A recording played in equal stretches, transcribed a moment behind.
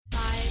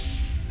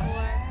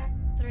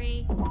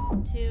2, 1.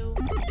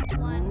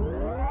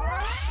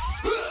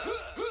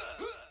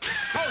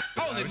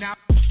 Hold it now.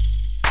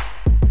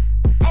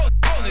 Hold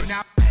it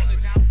now. Hold it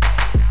now.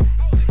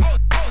 Hold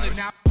it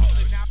now.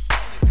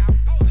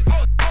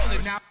 Hold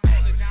it now.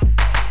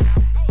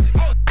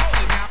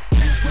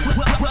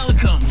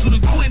 Welcome to the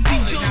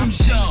Quincy Jones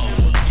Show.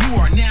 You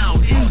are now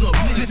in the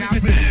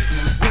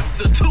mix with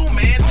the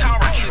two-man tower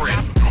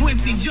trip,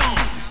 Quincy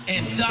Jones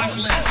and Doc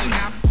Leslie.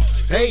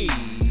 Hey.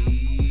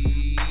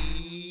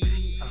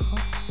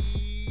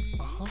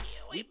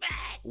 We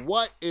back.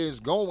 What is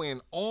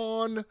going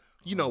on?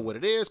 You know what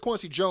it is.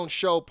 Quincy Jones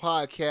Show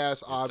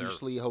podcast,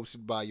 obviously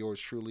hosted by yours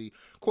truly,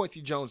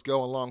 Quincy Jones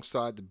Go,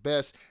 alongside the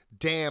best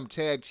damn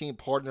tag team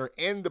partner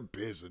in the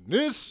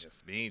business.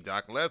 Yes, me,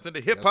 Doc Leslie,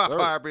 the hip-hop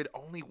Yes, hybrid,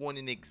 only one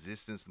in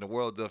existence in the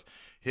world of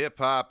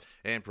hip-hop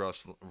and pro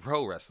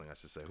wrestling, I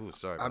should say. Ooh,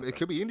 sorry about It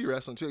could be indie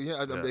wrestling, too.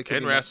 Yeah, it could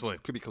and be, wrestling.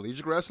 Could be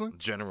collegiate wrestling.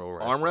 General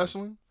wrestling. Arm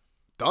wrestling.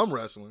 Dumb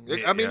wrestling.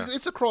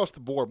 It's across the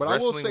board, but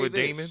Wrestling I will say with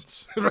this.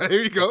 demons. Right,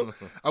 here you go.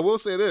 I will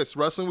say this.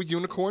 Wrestling with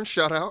unicorns,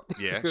 shout out.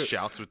 Yeah,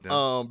 shouts with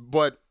them.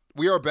 But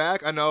we are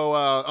back. I know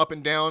up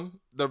and down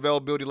the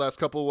availability last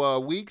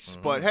couple weeks,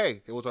 but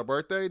hey, it was our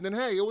birthday, and then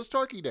hey, it was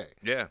Turkey Day.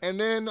 Yeah. And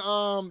then,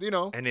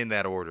 And in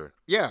that order.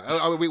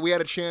 yeah, we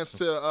had a chance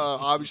to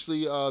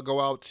obviously go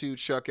out to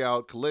check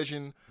out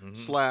Collision /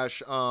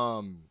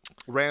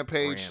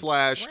 Rampage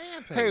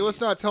 / hey,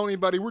 let's not tell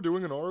anybody we're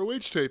doing an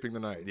ROH taping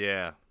tonight.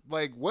 Yeah.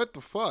 Like, what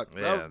the fuck?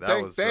 Yeah,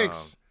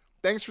 Thanks.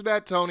 Thanks for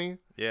that, Tony.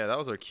 Yeah, that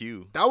was our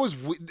cue.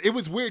 It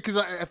was weird because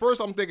at first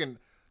I'm thinking,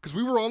 because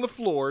we were on the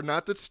floor,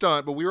 not the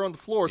stunt, but we were on the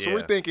floor, so we're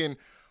Yeah. thinking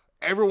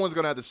everyone's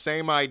gonna have the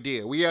same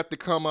idea. We have to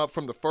come up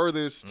from the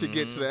furthest to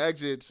get to the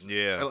exits.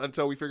 Yeah.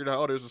 Until we figured out,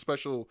 oh, there's a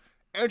special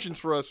entrance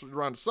for us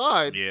around the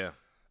side. Yeah.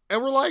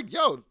 And we're like,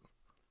 yo,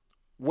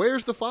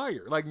 where's the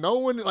fire? Like, no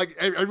one, like,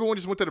 everyone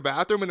just went to the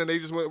bathroom, and then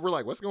we're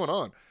like, what's going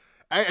on?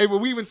 And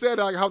we even said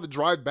how the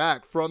drive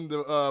back from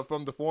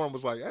the forum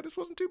was like, this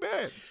wasn't too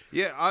bad.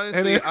 Yeah,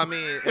 honestly,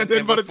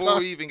 and before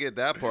we even get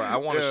that part, I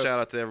want to shout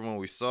out to everyone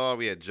we saw.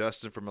 We had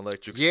Justin from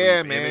Electric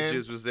Sleep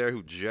Images was there,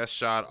 who just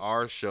shot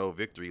our show,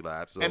 Victory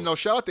Lap. So. And no,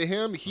 shout out to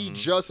him. He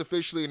just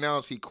officially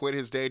announced he quit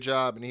his day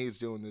job, and he's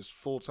doing this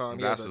full-time.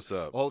 He That's has what's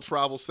up. A whole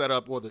travel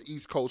setup, or the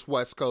East Coast,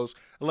 West Coast,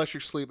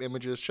 Electric Sleep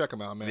Images. Check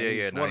him out, man.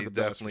 He's he's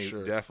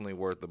definitely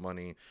worth the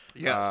money.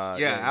 Yes,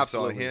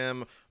 absolutely. We saw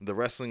him, the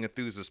Wrestling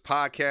Enthusiast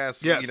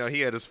podcast. Yes. You know, he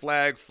had his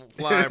flag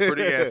flying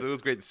pretty. So it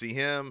was great to see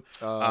him.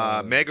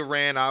 Mega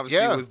Ran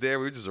obviously was there.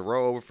 We were just a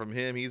row over from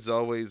him. He's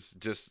always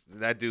just,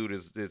 that dude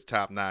is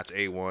top notch,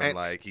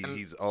 A1.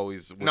 He's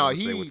always willing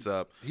to say what's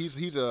up. He's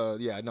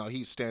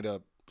stand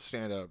up.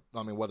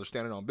 I mean, whether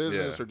standing on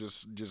business or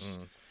just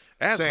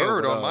as saying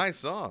heard what on up. my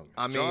song,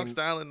 I Strong mean,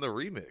 Style in the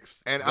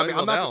remix. And I'm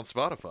not on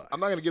Spotify. I'm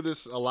not gonna give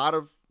this a lot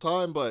of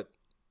time, but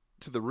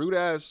to the rude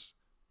ass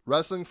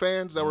wrestling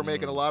fans that were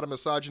making a lot of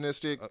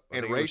misogynistic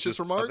and racist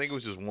remarks. I think it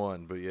was just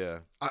one, but yeah.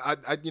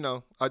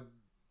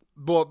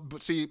 But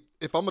see,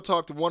 if I'm gonna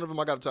talk to one of them,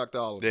 I gotta talk to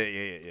all of them.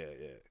 Yeah.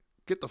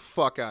 Get the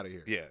fuck out of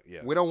here.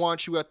 Yeah. We don't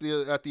want you at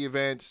the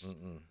events.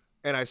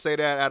 And I say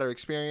that out of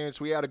experience.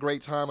 We had a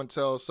great time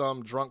until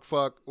some drunk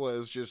fuck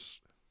was just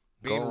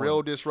being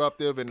real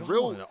disruptive and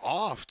real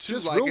off too.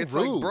 just like real it's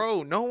rude. like,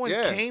 bro, no one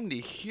came to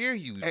hear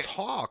you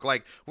talk.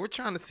 Like, we're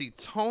trying to see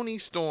Tony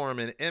Storm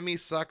and Emi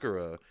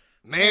Sakura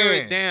tear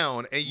it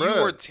down, and you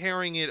were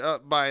tearing it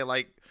up by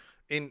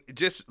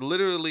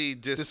literally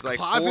just like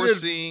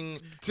forcing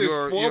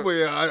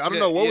I don't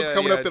know what was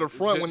coming up to the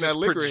front when that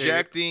liquor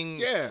projecting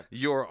hit.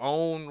 your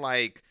own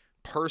like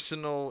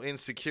personal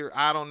insecure.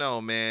 I don't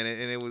know, man.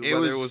 And it was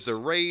whether it was the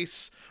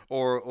race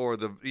or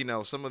the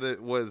some of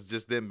it was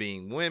just them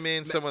being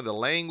women, some of the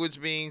language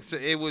being. So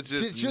it was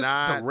just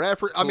not the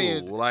reference. Cool. I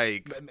mean,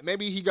 like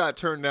maybe he got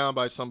turned down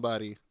by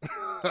somebody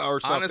or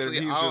something.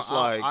 Honestly, he's just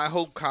like, I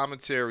hope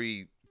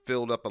commentary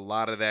filled up a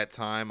lot of that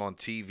time on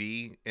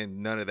TV,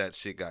 and none of that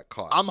shit got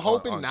caught. I'm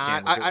hoping on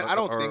not. camera, I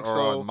don't think so.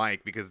 Or on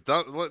mic, because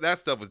that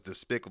stuff was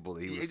despicable.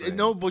 That he was saying.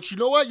 No, but you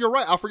know what? You're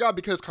right. I forgot,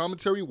 because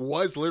commentary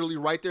was literally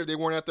right there. They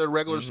weren't at their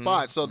regular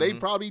spot, so they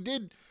probably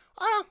did.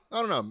 I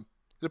don't know.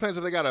 Depends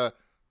if they got a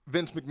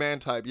Vince McMahon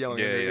type yelling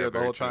in their ear the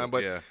whole time.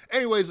 But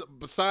anyways,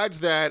 besides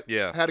that,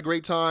 had a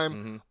great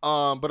time.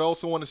 But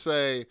also want to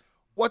say,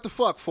 what the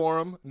fuck,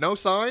 Forum? No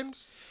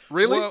signs?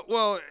 Really?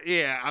 Well,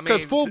 yeah. I mean,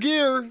 because Full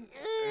Gear,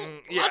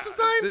 lots of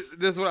signs.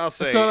 This is what I'll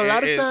say. It's not a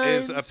lot of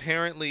signs.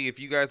 Apparently, if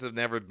you guys have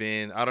never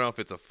been, I don't know if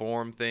it's a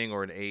forum thing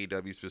or an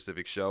AEW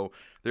specific show,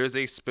 there's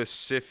a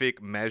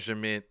specific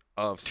measurement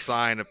of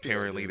sign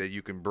apparently that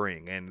you can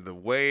bring. And the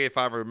way, if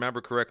I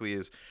remember correctly,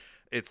 is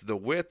it's the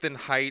width and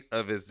height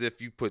of as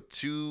if you put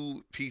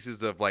two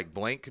pieces of like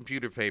blank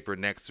computer paper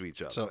next to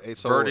each other. So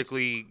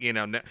vertically,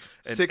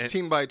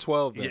 16 by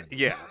 12 then.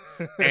 Yeah.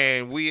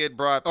 And we had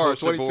brought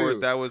poster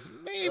board that was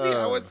maybe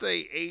I would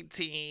say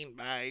 18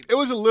 by it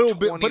was a little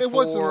bit, but it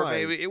wasn't like,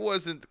 maybe it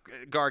wasn't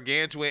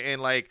gargantuan,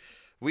 and like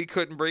we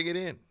couldn't bring it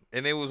in.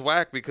 And it was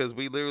whack because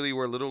we literally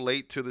were a little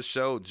late to the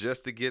show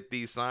just to get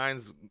these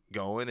signs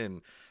going.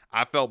 And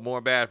I felt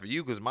more bad for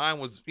you because mine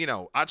was,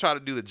 I tried to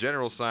do the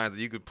general signs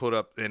that you could put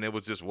up, and it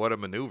was just what a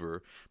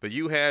maneuver. But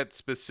you had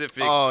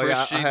specific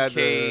Christian I had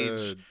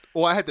cage.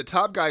 I had the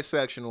top guy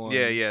section one.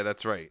 Yeah,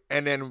 that's right.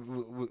 And then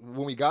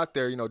when we got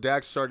there,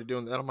 Dax started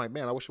doing that. I'm like,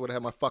 man, I wish I would have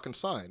had my fucking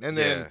sign. And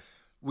then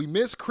we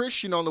missed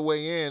Christian on the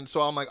way in,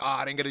 so I'm like,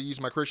 I didn't get to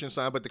use my Christian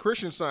sign. But the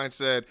Christian sign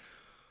said,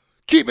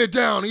 keep it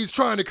down. He's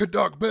trying to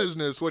conduct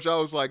business, which I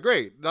was like,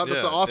 great.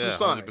 That's an awesome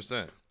sign.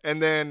 100%.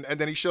 And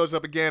then he shows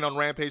up again on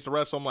Rampage to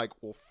wrestle. I'm like,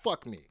 well,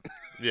 fuck me.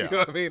 Yeah. You know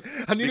what I mean?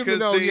 I need him to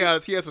know he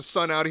has a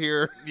son out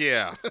here.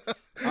 Yeah.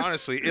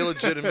 Honestly,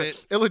 illegitimate.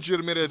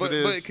 Illegitimate as it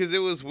is. But because it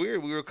was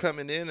weird. We were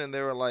coming in and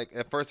they were like,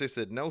 at first they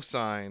said no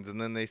signs.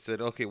 And then they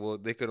said, okay, well,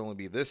 they could only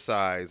be this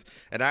size.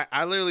 And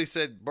I literally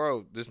said,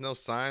 bro, there's no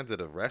signs at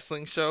a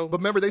wrestling show.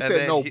 But remember, they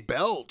said no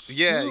belts.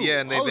 Yeah, too.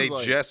 yeah. And they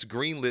just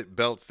greenlit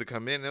belts to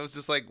come in. And it was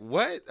just like,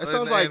 what? It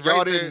sounds like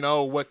y'all didn't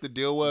know what the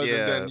deal was. Yeah.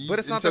 And then but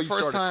it's not the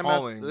first time.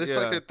 It's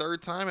like their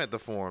third time at the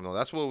Forum, though.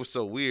 That's what was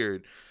so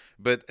weird.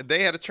 But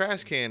they had a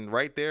trash can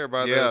right there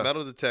by the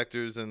metal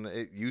detectors, and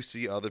you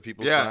see other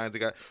people's signs.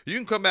 You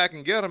can come back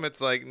and get them. It's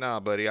like, nah,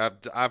 buddy,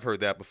 I've heard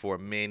that before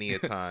many a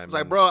time. It's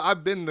like, bro,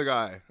 I've been the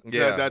guy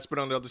that's been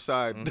on the other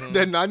side. Mm-hmm.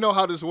 Then I know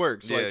how this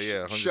works. Yeah,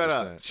 like, 100%. Shut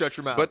up, shut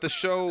your mouth. But the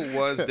show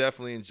was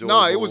definitely enjoyable.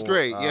 No, it was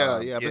great. Yeah.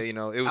 But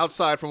it was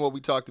outside from what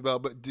we talked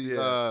about. But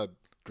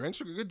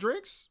drinks were good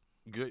drinks.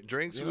 Good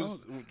drinks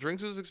was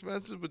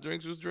expensive, but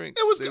drinks was drinks.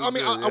 It was.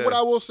 What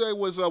I will say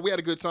was we had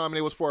a good time, and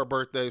it was for our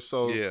birthday.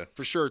 So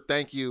for sure,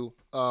 thank you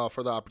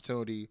for the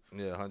opportunity.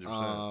 Yeah,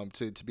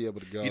 100%. To be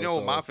able to go.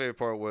 What my favorite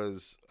part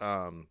was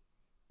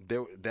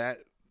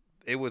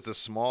it was a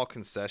small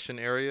concession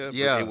area.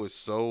 But it was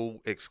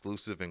so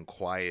exclusive and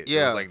quiet. Yeah,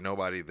 there was like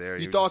nobody there.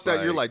 You thought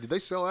that you're like, did they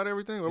sell out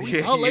everything?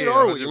 How late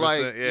are we?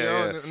 Like,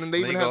 and then they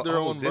even have their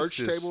own merch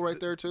table right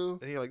there too.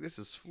 And you're like, this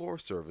is floor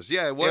service.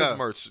 Yeah, it was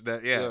merch.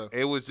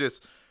 It was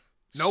just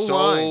no so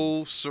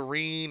line.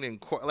 Serene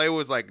and quiet. It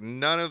was like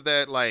none of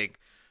that like.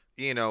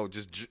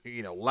 Just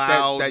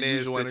loudness that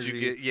usual that energy. you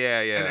get.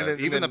 Yeah.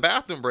 And even the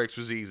bathroom breaks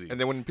was easy. And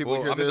then when people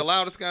hear this, the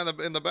loudest guy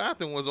in the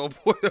bathroom was old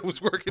boy that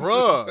was working.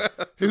 Bruh,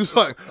 he was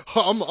like,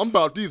 I'm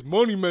about these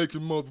money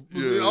making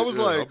motherfuckers. I was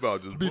like,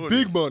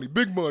 big money.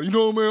 You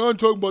know what I mean? I'm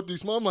talking about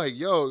these small. I'm like,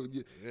 yo,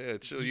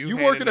 chill. You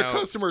work in a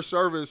customer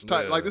service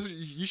type. Like this,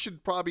 you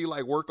should probably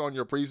like work on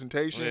your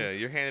presentation. Yeah,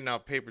 you're handing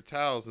out paper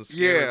towels and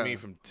scaring me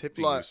from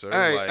tipping you, sir.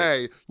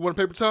 Hey, you want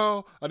a paper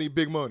towel? I need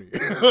big money.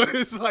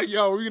 It's like,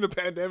 yo, we're in a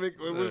pandemic.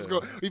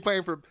 We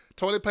paying for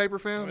toilet paper,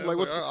 fam?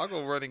 I'll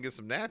go run and get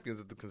some napkins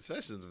at the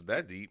concessions if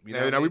that deep. You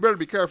know now we better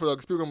be careful though,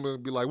 because people are gonna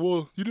be like,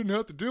 "Well, you didn't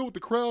have to deal with the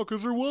crowd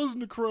because there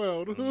wasn't a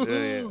crowd." But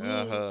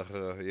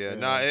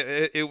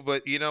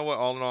you know what?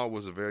 All in all, it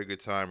was a very good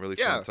time, really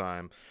fun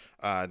time.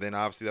 Then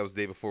obviously that was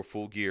the day before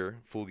Full Gear.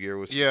 Full Gear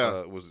was we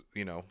haven't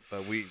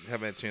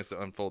had a chance to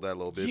unfold that a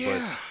little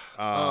bit,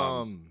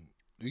 but.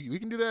 We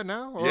can do that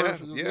now. Or we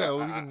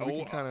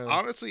can kind of.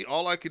 Honestly,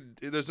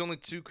 there's only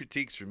two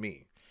critiques for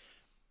me.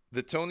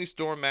 The Tony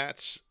Storm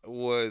match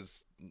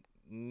was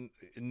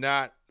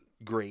not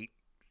great.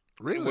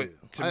 Really?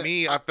 To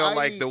me, I felt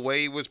like the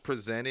way it was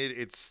presented,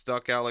 it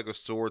stuck out like a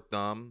sore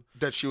thumb.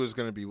 That she was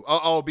going to be...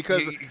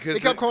 because they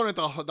kept calling it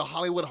the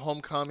Hollywood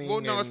Homecoming. Well,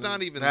 no, it's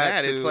not even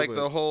that. It's like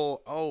the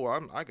whole,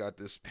 I got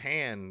this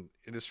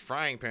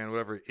frying pan,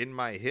 whatever, in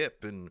my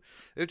hip. And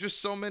there's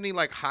just so many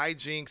like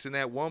hijinks. And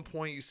at one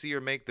point, you see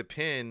her make the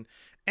pin...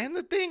 And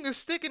the thing is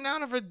sticking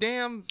out of her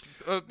damn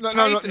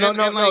tights.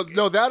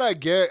 No, that I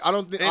get. I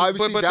don't think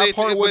obviously but that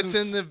part wasn't.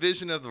 It's in the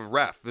vision of the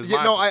ref.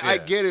 I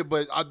get it,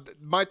 but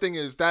my thing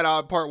is that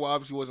part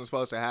obviously wasn't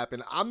supposed to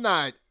happen. I'm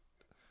not.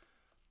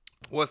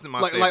 Wasn't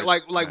my favorite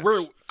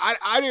match.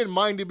 I didn't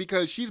mind it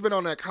because she's been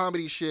on that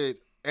comedy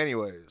shit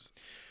anyways.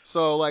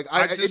 So like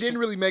it didn't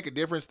really make a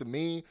difference to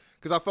me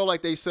because I felt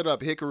like they set up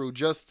Hikaru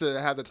just to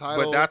have the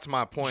title. But that's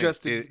my point.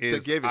 Just to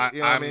give it. You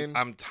know what I mean?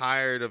 I'm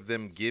tired of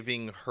them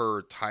giving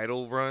her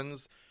title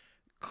runs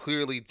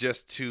clearly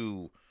just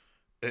to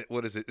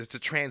what is it? It's a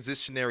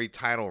transitionary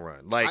title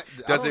run. Like,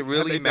 does it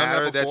really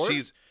matter that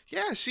she's?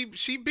 Yeah,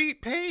 she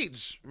beat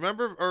Paige.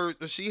 Remember, or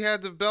she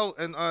had the belt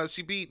and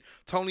she beat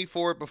Tony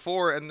for it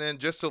before, and then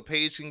just so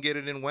Paige can get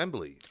it in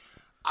Wembley.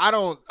 I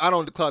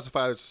don't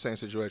classify it as the same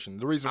situation.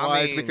 The reason why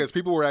is because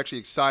people were actually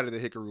excited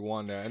that Hikaru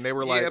won that, and they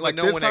were like,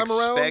 no this one time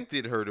around,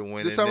 expected her to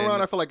win. This time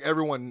around, I feel like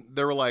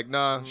they were like,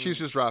 nah, she's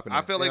just dropping it.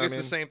 I feel like it's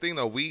the same thing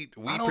though. We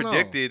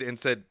predicted and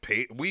said,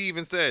 we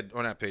even said,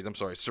 or not Paige, I'm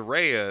sorry,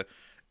 Saraya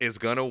is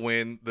gonna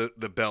win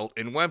the belt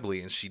in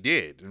Wembley, and she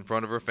did in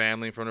front of her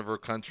family, in front of her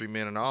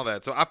countrymen, and all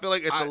that. So I feel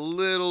like it's a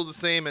little the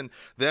same. And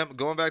them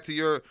going back to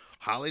your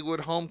Hollywood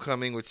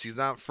Homecoming, which she's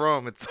not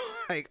from, it's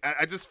like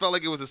I just felt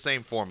like it was the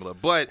same formula.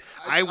 But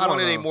I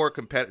wanted a more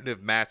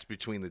competitive match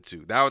between the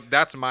two.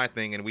 That's my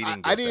thing, and we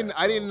didn't. I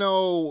didn't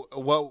know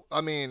what I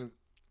mean.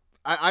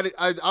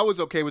 I was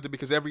okay with it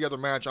because every other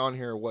match on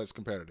here was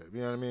competitive.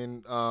 You know what I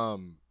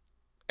mean?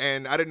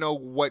 And I didn't know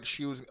what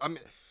she was. I mean.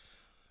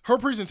 Her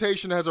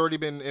presentation has already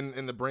been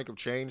in the brink of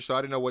change, so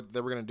I didn't know what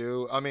they were going to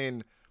do. I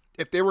mean,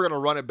 if they were gonna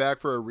run it back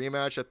for a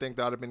rematch, I think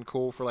that would have been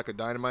cool for like a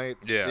Dynamite.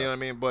 Yeah, you know what I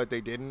mean. But they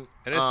didn't.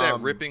 And it's that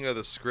ripping of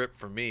the script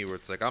for me, where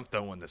it's like I'm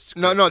throwing the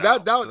script. No,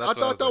 out. I So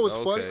thought that was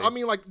funny. okay. I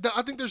mean, like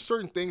I think there's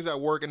certain things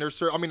that work, and there's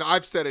certain. I mean,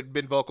 I've said it,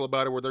 been vocal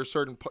about it, where there's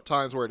certain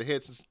times where it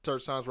hits, and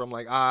certain times where I'm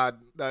like,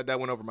 that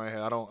went over my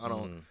head. I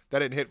don't, that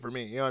didn't hit for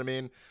me. You know what I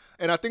mean?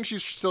 And I think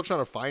she's still trying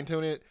to fine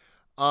tune it.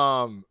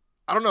 I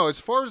don't know. As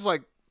far as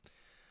like,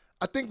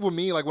 I think with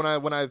me, like when I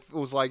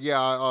was like,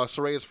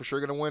 Saraya's for sure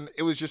gonna win.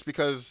 It was just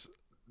because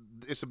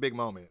it's a big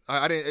moment.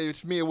 I didn't.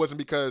 To me, it wasn't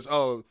because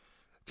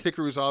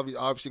Hikaru's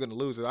obviously gonna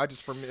lose it. I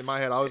just in my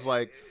head, I was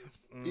like,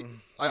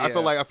 I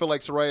feel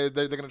like Saraya,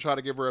 they're gonna try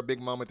to give her a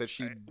big moment that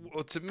she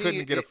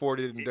couldn't get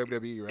afforded in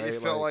WWE. Right?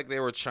 It felt like they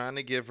were trying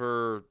to give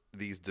her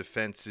these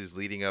defenses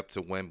leading up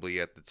to Wembley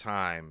at the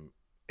time,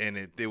 and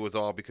it was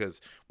all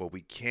because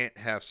we can't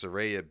have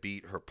Saraya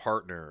beat her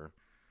partner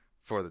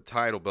for the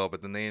title belt,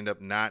 but then they end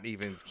up not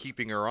even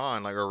keeping her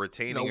on, like, or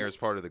retaining her as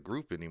part of the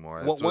group anymore.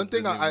 One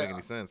thing didn't make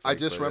any sense. I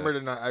just remembered,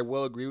 and I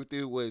will agree with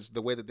you, was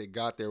the way that they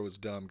got there was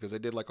dumb, because they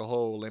did like a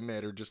whole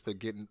eliminator just to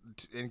get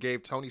and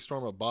gave Toni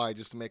Storm a bye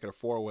just to make it a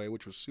 4-way,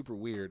 which was super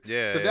weird.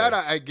 Yeah. So that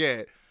I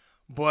get,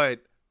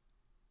 but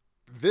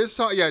this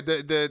time,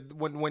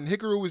 when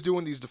Hikaru was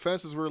doing these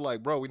defenses, we were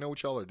like, bro, we know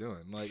what y'all are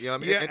doing, like, you know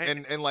what I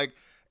mean? And like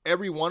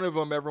every one of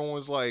them, everyone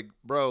was like,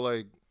 bro,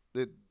 like.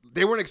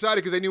 They weren't excited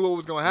because they knew what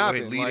was going to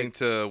happen. Leading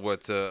to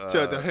what?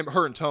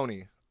 Her and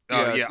Tony.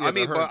 I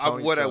mean,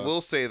 but what I stuff.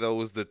 will say though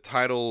was the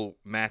title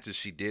matches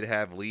she did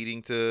have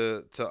leading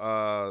to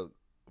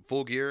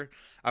Full Gear,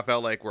 I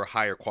felt like were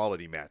higher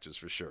quality matches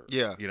for sure.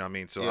 Yeah, you know what I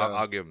mean. So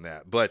I'll give them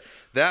that. But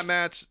that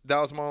match, that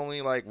was my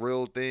only like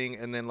real thing.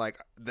 And then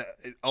like,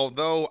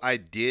 although I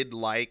did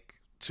like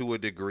to a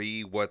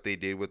degree what they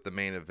did with the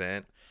main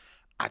event,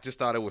 I just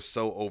thought it was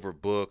so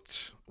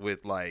overbooked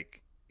with like.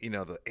 You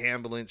know, the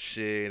ambulance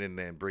shit, and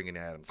then bringing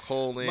Adam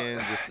Cole in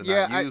just to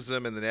not use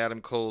him, and then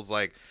Adam Cole's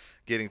like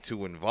getting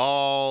too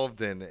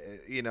involved, and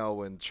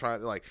and try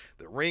like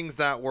the ring's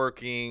not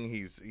working.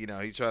 He's he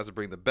tries to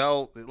bring the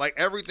belt, like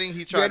everything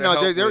he tried to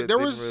help there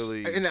was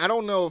really... and I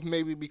don't know if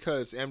maybe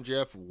because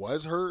MJF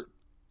was hurt,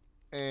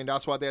 and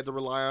that's why they had to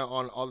rely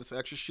on all this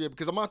extra shit.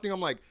 Because I'm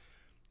like,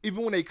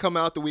 even when they come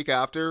out the week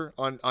after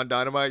on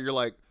Dynamite, you're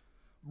like.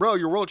 Bro,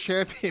 your world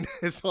champion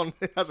has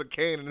a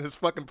cane and his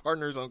fucking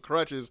partner's on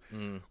crutches.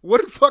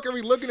 What the fuck are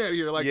we looking at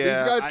here? Like these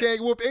guys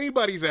can't whoop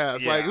anybody's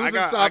ass. Like who's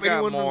to stop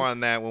anyone from more on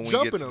that when we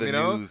get to the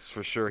news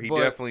for sure. He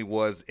definitely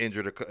was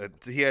injured.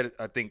 He had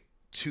I think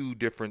 2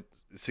 different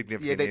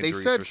significant injuries. They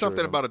said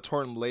something about a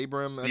torn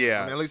labrum.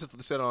 Yeah, I mean, at least that's what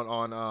they said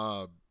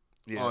on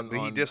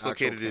he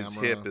dislocated his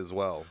hip as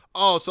well.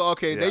 Oh, so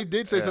okay, they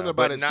did say something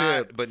about his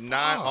hip, but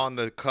not on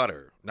the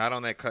cutter. Not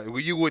on that cutter. Well,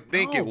 you would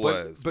think it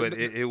was, but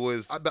it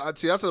was.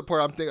 See, that's the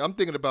part I'm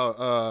thinking about.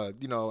 I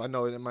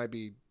know it might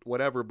be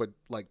whatever, but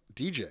like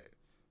DJ,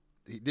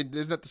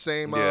 isn't that the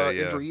same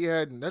injury he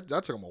had? And that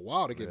took him a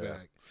while to get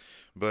back.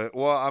 But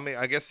I mean,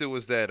 I guess it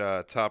was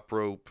that top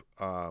rope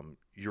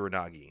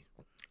Uranagi.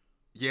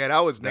 Yeah, that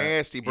was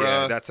nasty, bro.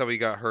 Yeah, that's how he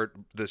got hurt.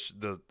 The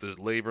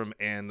labrum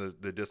and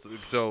the disc.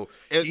 So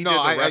he did the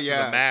rest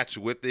of the match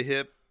with the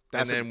hip,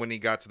 and then when he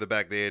got to the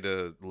back, they had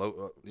to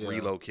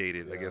relocate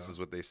it. I guess is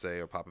what they say,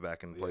 or pop it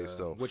back in place.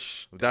 So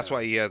that's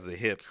why he has the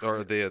hip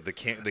or the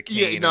cane.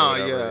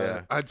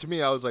 To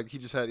me, I was like,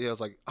 I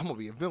was like, I'm gonna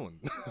be a villain.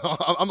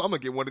 I'm gonna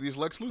get one of these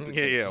Lex Luthor.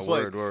 Yeah,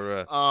 word.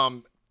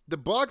 The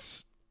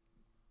Bucks.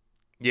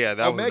 Yeah,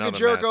 that was Omega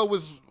Jericho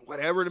was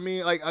whatever to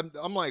me. Like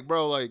I'm like,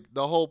 bro, like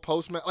the whole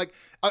post match. Like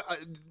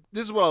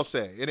this is what I'll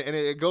say, and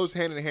it goes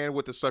hand in hand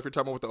with the stuff you're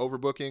talking about with the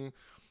overbooking,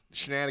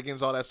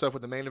 shenanigans, all that stuff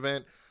with the main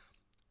event.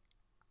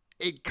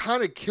 It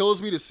kind of kills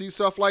me to see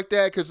stuff like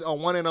that because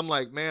on one end I'm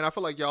like, man, I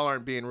feel like y'all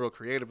aren't being real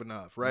creative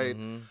enough, right?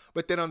 Mm-hmm.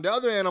 But then on the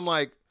other end I'm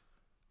like,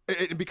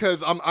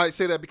 I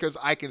say that because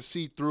I can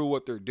see through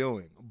what they're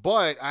doing.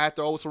 But I have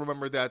to also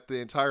remember that the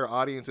entire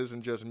audience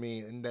isn't just me,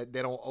 and that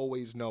they don't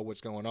always know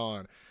what's going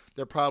on.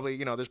 They're probably,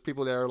 there's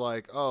people that are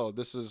like, oh,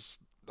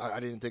 I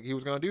didn't think he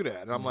was going to do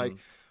that. And I'm like,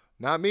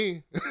 not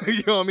me.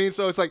 You know what I mean?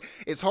 So it's like,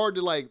 it's hard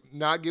to like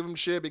not give him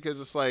shit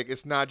because it's like,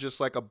 it's not just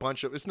like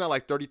it's not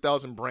like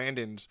 30,000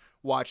 Brandons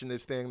watching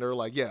this thing. They're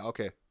like, yeah,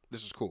 okay,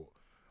 this is cool.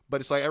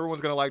 But it's like, everyone's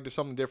going to like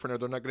something different or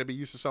they're not going to be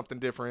used to something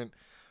different.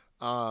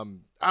 I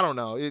don't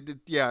know.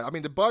 I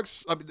mean, the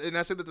Bucks, and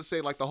I said that to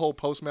say like the whole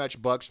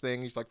post-match Bucks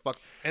thing. He's like, fuck.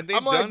 And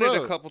they've done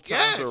it a couple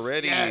times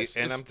already.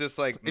 And I'm just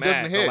like,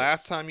 Matt, the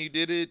last time you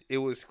did it, it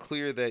was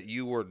clear that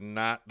you were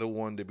not the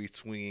one to be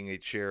swinging a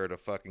chair at a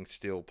fucking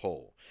steel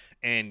pole.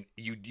 And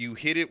you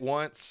hit it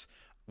once.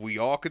 We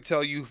all could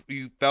tell you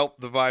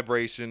felt the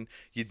vibration.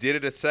 You did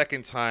it a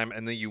second time,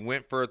 and then you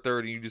went for a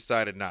third, and you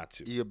decided not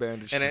to. You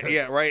abandoned shit.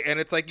 And right. And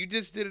it's like, you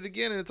just did it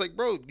again. And it's like,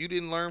 bro, you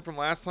didn't learn from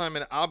last time.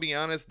 And I'll be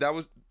honest, that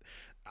was...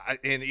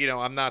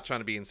 I'm not trying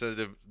to be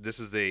insensitive. This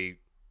is a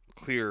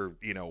clear,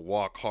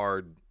 walk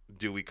hard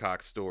Dewey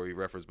Cox story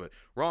reference, but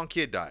wrong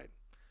kid died.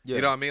 Yeah.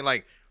 You know what I mean?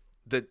 Like,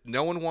 that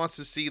no one wants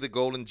to see the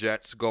Golden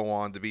Jets go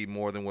on to be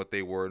more than what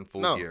they were in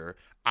full gear.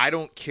 I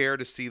don't care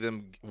to see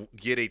them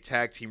get a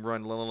tag team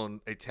run, let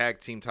alone a tag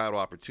team title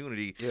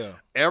opportunity. Yeah.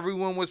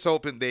 Everyone was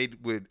hoping they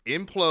would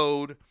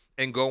implode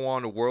and go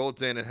on to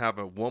World's End and have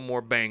one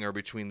more banger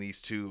between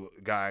these two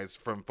guys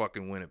from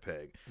fucking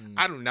Winnipeg.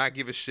 I do not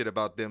give a shit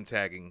about them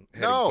tagging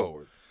heading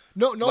forward.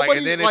 No, nobody.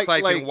 And then it's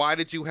then why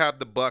did you have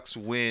the Bucks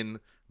win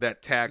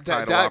that tag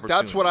title opportunity?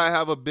 That's what I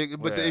have a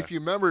big. But if you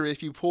remember,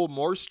 if you pull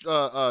more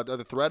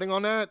the threading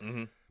on that,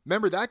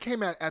 remember that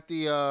came at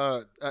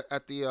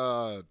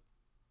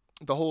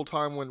the whole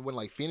time when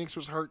like Phoenix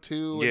was hurt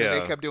too, and then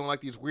they kept doing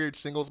like these weird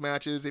singles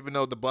matches, even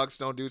though the Bucks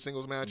don't do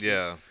singles matches.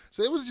 Yeah.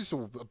 So it was just a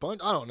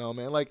bunch. I don't know,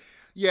 man. Like,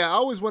 I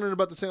always wondered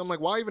about the same. I'm like,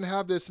 why even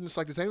have this? And it's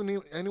like, does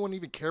anyone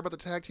even care about the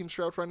tag team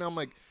straps right now? I'm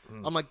like,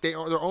 they're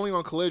only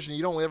on Collision.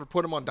 You don't ever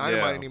put them on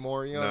Dynamite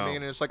anymore. You know what I mean?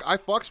 And it's like I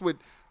fucks with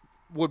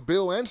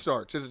Bill and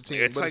Starks as a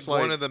team. It's like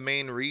one of the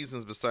main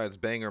reasons besides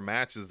banger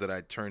matches that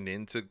I turned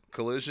into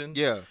Collision.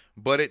 Yeah.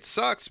 But it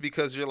sucks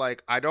because you're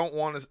like, I don't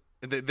want to.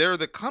 They're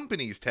the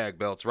company's tag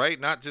belts, right?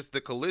 Not just the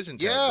Collision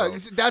tag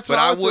belts. That's what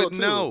I wouldn't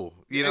know.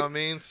 You know what I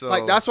mean? So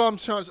like that's what I'm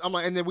trying. I'm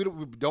like, and then we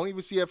don't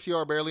even see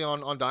FTR barely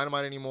on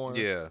Dynamite anymore.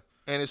 Yeah.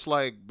 And it's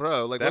like,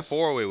 bro, like that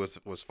 4-way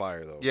was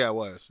fire though. Yeah, it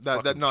was.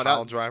 That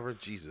pile driver,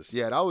 Jesus.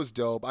 Yeah, that was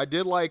dope. I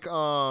did like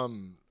Mox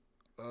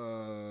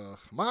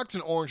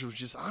and Orange was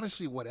just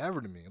honestly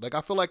whatever to me. Like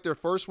I feel like their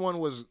first one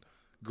was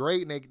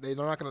great, and they're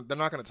not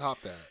gonna top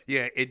that.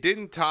 Yeah, it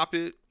didn't top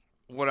it.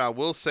 What I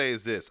will say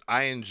is this: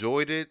 I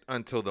enjoyed it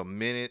until the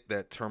minute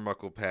that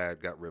turnbuckle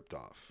pad got ripped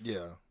off.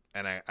 Yeah,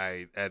 and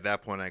I at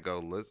that point I go,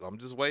 listen, I'm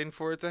just waiting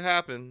for it to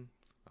happen.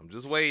 I'm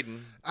just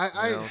waiting.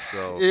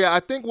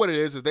 I think what it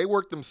is they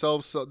work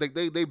themselves so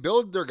they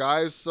build their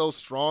guys so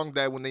strong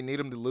that when they need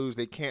them to lose,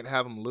 they can't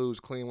have them lose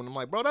clean. When I'm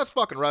like, bro, that's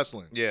fucking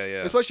wrestling. Yeah.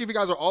 Especially if you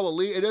guys are all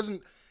elite,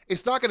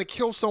 it's not going to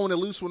kill someone to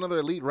lose to another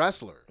elite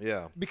wrestler.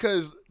 Yeah.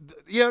 Because,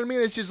 you know what I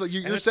mean? It's just like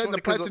you're setting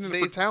the precedent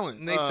for talent.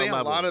 And they say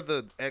a lot of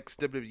the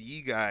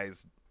ex-WWE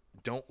guys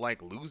don't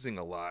like losing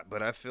a lot,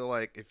 but I feel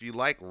like if you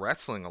like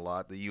wrestling a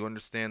lot, that you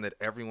understand that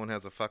everyone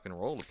has a fucking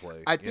role to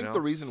play. I think the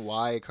reason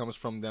why it comes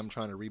from them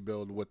trying to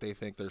rebuild what they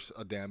think there's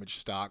a damaged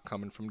stock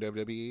coming from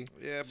WWE.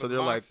 Yeah, but so they're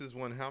Mox has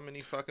won how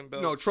many fucking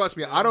belts? No, trust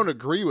me, I don't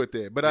agree with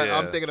it, but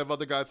I'm thinking of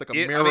other guys like a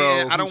Miro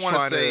I don't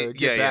want to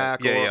get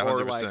back, or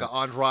 100%. like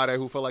Andrade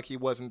who felt like he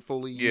wasn't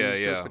fully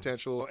used to his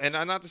potential. And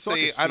not to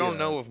say I don't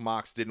know if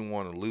Mox didn't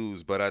want to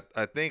lose, but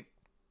I think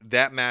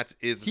that match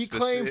is. He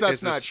claims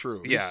that's not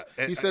true. Yeah,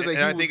 he says that.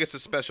 I think it's a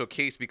special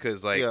case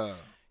because, like,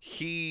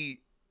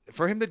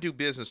 for him to do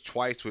business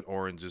twice with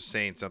Orange is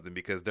saying something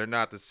because they're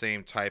not the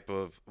same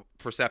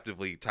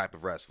perceptively type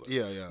of wrestler.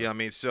 Yeah. You know what I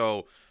mean?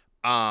 So,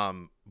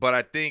 but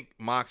I think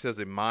Mox has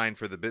a mind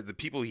for the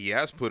people he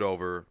has put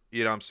over.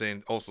 You know what I'm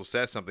saying? Also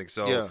says something.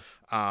 So,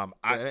 and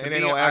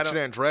ain't no action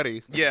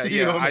Andretti. Yeah.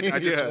 You know what I mean? I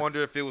just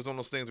wonder if it was one of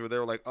those things where they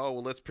were like, oh,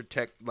 well, let's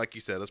protect, like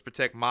you said, let's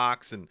protect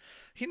Mox, and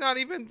he's not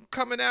even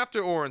coming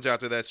after Orange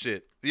after that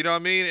shit. You know what I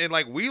mean? And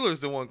like Wheeler's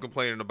the one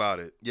complaining about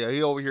it. Yeah,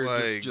 he over here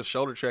just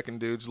shoulder checking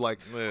dudes like,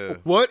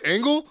 what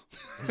angle?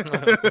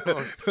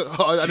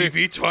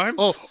 TV time?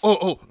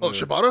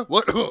 Shibata?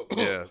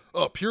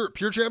 What?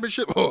 Pure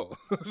championship?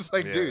 It's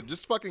like, dude,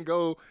 just fucking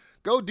go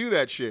do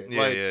that shit.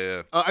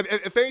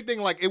 If anything,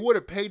 like it would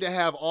have paid to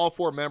have all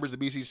 4 members of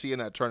BCC in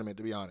that tournament,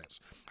 to be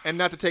honest, and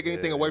not to take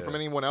anything away from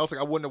anyone else.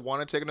 Like I wouldn't have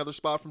wanted to take another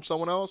spot from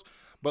someone else,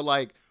 but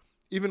like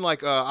even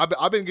like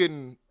I've been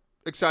getting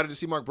excited to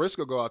see Mark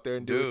Briscoe go out there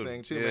and do his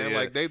thing too, man.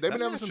 Like they've been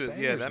having some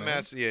bangers, that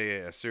match.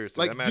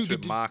 Seriously, like, that match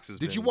with Mox is.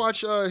 Did you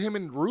watch him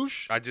and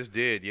Roosh? I just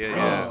did.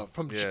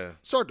 From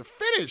start to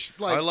finish.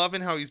 Like I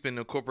loving how he's been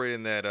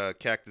incorporating that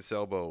cactus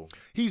elbow.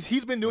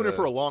 He's been doing it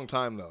for a long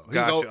time though.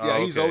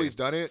 He's always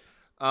done it.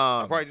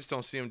 I probably just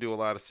don't see him do a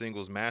lot of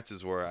singles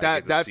matches where I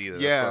get to see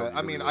that.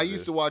 I mean, I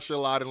used to watch it a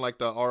lot in like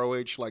the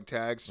ROH like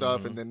tag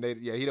stuff, and then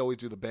he'd always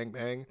do the bang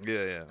bang.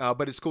 Yeah.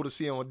 But it's cool to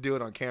see him do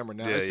it on camera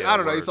now. Yeah, I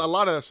don't know. It's a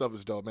lot of that stuff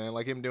is dope, man.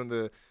 Like him doing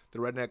the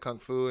redneck kung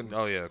fu and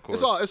of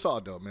course. It's all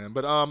dope, man.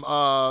 But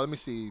let me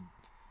see.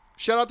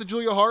 Shout out to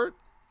Julia Hart.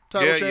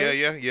 Yeah.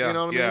 You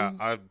know what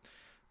I mean?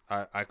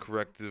 I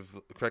correctly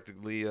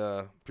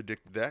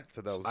predicted that. So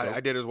that was dope. I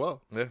did as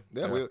well. Yeah.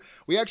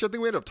 We actually, I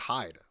think we ended up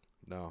tied.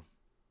 No.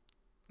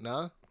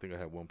 Nah? I think I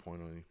had 1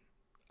 point on you.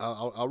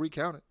 I'll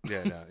recount it.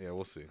 Yeah,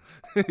 we'll see.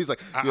 He's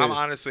like, I'm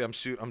honestly, I'm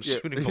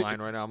shooting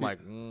blind right now. I'm like,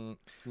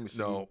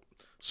 no,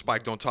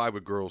 Spike don't tie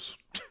with girls.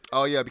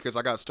 Oh yeah, because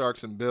I got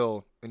Starks and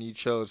Bill, and you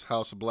chose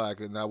House of Black,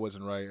 and that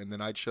wasn't right. And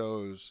then I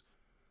chose,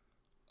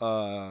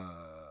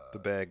 the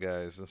bad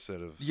guys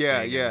instead of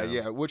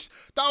Which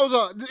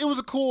it was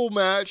a cool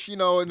match, you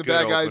know. And the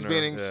bad guys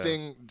being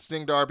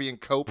Sting, Darby,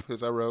 and Cope,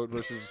 as I wrote,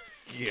 versus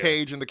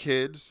Cage and the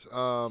Kids.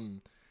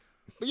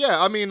 But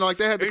yeah, I mean, like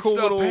they had the cool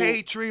little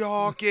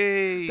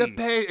patriarchy.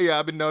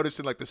 I've been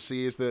noticing like the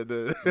C is the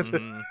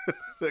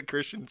the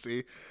Christian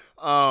C.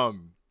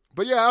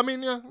 But yeah, I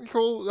mean,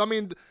 cool. I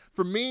mean,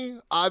 for me,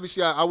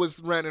 obviously, I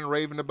was ranting and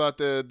raving about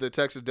the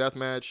Texas Death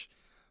Match.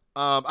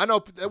 I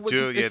know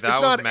it's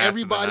not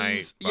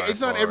everybody's.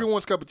 It's not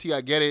everyone's cup of tea.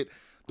 I get it.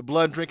 The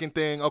blood drinking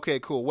thing. Okay,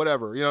 cool,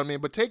 whatever. You know what I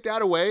mean? But take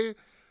that away.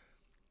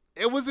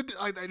 It was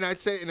and I'd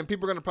say, and then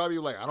people are gonna probably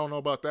be like, I don't know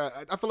about that.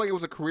 I feel like it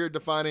was a career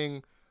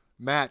defining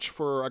match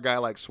for a guy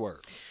like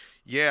Swerve.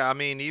 Yeah, I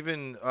mean,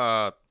 even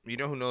you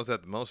know who knows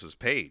that the most is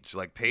Paige.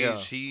 Like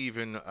Paige, he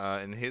even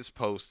in his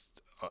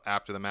post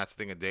after the match, I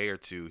think a day or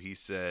two, he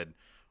said,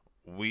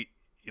 "We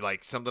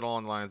like something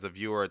along the lines of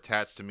you are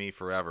attached to me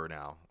forever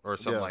now," or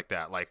something like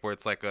that. Like where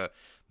it's like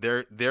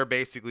they're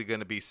basically going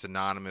to be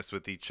synonymous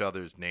with each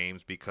other's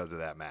names because of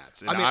that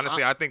match. And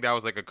honestly, I think that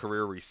was like a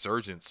career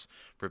resurgence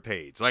for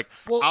Paige. Like,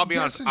 I'll be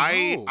honest,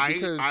 I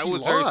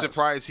was very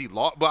surprised he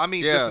lost. But I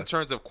mean, just in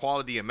terms of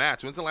quality of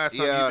match, when's the last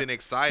time you've been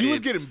excited? He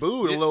was getting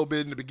booed a little bit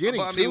in the beginning,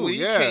 but, I mean, when he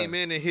came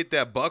in and hit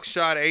that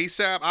buckshot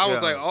ASAP, I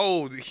was like,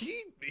 oh,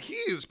 he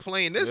is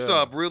playing this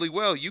up really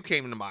well. You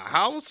came into my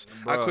house.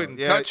 Bro, I couldn't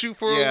touch you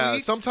for a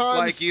week. Sometimes,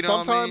 like, you know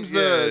sometimes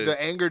the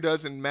anger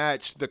doesn't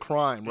match the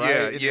crime,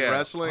 right? In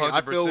wrestling, 100%.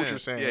 I feel what you're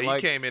saying. Yeah,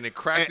 he came in and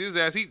cracked his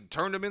ass. He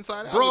turned him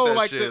inside out. Bro,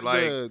 with that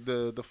like shit.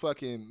 the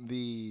fucking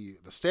the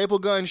staple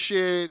gun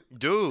shit,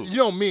 dude. You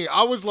know me.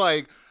 I was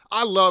like,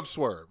 I love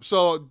Swerve.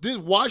 So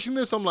watching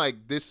this, I'm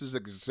like, this is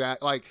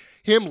exact like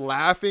him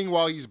laughing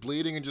while he's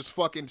bleeding and just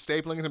fucking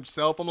stapling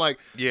himself. I'm like,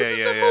 this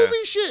is some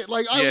movie shit.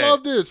 Like I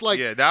love this. Like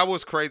that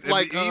was crazy.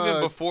 Like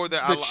even before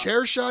that, the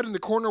chair shot in the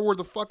corner where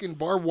the fucking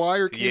barbed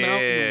wire came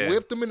out and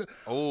whipped him in.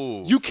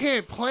 You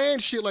can't plan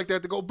shit like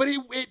that to go, but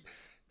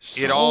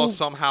it all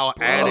somehow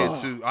added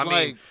to. I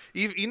mean,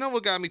 you know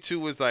what got me too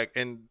was like,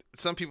 and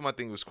some people might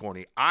think it was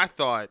corny. I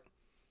thought,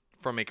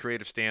 from a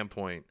creative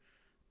standpoint,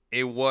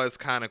 it was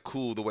kind of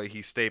cool the way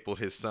he stapled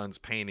his son's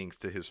paintings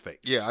to his face.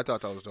 Yeah, I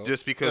thought that was dope.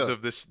 Just because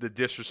of the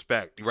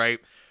disrespect, right?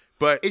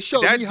 But it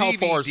showed me how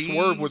far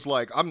Swerve was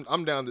like,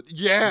 I'm down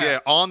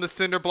to on the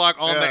cinder block,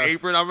 on the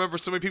apron. I remember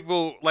so many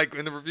people like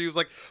in the reviews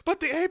like,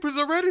 but the apron's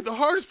already the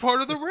hardest part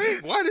of the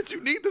ring. Why did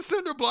you need the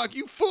cinder block,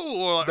 you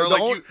fool?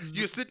 Or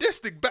you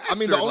sadistic bastard. I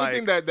mean, the only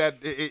thing that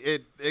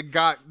it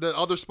got, the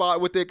other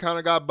spot with it kind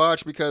of got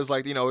botched because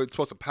like, you know, it's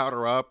supposed to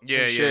powder up and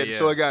shit.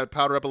 So it got to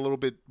powder up a little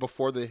bit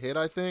before the hit,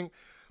 I think.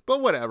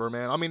 But whatever,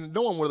 man. I mean,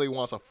 no one really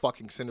wants a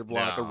fucking cinder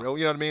block or real,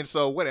 you know what I mean?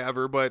 So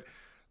whatever, but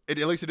at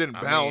least it didn't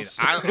bounce.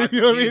 You know what I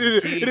mean?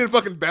 It didn't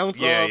fucking bounce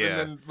off and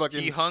then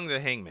fucking. He hung the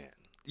hangman.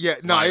 Yeah,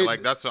 no,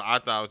 like that's what I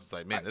thought. I was just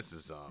like, man, this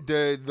is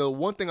the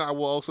one thing I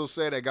will also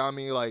say that got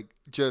me like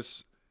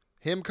just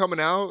him coming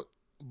out,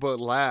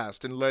 but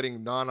last and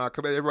letting Nana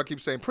come in. Everybody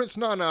keeps saying Prince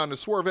Nana and the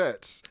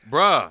Swervettes.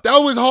 Bruh. That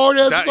was hard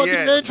as fucking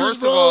entrance,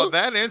 first bro. of all,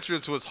 that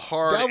entrance was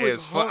hard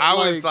as fuck. I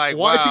was like,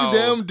 watching wow.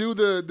 them do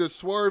the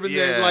swerve and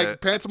then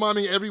like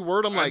pantomiming every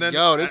word. I'm like,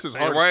 yo, this is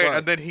hard as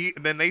fuck.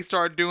 And then they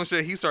started doing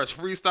shit. He starts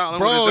freestyling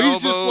bro, with his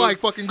he's just like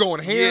fucking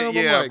going ham.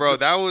 Yeah, bro.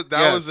 That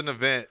was an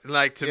event.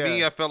 Like to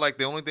me, I felt like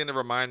the only thing that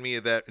reminded me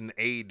of that in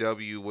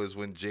AEW was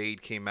when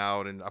Jade came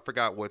out and I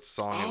forgot what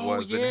song it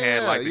was and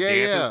had like the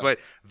dances, but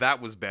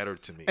that was better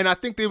to me. And I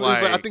think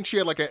I think she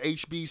had like an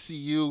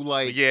HBCU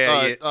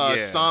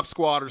stomp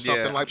squad or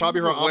something. Like probably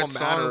her alma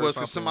mater or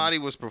something. Somebody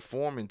was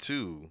performing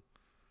too.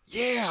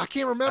 Yeah, I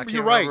can't remember.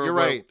 You're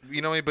right.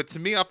 You know what I mean? But to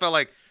me, I felt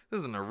like this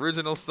is an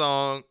original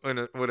song with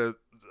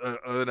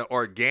an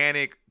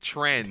organic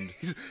trend.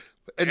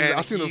 And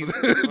I've seen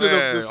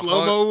the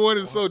slow-mo one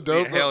is so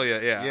dope. Hell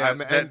yeah.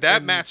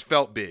 That match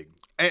felt big.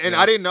 And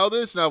I didn't know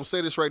this, and I will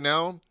say this right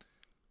now.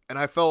 And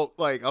I felt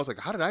like, I was like,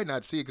 how did I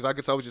not see it? Because I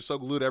guess I was just so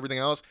glued to everything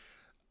else.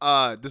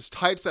 This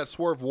tights that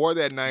Swerve wore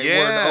that night were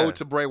an ode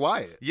to Bray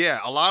Wyatt. Yeah,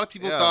 a lot of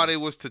people thought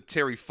it was to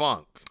Terry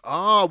Funk.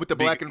 Oh, with the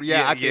black and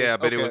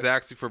but it was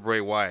actually for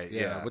Bray Wyatt.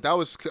 Yeah, but that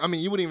was. I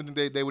mean, you wouldn't even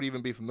think they would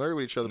even be familiar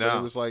with each other.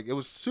 But it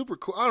was super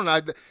cool. I don't know.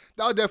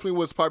 That definitely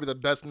was probably the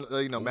best match.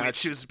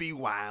 Witches be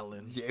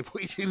wildin'. Yeah,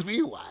 witches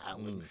be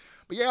wildin'.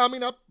 But yeah, I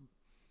mean,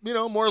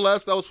 more or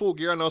less that was full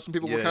gear. I know some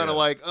people were kind of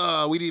like,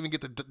 we didn't even get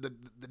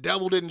the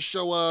devil didn't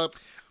show up.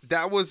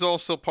 That was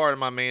also part of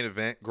my main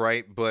event,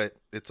 right? But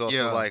it's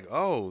also like,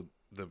 oh,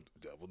 the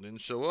devil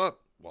didn't show up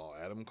while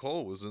Adam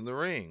Cole was in the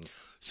ring.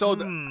 So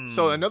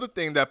so another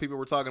thing that people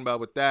were talking about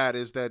with that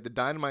is that the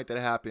Dynamite that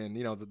happened,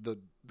 the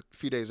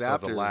few days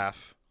after. The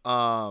laugh.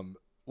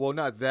 Well,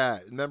 not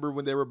that. Remember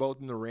when they were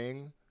both in the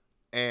ring?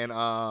 And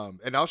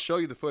I'll show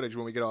you the footage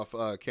when we get off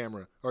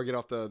camera or get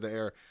off the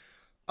air.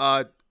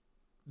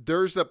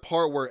 There's that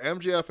part where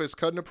MJF is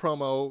cutting a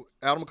promo.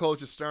 Adam Cole is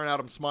just staring at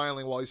him,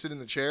 smiling while he's sitting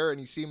in the chair, and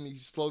you see him. He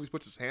slowly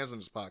puts his hands in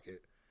his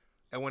pocket,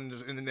 and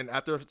then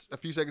after a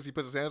few seconds, he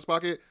puts his hands in his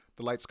pocket.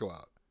 The lights go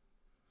out,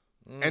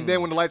 and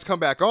then when the lights come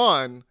back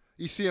on,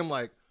 you see him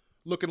like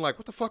looking like,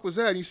 "What the fuck was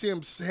that?" And you see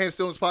him hands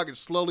still in his pocket,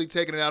 slowly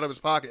taking it out of his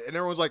pocket, and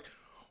everyone's like,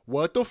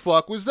 "What the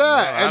fuck was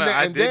that?" No,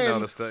 I did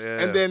notice that.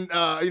 Yeah. And then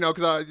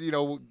because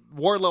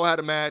Wardlow had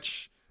a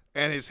match.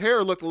 And his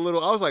hair looked a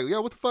little, I was like,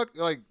 what the fuck?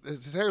 Like,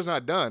 his hair's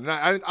not done.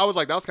 And I was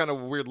like, that was kind of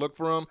a weird look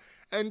for him.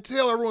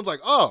 Until everyone's like,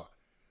 oh,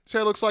 his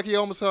hair looks like he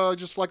almost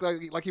just like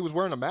he was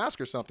wearing a mask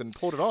or something and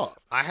pulled it off.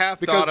 I have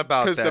thought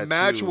about that, because the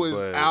match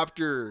was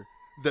after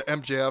the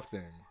MJF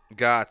thing.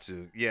 Got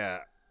to.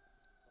 Yeah.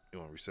 You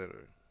want to reset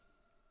it?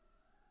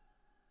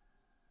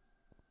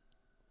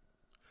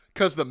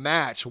 because the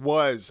match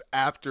was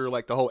after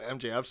like the whole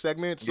MJF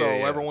segment, so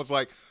everyone's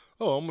like,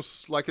 oh,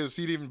 almost like he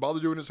didn't even bother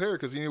doing his hair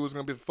because he knew it was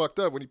gonna be fucked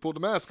up when he pulled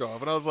the mask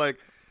off, and I was like.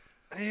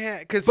 Yeah,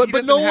 because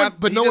but no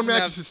one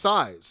matches his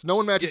size. No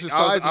one matches his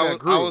size in that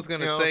group. I was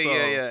gonna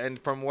say, and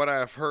from what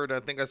I've heard, I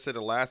think I said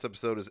the last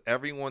episode is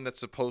everyone that's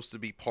supposed to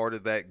be part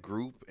of that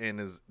group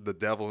and is the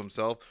devil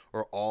himself,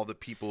 or all the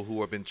people who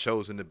have been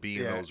chosen to be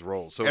in those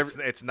roles. So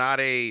it's not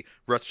a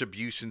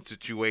retribution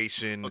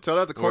situation. I'll tell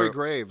that to Corey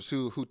Graves,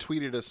 who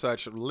tweeted as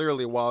such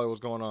literally while it was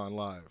going on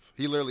live.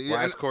 He literally.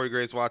 Why is Corey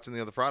Graves watching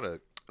the other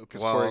product?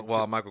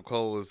 While Michael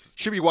Cole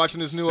should be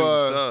watching his new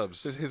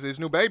subs. his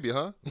new baby,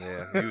 huh?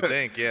 Yeah, you would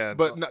think, yeah.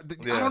 But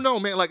I don't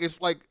know, man. Like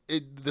it's like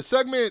the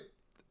segment,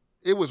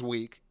 it was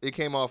weak. It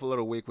came off a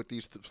little weak with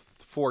these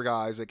 4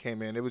 guys that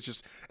came in. It was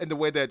just, and the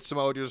way that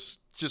Samoa just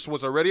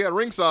was already at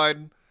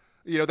ringside.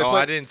 You know,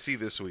 I didn't see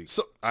this week.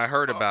 So, I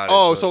heard about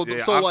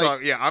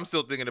it. I'm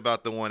still thinking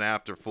about the one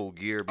after Full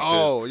Gear.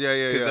 Because,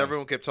 because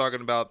everyone kept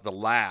talking about the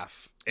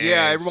laugh. And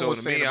everyone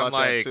was saying about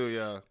that too,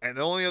 yeah. And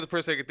the only other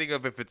person I could think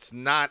of, if it's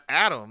not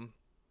Adam,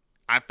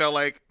 I felt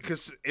like,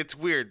 because it's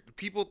weird.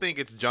 People think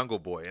it's Jungle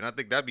Boy, and I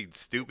think that'd be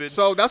stupid.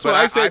 So that's what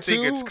I said too. I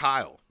think it's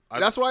Kyle.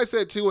 That's what I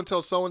said too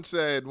until someone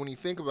said, when you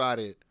think about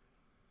it,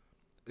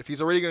 if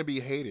he's already going to be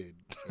hated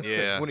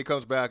when he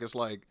comes back, it's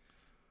like,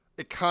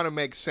 it kind of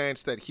makes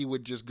sense that he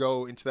would just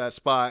go into that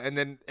spot.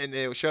 And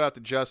shout out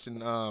to Justin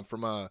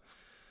from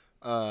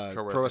Pro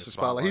Wrestling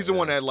Spotlight. He's the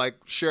one that like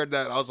shared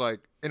that. I was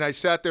like, and I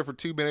sat there for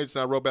 2 minutes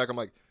and I wrote back. I'm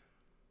like,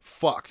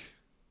 fuck,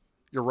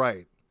 you're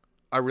right.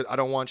 I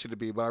don't want you to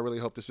be, but I really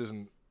hope this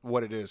isn't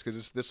what it is,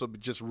 because this will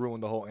just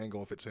ruin the whole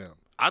angle if it's him.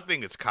 I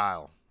think it's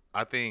Kyle.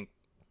 I think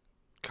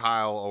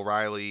Kyle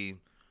O'Reilly,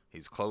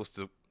 he's close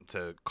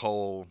to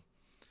Cole.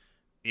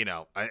 You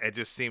know, it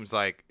just seems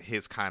like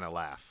his kind of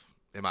laugh,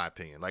 in my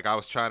opinion. Like, I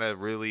was trying to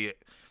really,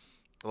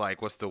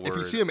 like, what's the word? If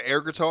you see him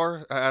air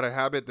guitar out of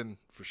habit, then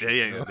for sure.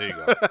 Yeah, there you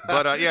go.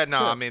 But,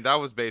 I mean, that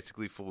was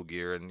basically Full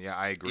Gear, and,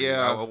 I agree.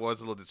 Yeah. I was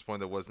a little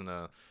disappointed there wasn't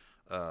a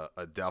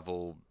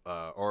devil,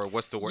 or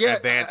what's the word? Yeah,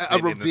 advancement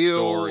a reveal in the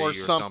story or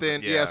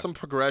something. Yeah, some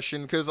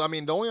progression. Because, I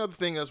mean, the only other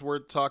thing that's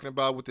worth talking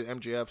about with the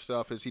MJF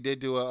stuff is he did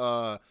do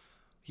a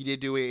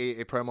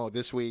promo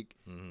this week.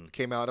 Mm-hmm.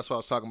 Came out. That's what I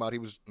was talking about. He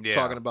was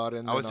talking about it.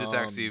 And I was just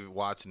actually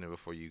watching it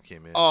before you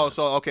came in. Oh,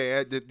 so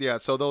okay, yeah.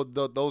 So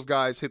those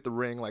guys hit the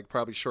ring like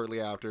probably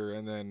shortly after,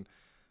 and then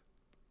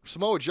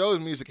Samoa Joe's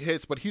music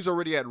hits, but he's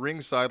already at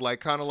ringside, like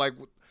kind of like.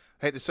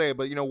 I hate to say it,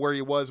 but you know where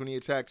he was when he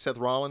attacked Seth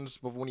Rollins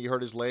when he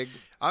hurt his leg.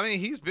 I mean,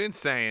 he's been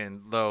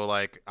saying though,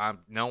 like,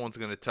 no one's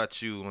gonna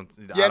touch you.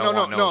 Yeah, I don't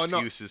want no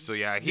excuses. So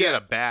he had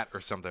a bat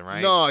or something,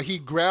 right? No, he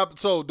grabbed.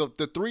 So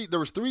the 3, there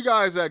was 3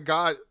 guys that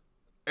got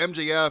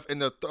MJF, and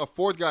the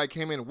 4th guy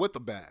came in with the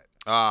bat.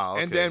 Ah,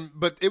 okay. And then,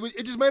 but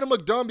it just made him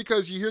look dumb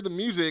because you hear the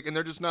music and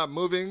they're just not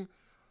moving.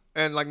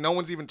 And, like, no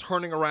one's even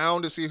turning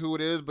around to see who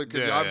it is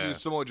because obviously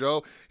it's Samoa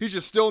Joe. He's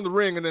just still in the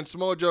ring, and then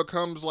Samoa Joe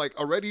comes, like,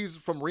 already he's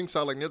from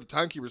ringside, like, near the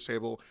timekeeper's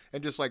table,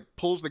 and just, like,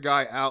 pulls the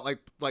guy out, like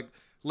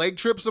leg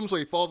trips him so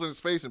he falls on his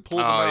face and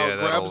pulls him out,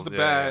 grabs the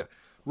bat,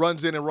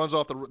 runs in and runs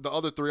off the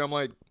other 3. I'm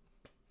like,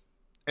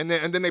 and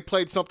then they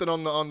played something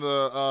on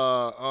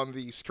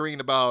the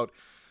screen about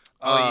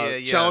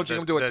challenging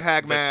him to a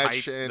tag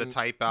match. The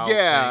type out.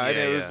 Yeah, and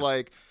it was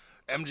like,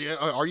 MJF,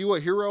 are you a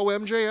hero,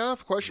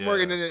 MJF? Question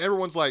mark. And then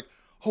everyone's like,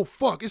 oh,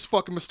 fuck, it's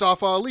fucking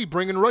Mustafa Ali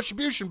bringing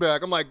Retribution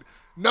back. I'm like,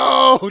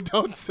 no,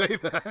 don't say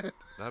that.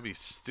 That'd be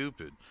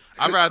stupid.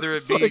 I'd rather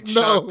it be like, Chuck.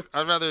 No.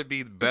 I'd rather it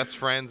be Best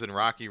Friends and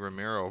Rocky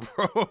Romero,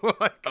 bro.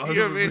 Like, you know what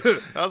I mean?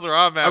 That's where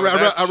I'm at.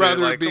 I'd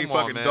rather like, it be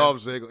fucking on, Dolph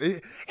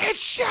Ziggler. And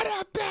shut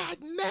up,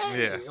 bad man.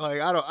 Yeah.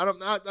 Like, I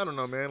don't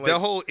know, man. Like, the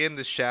whole In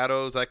the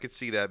Shadows, I could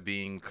see that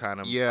being kind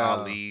of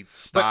Ali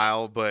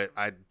style, but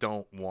I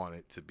don't want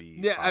it to be.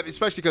 Yeah, Ali.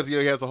 Especially because he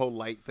has a whole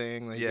light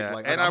thing. Like,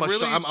 like, and I'm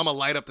gonna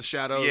light up the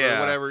shadows or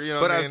whatever. You know,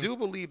 but what I mean? Do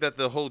believe that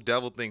the whole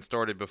devil thing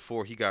started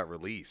before he got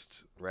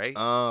released, right?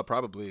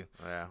 Probably.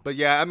 Yeah. But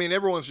yeah, I mean,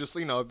 everyone's just,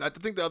 you know, I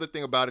think the other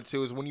thing about it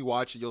too is when you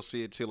watch it, you'll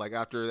see it too. Like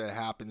after that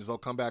happens, they'll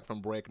come back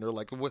from break and they're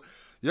like,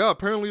 yeah,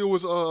 apparently it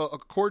was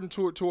according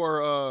to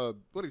our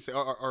what do you say,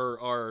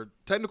 our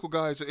technical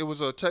guys, it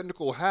was a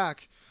technical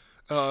hack.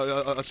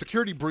 A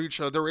security breach.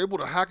 They were able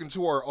to hack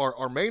into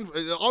our main,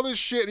 all this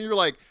shit, and you're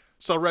like,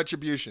 so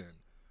Retribution.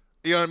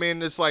 You know what I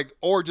mean? It's like,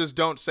 or just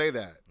don't say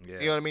that. Yeah,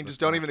 you know what I mean? Just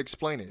don't even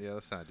explain it. Yeah,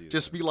 let's not do that.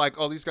 Just be like,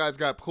 oh, these guys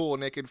got cool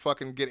and they can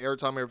fucking get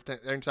airtime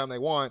anytime they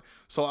want.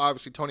 So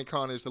obviously Tony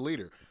Khan is the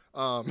leader.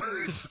 I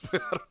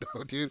don't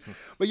know, dude.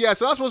 But yeah,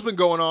 so that's what's been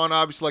going on.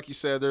 Obviously, like you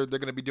said, they're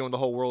going to be doing the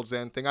whole World's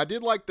End thing. I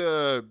did like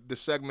the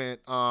segment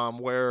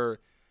where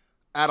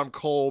Adam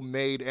Cole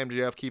made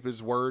MJF keep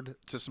his word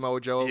to Samoa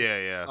Joe.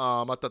 Yeah.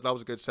 I thought that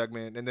was a good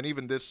segment. And then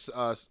even this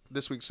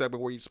week's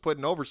segment where he's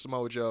putting over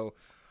Samoa Joe.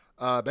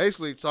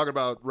 Basically talking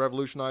about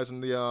revolutionizing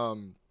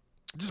the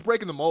just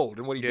breaking the mold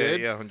and what he did.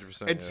 Yeah,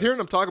 100%. And hearing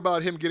him talk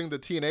about him getting the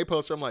TNA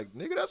poster, I'm like,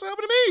 nigga, that's what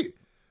happened to me.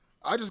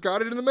 I just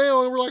got it in the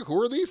mail, and we're like, who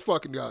are these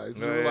fucking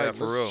guys? And we're like,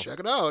 let's check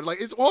it out. Like,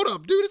 hold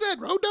up, dude, is that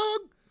Road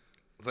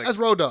Dogg? like, that's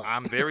Road Dogg.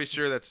 I'm very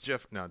sure that's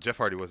Jeff. No, Jeff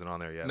Hardy wasn't on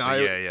there yet. Nah,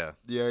 yeah.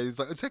 He's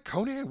like, is that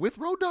Conan with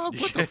Road Dogg?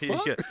 What the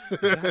Yeah.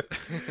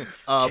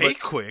 fuck?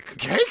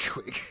 Quick.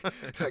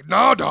 Like,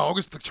 no, dog,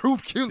 it's the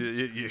truth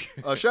killers.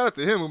 Yeah. Shout out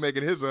to him who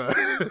making his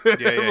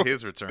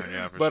his return.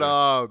 Yeah, for but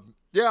sure.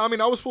 yeah, I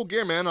mean, I was full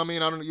gear, man. I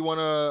mean, I don't. You want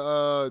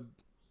to?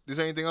 Is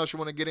there anything else you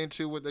want to get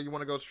into? With that, you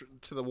want to go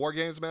to the War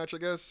Games match? I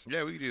guess.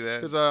 Yeah, we can do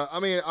that. Because I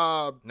mean,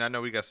 I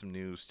know we got some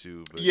news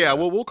too. But, yeah,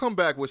 well, we'll come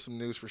back with some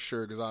news for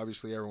sure. Because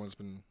obviously, everyone's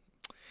been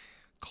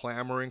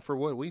clamoring for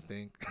what we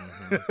think.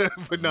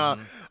 Mm-hmm. But nah,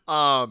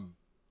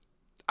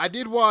 I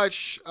did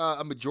watch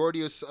a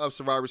majority of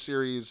Survivor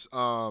Series.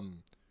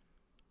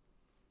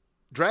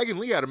 Dragon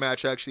Lee had a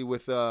match actually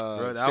with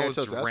Bro, that Santos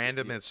was Escobar.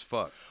 random as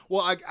fuck.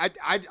 Well,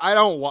 I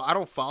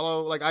don't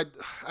follow, like I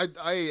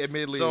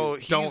admittedly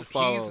don't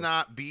follow. He's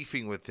not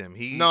beefing with him.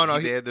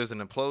 There's an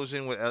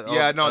implosion with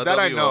LWO, that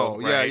I know.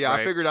 Right?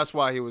 I figured that's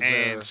why he was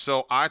there. And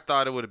so I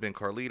thought it would have been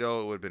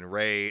Carlito, it would have been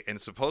Ray, and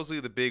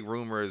supposedly the big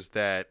rumor is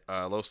that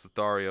Los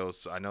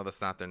Lotharios, I know that's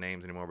not their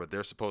names anymore, but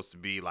they're supposed to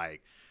be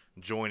like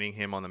joining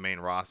him on the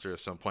main roster at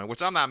some point,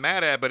 which I'm not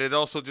mad at, but it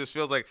also just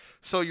feels like,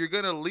 so you're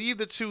going to leave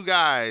the two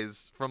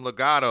guys from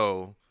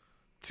Legado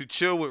to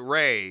chill with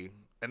Ray,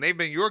 and they've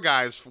been your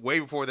guys way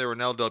before they were in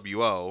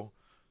LWO,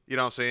 you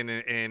know what I'm saying,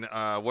 and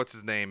what's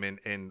his name, and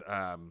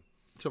talking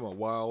about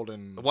Wild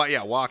and...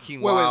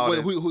 Joaquin Wild. Wait,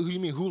 who do you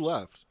mean, who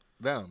left?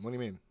 Them, what do you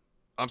mean?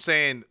 I'm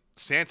saying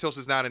Santos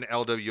is not in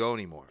LWO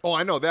anymore. Oh,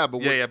 I know that,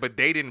 but... but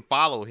they didn't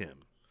follow him.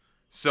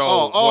 So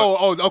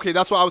okay,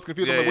 that's why I was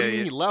confused. Yeah, I'm like, what do you mean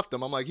yeah. he left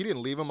them? I'm like, he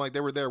didn't leave them. Like,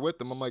 they were there with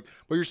them. I'm like,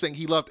 but you're saying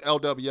he left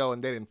LWO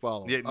and they didn't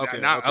follow him. Yeah, okay,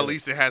 at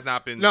least it has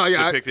not been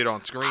depicted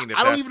on screen.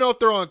 I don't even know if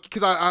they're on,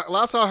 because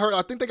last I heard,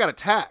 I think they got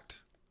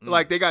attacked.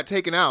 Like, they got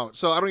taken out.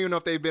 So I don't even know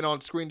if they've been on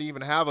screen to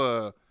even have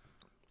a...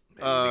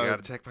 Maybe they got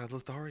attacked by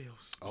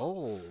Lotharios.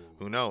 Oh.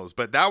 Who knows?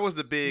 But that was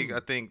the big, I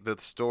think, the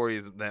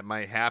stories that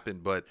might happen.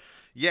 But,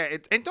 yeah,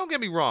 and don't get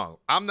me wrong.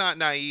 I'm not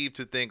naive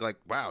to think, like,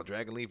 wow,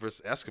 Dragon Lee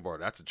versus Escobar,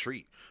 that's a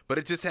treat. But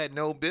it just had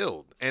no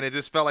build. And it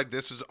just felt like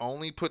this was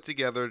only put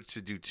together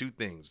to do two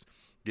things.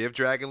 Give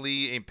Dragon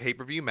Lee a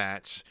pay-per-view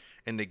match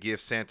and to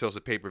give Santos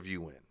a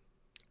pay-per-view win.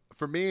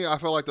 For me, I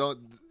feel like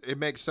it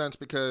makes sense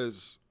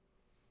because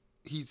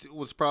he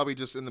was probably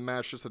just in the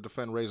match just to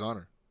defend Ray's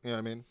honor. You know what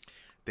I mean?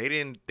 They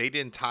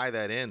didn't tie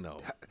that in,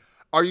 though.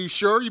 Are you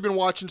sure you've been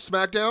watching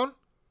SmackDown?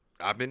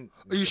 Are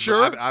you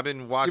sure? I've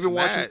been watching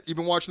that. You've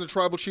been watching the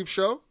Tribal Chief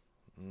show?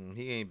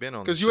 He ain't been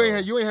on the show.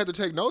 Because you ain't had to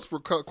take notes for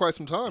quite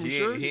some time. You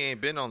sure? He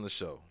ain't been on the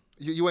show.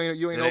 You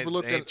ain't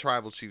overlooked it. Ain't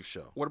Tribal Chief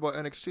show. What about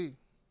NXT?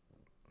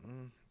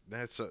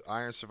 That's an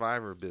Iron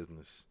Survivor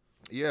business.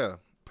 Yeah,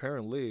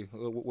 apparently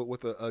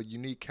with a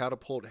unique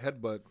catapult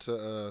headbutt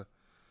to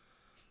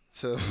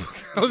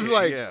I was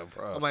like, yeah,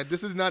 bro. I'm like, this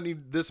does not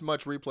need this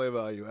much replay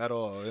value at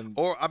all. I don't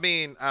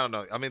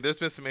know. I mean, there's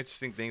been some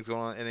interesting things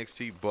going on in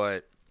NXT,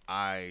 but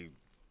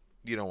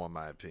you don't want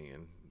my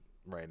opinion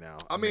right now.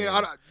 I mean,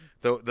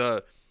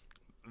 the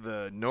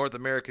North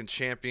American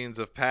champions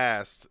of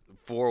past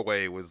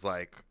 4-way was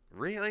like,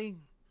 really?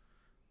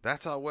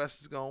 That's how West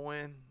is gonna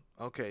win?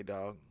 Okay,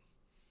 dog.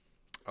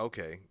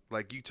 Okay,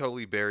 like you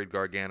totally buried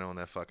Gargano in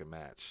that fucking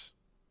match.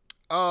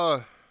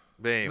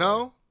 Anyway.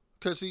 No,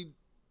 because he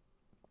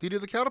did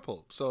the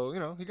catapult, so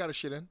he got his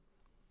shit in.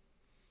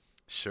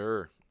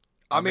 Sure.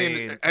 I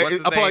mean this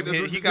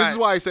is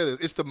why I say this.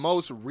 It's the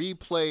most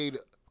replayed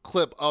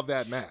clip of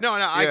that match. No,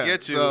 I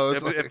get you. So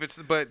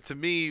but to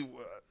me,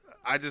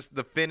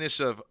 the finish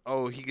of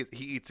he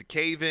eats a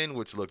cave in,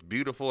 which looked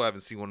beautiful. I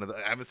haven't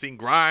seen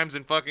Grimes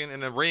in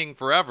the ring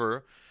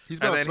forever. He's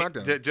been on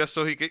SmackDown. Just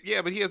so he could,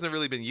 but he hasn't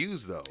really been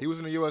used though. He was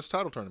in the U.S.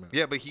 title tournament.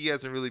 Yeah, but he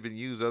hasn't really been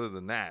used other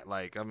than that.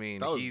 Like, I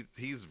mean,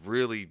 they've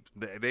really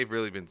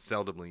been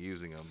seldomly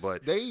using him.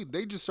 But they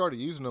just started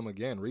using him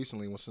again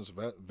recently since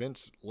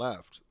Vince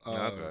left.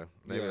 Okay,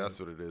 maybe that's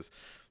what it is.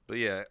 But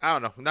yeah, I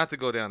don't know. Not to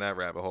go down that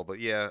rabbit hole, but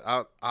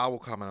yeah, I will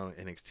comment on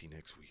NXT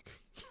next week.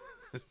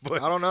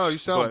 But I don't know. You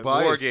sound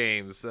biased. War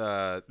Games.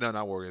 No,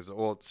 not War Games.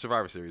 Well,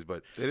 Survivor Series,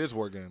 but it is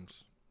War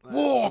Games.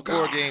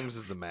 War Games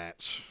is the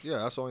match. Yeah,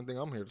 that's the only thing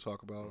I'm here to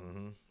talk about.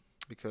 Mm-hmm.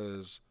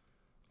 Because,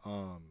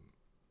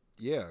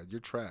 you're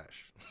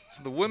trash.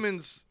 So the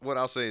women's, what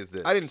I'll say is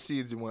this: I didn't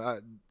see the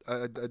one.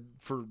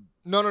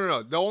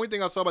 No. The only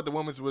thing I saw about the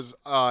women's was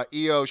Io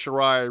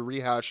Shirai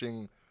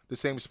rehashing the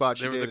same spot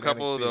she did. There was a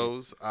couple of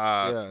those.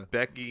 Yeah.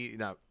 Becky,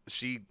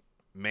 she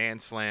man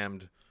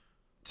slammed.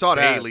 Saw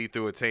Bailey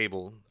through a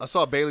table. I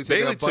saw Bailey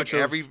take a bunch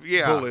of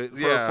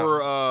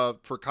bullet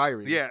for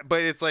Kyrie. Yeah,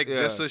 but it's like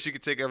just so she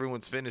could take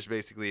everyone's finish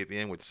basically at the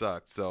end, which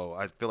sucked. So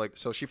I feel like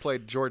she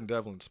played Jordan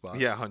Devlin's spot.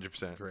 Yeah,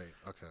 100%. Great.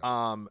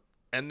 Okay.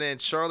 And then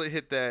Charlotte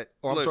hit that.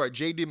 I'm sorry,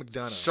 JD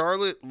McDonough.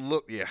 Charlotte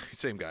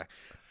same guy.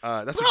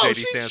 That's what JD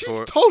stands for.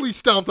 She totally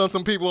stomped on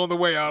some people on the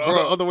way out,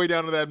 on the way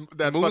down to that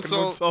fucking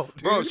moonsault,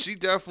 dude. Bro, she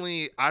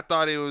definitely. I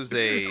thought it was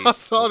I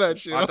saw that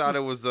shit. I thought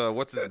it was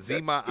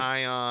Zema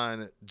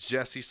Ion,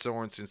 Jesse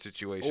Sorensen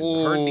situation.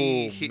 Oh, her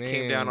knee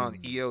came down on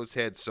Io's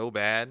head so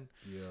bad,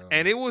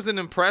 and it was an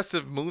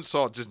impressive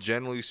moonsault, just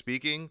generally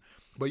speaking.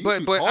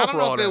 But I don't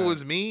know if it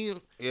was me.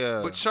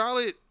 Yeah. But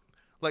Charlotte,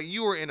 like,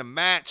 you were in a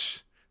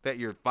match that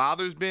your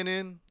father's been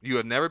in. You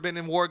have never been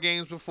in War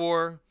Games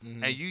before,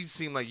 and you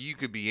seem like you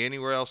could be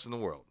anywhere else in the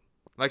world.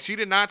 Like, she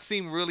did not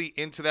seem really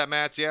into that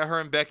match. Yeah, her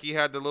and Becky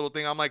had the little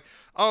thing. I'm like,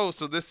 oh,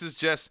 so this is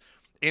just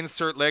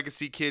insert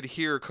legacy kid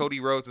here, Cody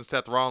Rhodes and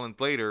Seth Rollins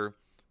later,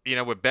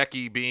 with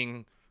Becky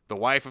being the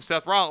wife of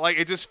Seth Rollins. Like,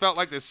 it just felt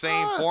like the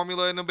same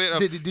formula in a bit of,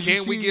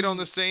 can we get on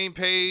the same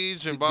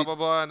page and blah, blah,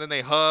 blah, and then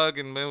they hug,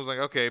 and it was like,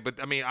 okay.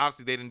 But, I mean,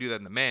 obviously they didn't do that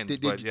in the men's.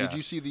 Did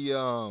you see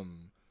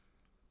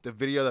the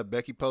video that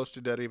Becky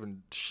posted that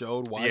even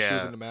showed why she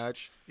was in the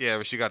match? Yeah,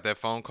 but she got that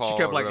phone call. She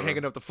kept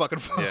hanging up the fucking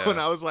phone.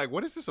 Yeah. I was like,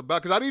 "What is this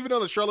about?" Because I didn't even know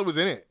that Charlotte was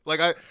in it. Like,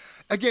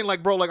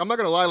 bro, I'm not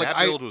gonna lie. Like,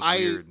 that build was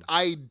weird.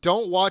 I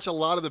don't watch a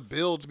lot of the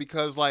builds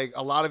because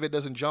a lot of it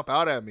doesn't jump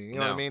out at me. You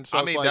know what I mean?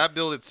 So that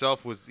build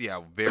itself was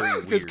very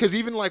weird. Because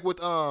even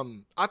with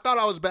I thought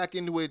I was back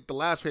into it the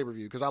last pay per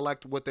view because I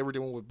liked what they were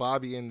doing with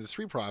Bobby and the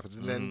Street Profits,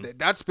 and then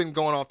that's been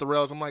going off the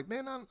rails. I'm like,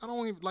 man, I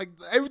don't even like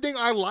everything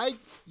I like.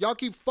 Y'all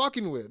keep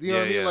fucking with. You know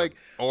what I mean? Like,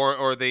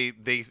 or they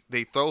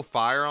throw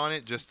fire on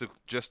it just to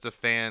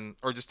fan.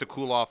 Or just to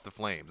cool off the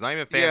flames. Not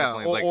even fan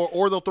the flames.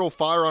 Or they'll throw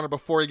fire on it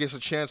before he gets a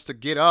chance to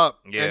get up.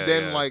 And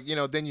then,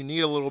 then you need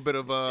a little bit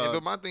of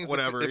but my thing is,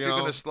 whatever. If you're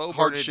going to slow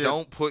burn it,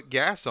 don't put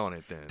gas on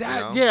it then.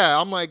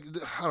 I'm like,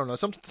 I don't know.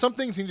 Some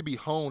things need to be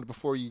honed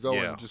before you go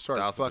and just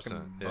start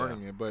fucking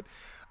burning it. But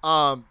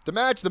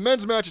the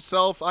men's match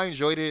itself, I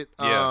enjoyed it.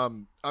 I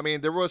mean,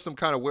 there was some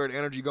kind of weird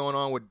energy going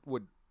on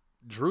with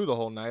Drew the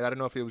whole night. I don't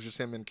know if it was just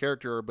him in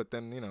character, but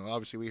then,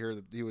 obviously we hear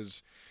that he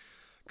was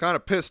kind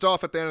of pissed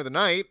off at the end of the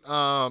night.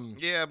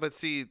 But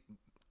see,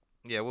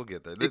 we'll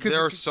get there.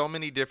 There are so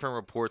many different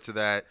reports of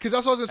that. Because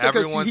that's what I was going to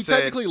say, because he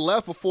technically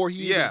left before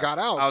he even got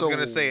out. I was going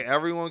to say,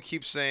 everyone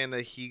keeps saying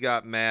that he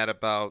got mad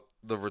about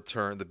the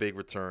return, the big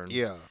return.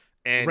 Yeah.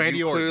 And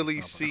you clearly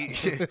see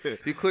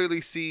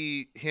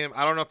him.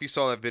 I don't know if you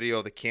saw that video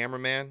of the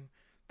cameraman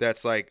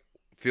that's like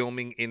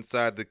filming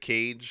inside the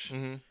cage.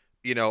 Mm-hmm.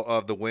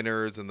 Of the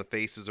winners and the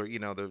faces are,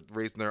 they're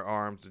raising their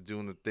arms and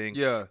doing the thing.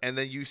 Yeah. And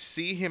then you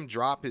see him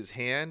drop his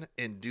hand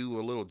and do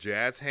a little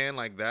jazz hand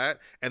like that,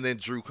 and then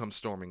Drew comes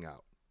storming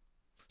out.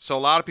 So a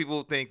lot of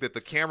people think that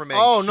the cameraman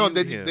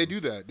they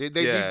do that. They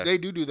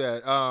do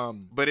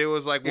that. But it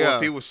was like, well,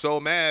 if he was so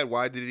mad,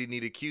 why did he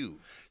need a cue?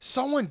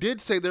 Someone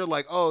did say they're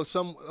like,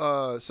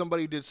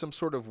 somebody did some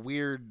sort of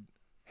weird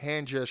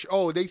hand gesture.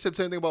 Oh, they said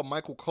something about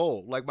Michael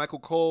Cole. Like Michael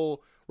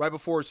Cole, right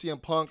before CM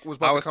Punk was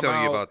about to come out. I was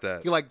telling you about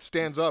that. He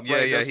stands up. Yeah,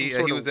 right? He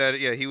was at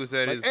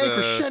his and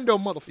crescendo,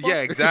 motherfucker. Yeah,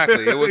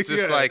 exactly. It was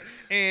just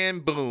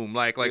and boom,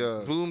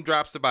 boom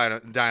drops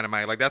the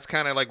dynamite. Like that's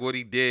kind of like what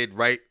he did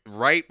right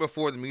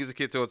before the music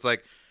hit. So it's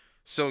like,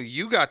 so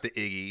you got the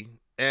Iggy,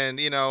 and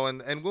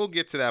and we'll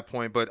get to that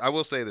point. But I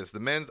will say this: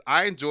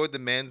 I enjoyed the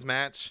men's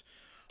match.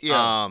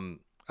 Yeah.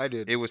 I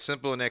did. It was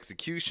simple in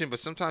execution, but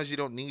sometimes you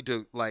don't need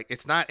to,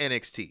 it's not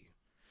NXT.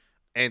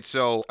 And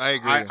so I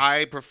agree.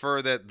 I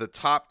prefer that the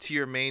top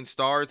tier main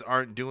stars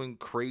aren't doing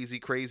crazy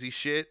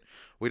shit.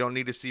 We don't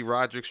need to see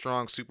Roderick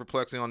Strong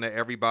superplexing on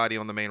everybody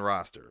on the main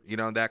roster,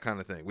 that kind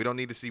of thing. We don't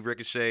need to see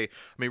Ricochet. I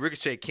mean,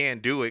 Ricochet can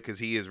do it because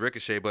he is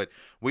Ricochet, but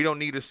we don't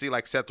need to see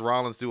Seth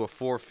Rollins do a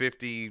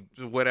 450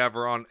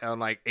 whatever on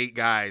 8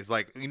 guys.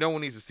 No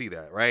one needs to see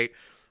that, right?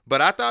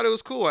 But I thought it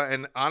was cool.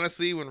 And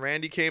honestly, when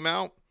Randy came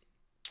out,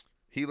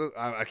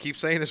 I keep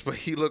saying this, but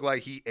he looked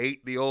like he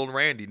ate the old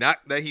Randy. Not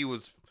that he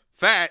was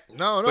fat,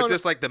 but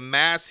just the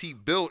mass he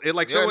built. It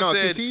someone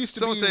said he used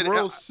to be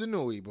real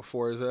sinewy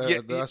before.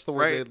 That's the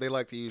word they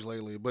like to use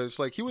lately. But it's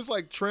he was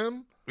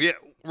trim. Yeah,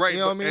 right.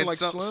 You know what I mean?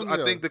 Slim. I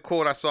think the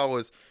quote I saw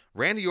was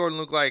Randy Orton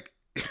looked like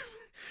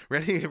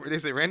They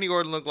say Randy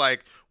Orton looked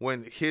like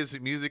when his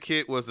music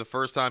hit was the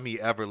first time he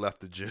ever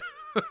left the gym.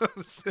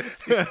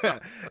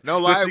 No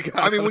lie.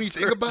 I mean, when you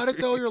think about it,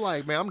 though, you're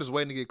like, man, I'm just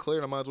waiting to get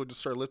cleared. I might as well just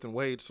start lifting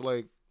weights.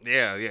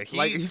 Yeah.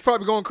 He's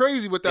probably going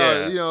crazy with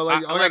that.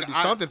 I got to do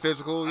something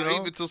physical. I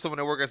even told someone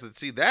at work, I said,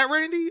 see that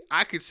Randy?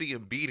 I could see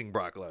him beating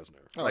Brock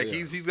Lesnar.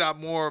 He's got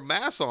more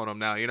mass on him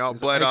now.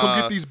 But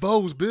come get these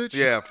bows, bitch.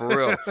 Yeah, for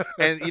real.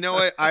 And you know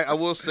what? I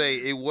will say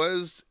it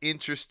was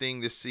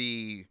interesting to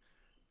see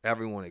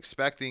everyone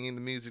expecting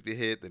the music to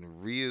hit, then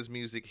Rhea's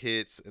music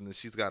hits, and then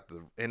she's got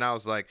and I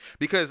was like,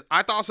 because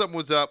I thought something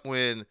was up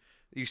when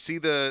you see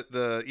the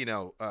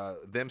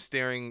them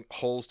staring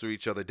holes through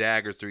each other,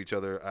 daggers through each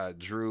other,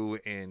 Drew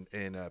and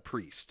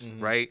Priest,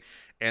 mm-hmm. right?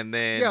 And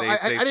then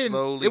they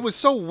slowly. It was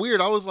so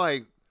weird. I was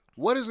like,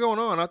 what is going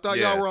on? I thought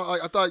y'all were.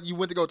 I thought you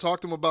went to go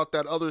talk to him about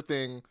that other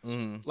thing,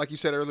 mm-hmm. like you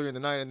said earlier in the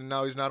night, and then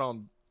now he's not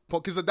on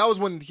because that was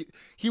when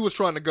he was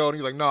trying to go, and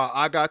he's like, "Nah,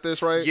 I got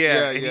this, right?"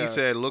 Yeah, he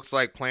said, "Looks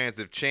like plans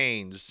have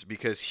changed,"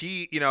 because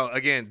he,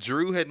 again,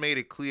 Drew had made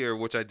it clear,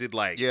 which I did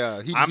like.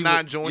 Yeah, I'm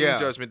not joining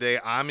Judgment Day.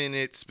 I'm in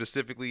it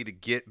specifically to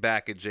get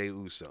back at Jey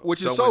Uso,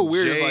 which is so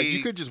weird. It's like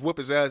you could just whip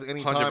his ass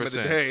any time of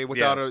the day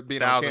without it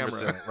being on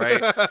camera,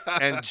 right?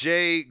 And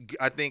Jey,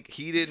 I think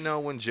he didn't know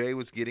when Jey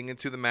was getting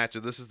into the match.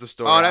 This is the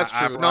story. Oh, that's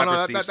true.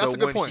 That's so a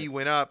good when point. He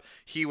went up,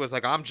 he was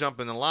like, "I'm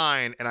jumping the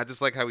line," and I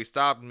just like how he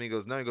stopped him. He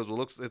goes, "No," he goes,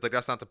 "Well, it's like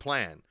that's not the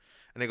plan."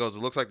 And he goes, "It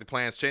looks like the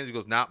plan's changed." He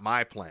goes, "Not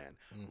my plan."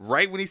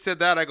 Right when he said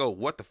that, I go,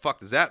 "What the fuck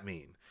does that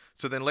mean?"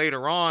 So then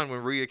later on,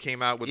 when Rhea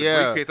came out with the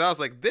briefcase, I was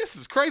like, "This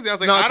is crazy." I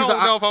was like, "I don't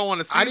know if I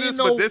want to see this,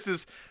 but this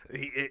is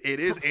it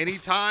is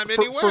anytime,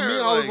 anywhere." For me,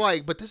 I was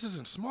like, "But this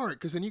isn't smart,"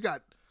 because then you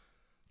got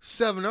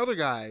 7 other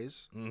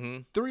guys,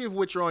 3 of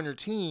which are on your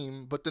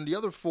team, but then the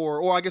other 4,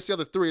 or I guess the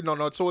other 3,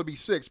 so it'd be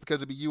 6 because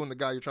it'd be you and the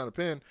guy you're trying to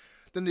pin.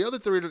 Then the other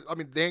 3, I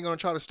mean, they ain't gonna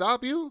try to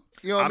stop you.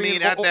 You know what I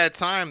mean? At that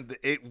time,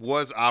 it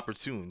was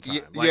opportune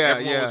time.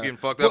 Everyone was getting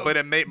fucked up, but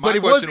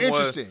it was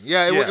interesting.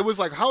 It was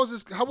like, how is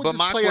this? How would this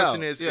play out? But my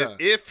question is,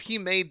 if he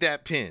made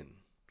that pin,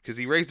 because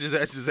he raised his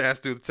ass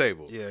through the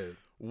table,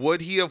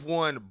 would he have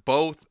won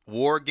both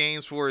War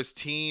Games for his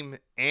team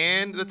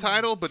and the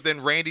title? But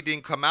then Randy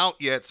didn't come out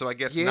yet, so I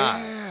guess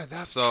not. Yeah,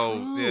 that's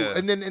true. Yeah.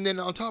 And then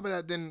on top of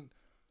that,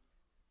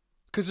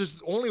 because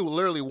there's only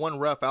literally one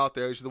ref out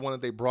there, which is the one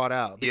that they brought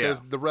out. Because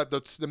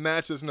the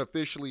match doesn't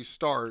officially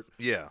start.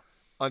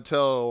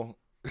 Until,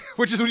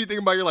 which is when you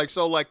think about it, you're like,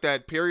 so like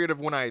that period of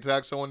when I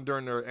attack someone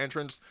during their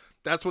entrance,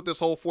 that's what this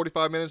whole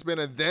 45 minutes been,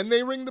 and then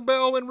they ring the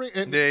bell and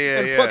fucking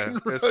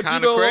it's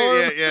kind of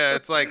crazy. Yeah,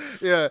 it's like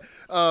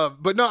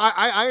but no,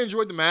 I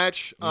enjoyed the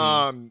match.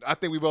 I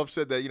think we both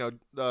said that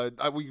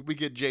we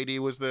get JD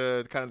was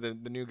the kind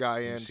of the new guy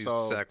in,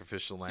 so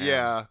sacrificial lamb.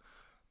 Yeah.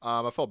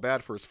 I felt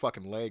bad for his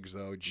fucking legs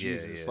though.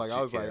 Jesus,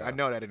 I was like, I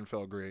know that didn't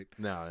feel great.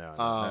 No,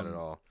 not at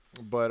all.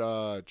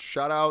 But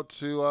shout out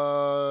to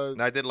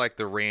I did like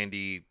the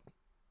Randy,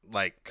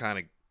 like kind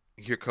of,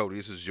 here, Cody,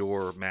 this is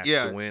your match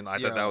to win. I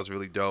thought that was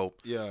really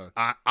dope. Yeah.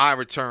 I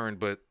returned,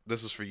 but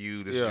this is for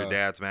you. This is your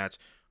dad's match.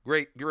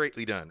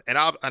 Greatly done. And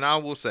I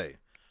will say,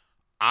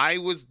 I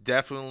was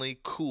definitely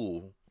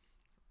cool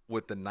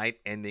with the night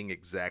ending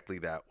exactly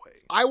that way.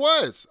 I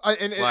was.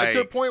 And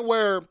to a point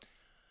where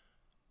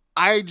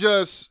I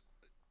just,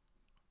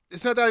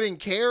 it's not that I didn't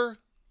care.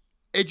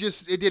 It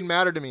didn't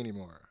matter to me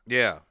anymore.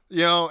 Yeah.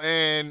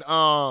 And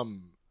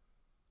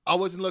I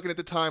wasn't looking at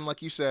the time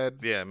like you said.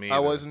 Yeah, me either. I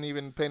wasn't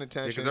even paying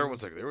attention. Because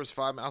everyone's like, there was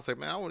 5 minutes. I was like,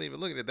 man, I wasn't even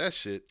looking at that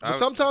shit. But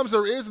sometimes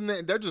there is, and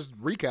they're just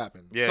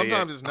recapping. Yeah,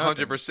 sometimes it's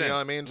nothing. 100%. You know what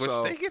I mean? Which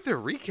they get their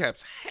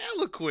recaps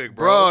hella quick,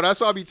 bro.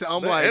 That's what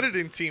I'm the like.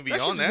 editing team be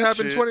on that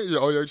happened shit. 20.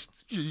 Oh yeah, just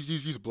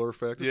use blur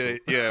effect.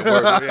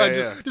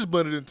 Just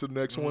blend it into the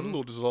next one. A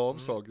little dissolve.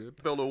 It's all good.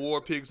 Throw little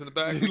war pigs in the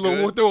back. Throw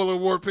a little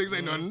war pigs.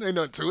 Ain't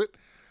nothing to it.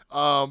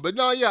 But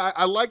no, yeah,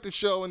 I like the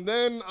show, and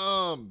then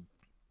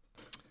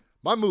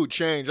my mood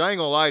changed. I ain't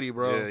gonna lie to you,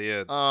 bro.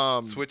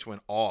 Yeah. Switch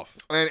went off,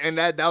 and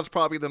that was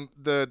probably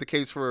the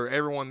case for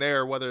everyone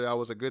there, whether that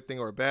was a good thing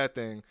or a bad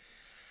thing.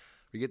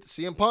 We get to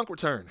CM Punk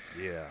return.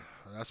 Yeah,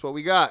 that's what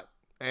we got,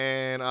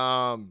 and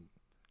I'm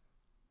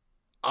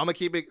gonna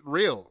keep it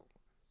real.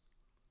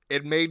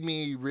 It made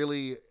me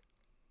really,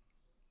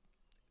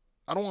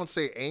 I don't want to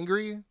say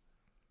angry.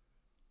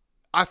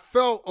 I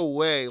felt a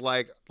way,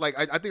 like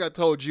I think I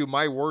told you,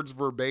 my words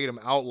verbatim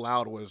out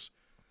loud was,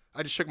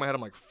 I just shook my head.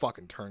 I'm like,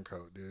 fucking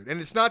turncoat, dude.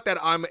 And it's not that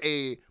I'm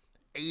a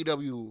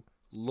AEW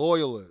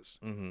loyalist.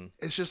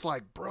 It's just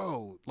like,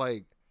 bro,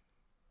 like,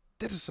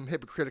 this is some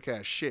hypocritical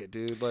ass shit,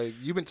 dude. Like,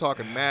 you've been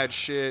talking mad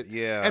shit.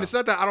 Yeah. And it's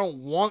not that I don't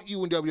want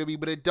you in WWE,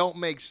 but it don't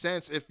make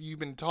sense if you've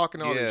been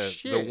talking all this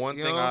shit. The one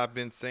thing I've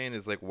been saying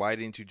is, like, why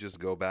didn't you just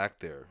go back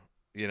there?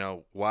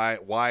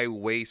 Why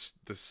waste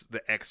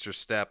the extra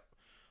step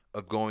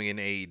of going in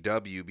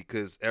AEW?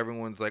 Because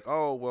everyone's like,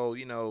 oh,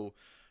 well,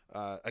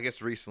 I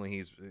guess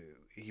recently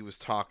he was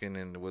talking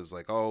and was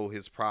like, oh,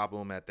 his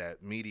problem at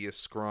that media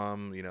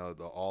scrum,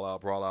 the All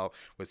Out Brawl Out,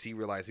 was he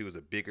realized he was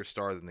a bigger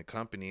star than the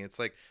company. It's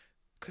like,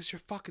 because you're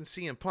fucking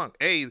CM Punk.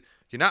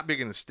 You're not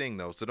bigger than Sting,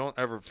 though, so don't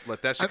ever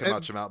let that shit come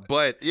out your mouth.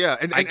 But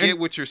I get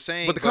what you're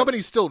saying. But the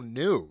company's still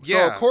new.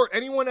 So, of course,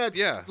 anyone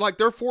that's, like,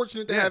 they're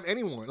fortunate to have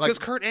anyone. Because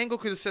Kurt Angle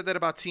could have said that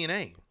about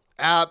TNA.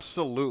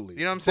 Absolutely.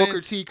 You know what I'm saying?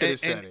 Booker T could have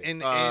said it.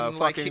 And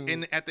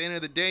at the end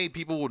of the day,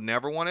 people will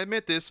never want to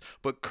admit this,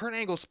 but Kurt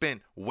Angle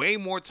spent way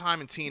more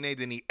time in TNA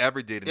than he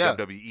ever did in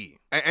WWE.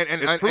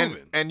 And it's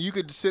proven. And you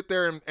could sit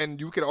there and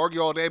you could argue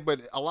all day,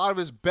 but a lot of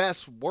his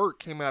best work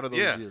came out of those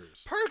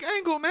years. Kurt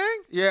Angle, man.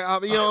 Yeah,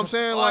 you know what I'm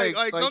saying?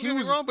 like don't get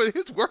me wrong, but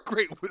his work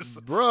rate was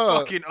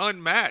fucking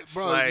unmatched.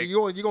 Bro, like,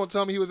 you gonna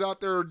tell me he was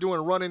out there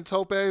doing running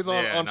topes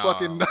on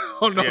fucking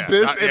on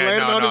Abyss and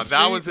landing on his feet?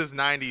 That was his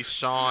 90s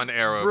Shawn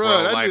era, bro.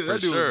 That for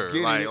dude sure.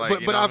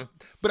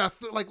 But I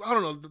feel like, I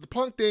don't know, the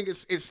Punk thing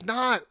it's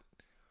not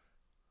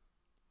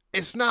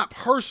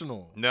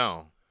personal.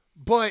 No.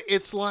 But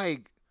it's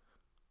like,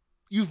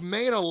 you've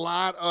made a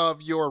lot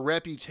of your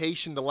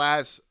reputation the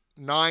last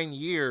 9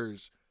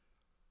 years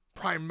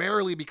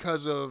primarily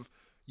because of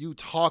you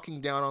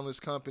talking down on this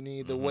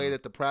company, the way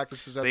that the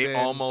practices have been. They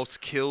almost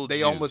killed you.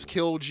 They almost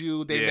killed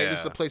you. They made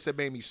this the place that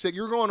made me sick.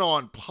 You're going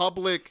on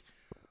public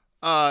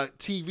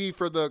TV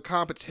for the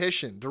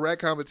competition,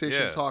 direct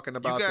competition, talking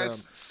about them,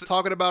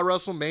 talking about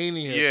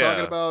WrestleMania,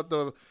 talking about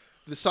the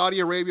Saudi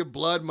Arabia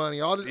blood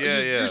money. All this,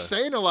 you're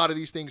saying a lot of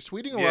these things,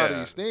 tweeting a lot of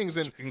these things,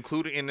 and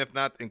including, and if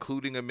not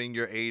including them in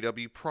your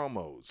AEW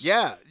promos.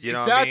 Yeah, you know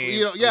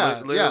exactly. What I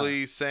mean?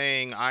 Literally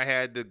saying, I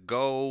had to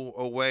go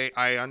away.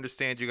 I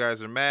understand you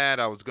guys are mad.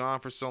 I was gone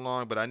for so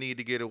long, but I need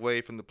to get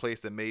away from the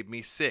place that made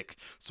me sick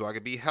so I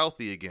could be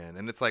healthy again.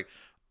 And it's like,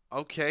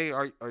 okay,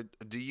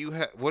 do you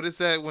have, what is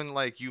that when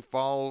like you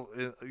fall,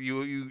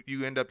 you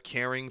end up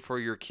caring for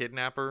your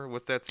kidnapper?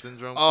 What's that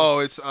syndrome? Oh,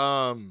 it's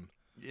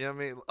you know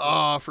what I mean?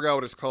 Oh, I forgot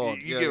what it's called.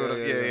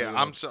 Yeah.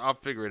 I'm sure I'll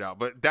figure it out.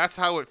 But that's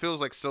how it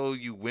feels like. So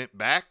you went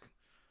back.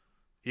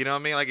 You know what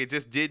I mean? Like, it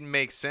just didn't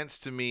make sense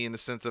to me in the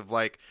sense of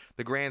like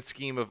the grand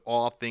scheme of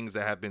all things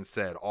that have been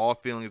said, all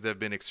feelings that have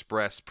been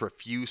expressed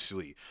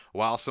profusely,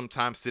 while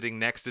sometimes sitting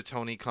next to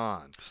Tony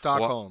Khan.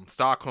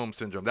 Stockholm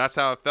syndrome. That's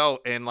how it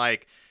felt. And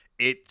like,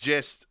 it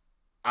just,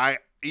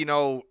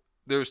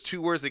 there's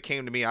two words that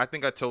came to me. I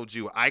think I told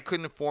you I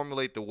couldn't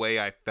formulate the way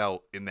I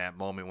felt in that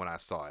moment when I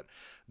saw it.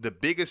 The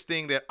biggest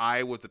thing that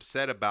I was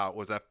upset about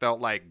was I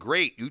felt like,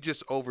 great, you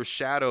just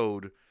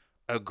overshadowed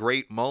a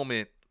great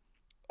moment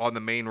on the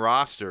main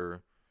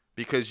roster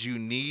because you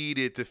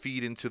needed to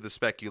feed into the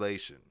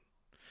speculation.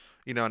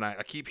 You know, and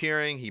I keep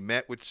hearing he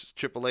met with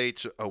Triple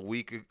H a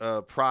week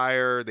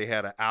prior. They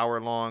had an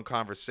hour-long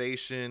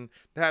conversation.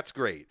 That's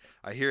great.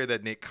 I hear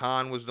that Nick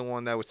Khan was the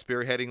one that was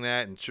spearheading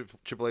that, and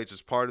Triple H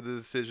is part of the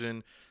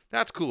decision.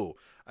 That's cool.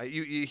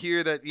 You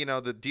hear that,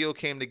 the deal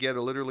came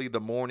together literally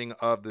the morning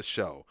of the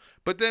show.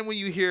 But then when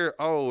you hear,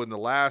 in the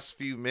last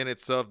few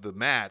minutes of the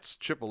match,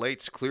 Triple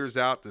H clears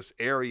out this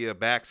area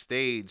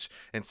backstage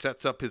and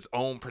sets up his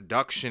own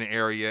production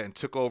area and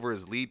took over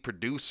as lead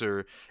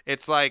producer,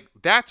 it's like,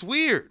 that's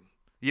weird.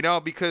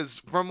 Because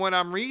from what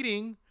I'm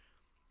reading,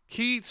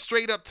 he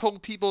straight up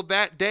told people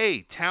that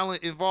day,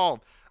 talent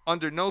involved,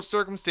 under no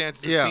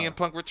circumstances is CM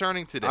Punk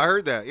returning today. I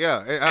heard that,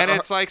 yeah.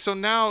 It's like, so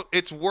now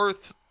it's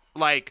worth,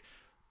 like,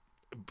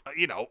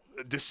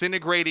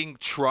 disintegrating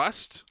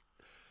trust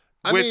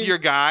with your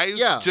guys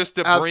just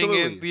to bring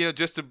in,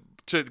 just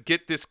to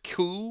get this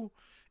coup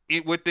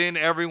within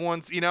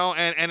everyone's,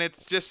 and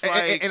it's just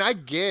like. And I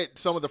get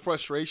some of the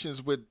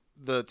frustrations with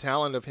the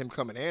talent of him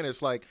coming in.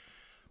 It's like,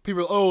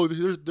 people,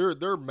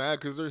 they're mad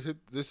because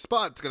this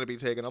spot's going to be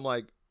taken. I'm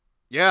like,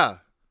 yeah,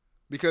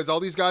 because all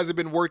these guys have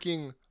been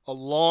working a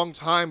long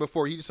time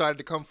before he decided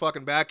to come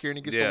fucking back here and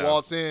he gets to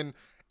waltz in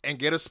and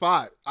get a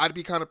spot. I'd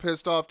be kind of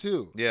pissed off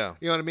too. Yeah.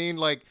 You know what I mean?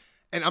 Like,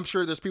 and I'm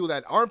sure there's people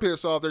that aren't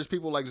pissed off. There's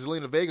people like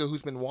Zelina Vega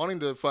who's been wanting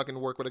to fucking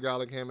work with a guy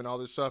like him and all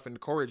this stuff, and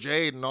Corey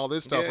Jade and all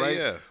this stuff, right?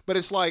 Yeah. But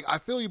it's like, I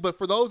feel you, but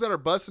for those that are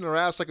busting their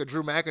ass like a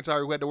Drew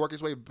McIntyre who had to work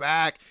his way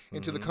back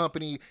into the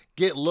company,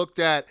 get looked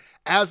at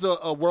as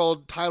a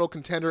world title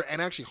contender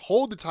and actually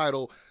hold the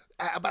title,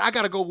 but I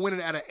got to go win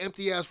it at an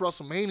empty-ass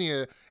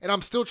WrestleMania, and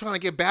I'm still trying to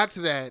get back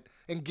to that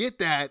and get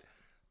that,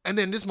 and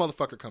then this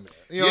motherfucker come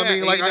in. You know what I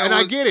mean? Like, and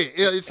I get it.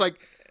 It's like,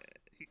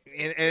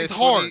 and it's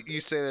hard.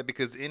 You say that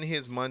because in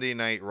his Monday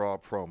Night Raw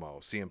promo,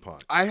 CM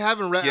Punk. I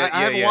haven't read.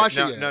 I haven't watched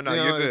it yet. No,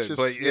 you're good.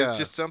 It's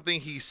just something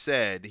he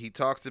said. He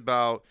talks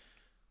about,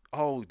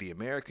 the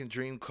American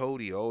Dream,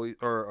 Cody always,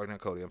 or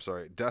not Cody. I'm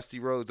sorry. Dusty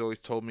Rhodes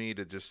always told me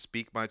to just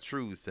speak my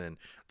truth, and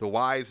the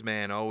wise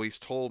man always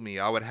told me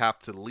I would have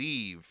to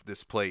leave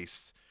this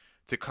place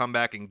to come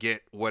back and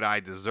get what I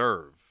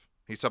deserve.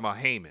 He's talking about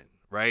Heyman,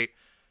 right?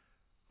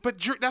 But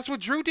Drew, that's what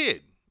Drew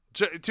did.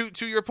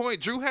 To your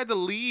point, Drew had to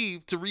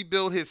leave to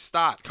rebuild his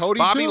stock.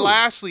 Bobby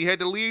Lashley had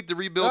to leave to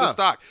rebuild his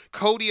stock.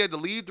 Cody had to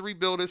leave to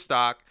rebuild his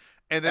stock.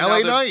 And then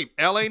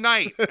LA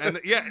Knight. And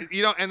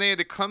and they had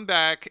to come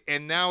back,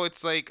 and now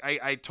it's like,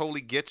 I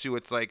totally get you.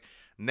 It's like,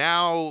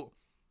 now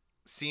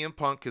CM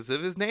Punk, because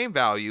of his name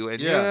value,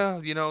 and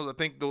I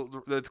think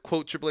the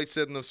quote Triple H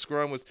said in the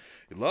scrum was,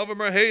 you love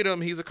him or hate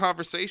him, he's a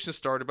conversation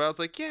starter. But I was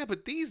like, yeah,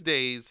 but these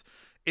days,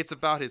 it's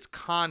about his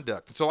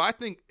conduct. So I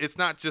think it's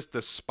not just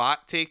the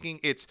spot taking.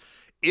 It's,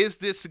 is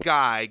this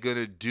guy going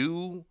to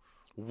do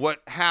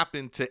what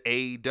happened to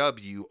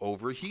AEW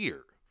over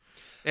here?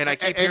 And I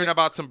keep hearing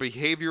about some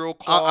behavioral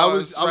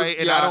clause, right?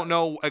 And I don't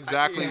know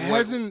exactly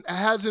what. It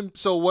hasn't.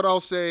 So what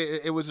I'll say,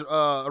 it was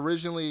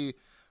originally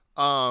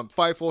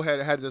Fightful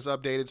had this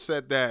update. It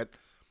said that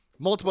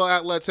multiple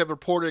outlets have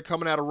reported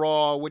coming out of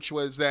Raw, which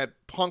was that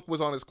Punk was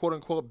on his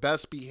quote-unquote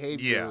best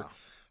behavior. Yeah.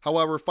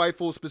 However,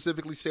 Fightful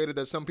specifically stated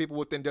that some people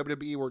within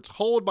WWE were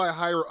told by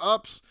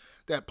higher-ups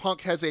that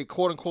Punk has a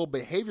quote-unquote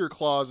behavior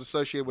clause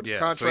associated with his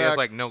contract. So he has,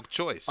 like, no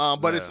choice.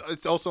 But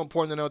it's also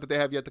important to note that they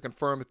have yet to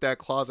confirm if that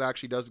clause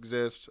actually does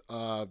exist.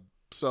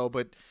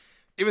 But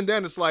even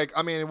then, it's like,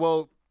 I mean,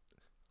 well,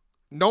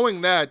 knowing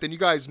that, then you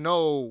guys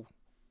know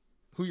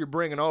who you're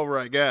bringing over,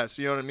 I guess.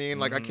 You know what I mean?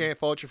 Like, I can't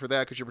fault you for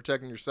that because you're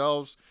protecting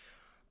yourselves.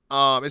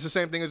 It's the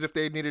same thing as if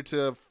they needed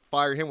to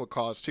fire him with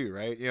cause, too,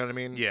 right? You know what I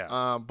mean?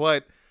 Yeah.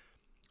 But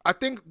I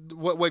think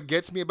what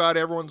gets me about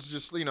everyone's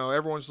just,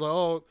 everyone's like,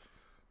 oh,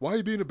 why are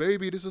you being a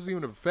baby? This doesn't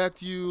even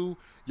affect you.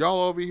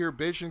 Y'all over here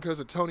bitching because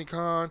of Tony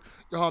Khan.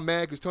 Y'all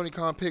mad because Tony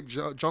Khan picked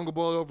Jungle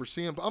Boy over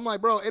CM. I'm like,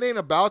 bro, it ain't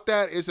about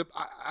that.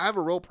 I have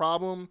a real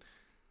problem.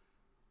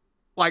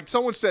 Like,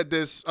 someone said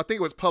this, I think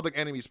it was Public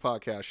Enemy's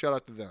podcast. Shout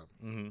out to them.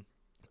 Mm-hmm.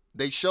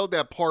 They showed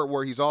that part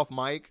where he's off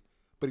mic,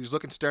 but he's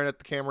staring at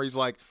the camera. He's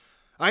like,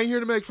 I ain't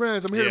here to make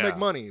friends. I'm here to make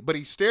money. But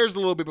he stares a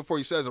little bit before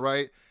he says it,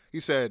 right? He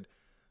said,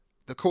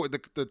 the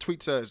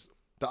tweet says,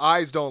 the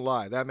eyes don't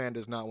lie. That man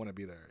does not want to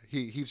be there.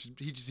 He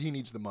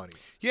needs the money.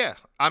 Yeah.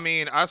 I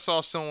mean, I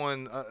saw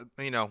someone,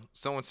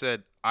 someone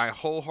said, I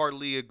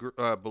wholeheartedly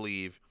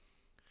believe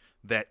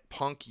that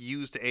Punk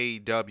used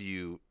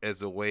AEW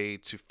as a way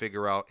to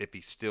figure out if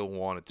he still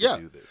wanted to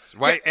do this.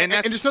 Right? Yeah, and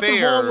that's there's fair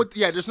nothing wrong with,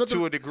 there's nothing,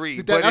 to a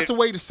degree. That's a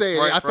way to say it.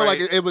 Right, I feel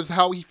like it was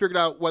how he figured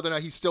out whether or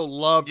not he still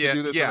loved to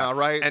do this or not,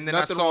 right? And then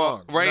nothing I saw,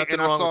 wrong. right? Nothing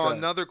and I wrong saw with that.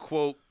 another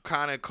quote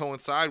kind of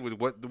coincide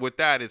with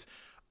that is,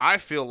 I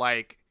feel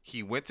like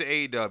he went to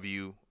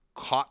AEW,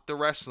 caught the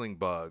wrestling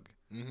bug.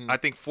 Mm-hmm. I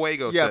think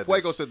Fuego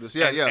said this.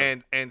 Yeah,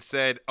 and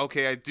said,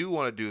 okay, I do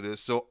want to do this,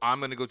 so I'm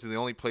going to go to the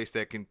only place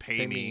that can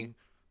pay me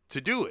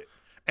to do it.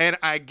 And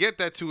I get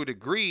that to a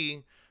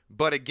degree,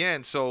 but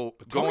again, so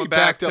Tony going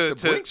back backed up to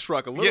the Brinks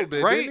truck a little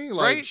bit, right, didn't he?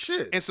 Like, right?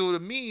 shit. And so to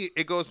me,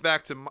 it goes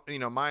back to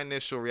my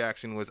initial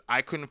reaction was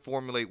I couldn't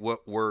formulate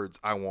what words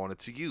I wanted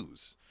to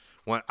use.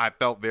 When I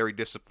felt very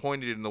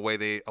disappointed in the way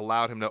they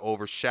allowed him to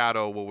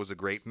overshadow what was a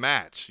great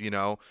match,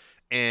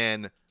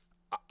 and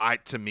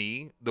to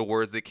me, the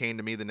words that came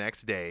to me the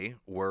next day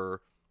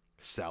were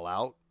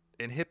sellout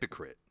and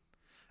hypocrite.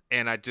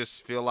 And I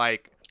just feel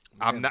like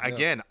I'm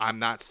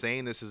not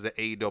saying this as an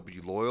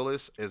AEW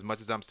loyalist as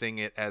much as I'm saying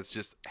it as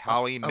just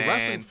how a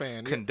man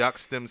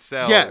conducts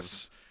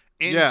themselves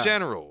in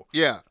general.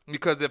 Yeah.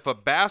 Because if a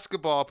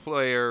basketball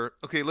player,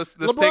 let's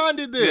LeBron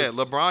did this.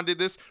 Yeah, LeBron did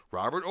this.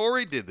 Robert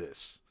Horry did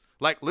this.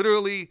 Like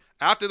literally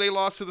after they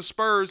lost to the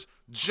Spurs,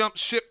 jumped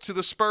ship to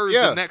the Spurs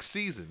the next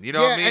season. You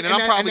know what I mean? And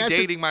I'm probably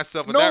dating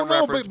myself with that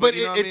reference. But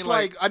you know it's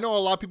like I know a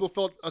lot of people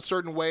felt a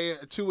certain way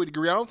to a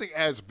degree. I don't think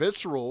as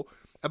visceral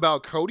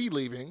about Cody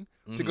leaving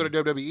to go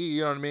to WWE.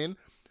 You know what I mean?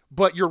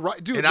 But you're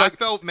right, dude. And I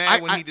felt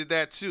mad when he did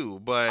that too.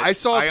 But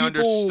I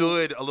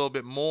understood a little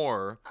bit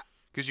more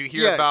because you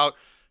hear about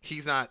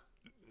he's not.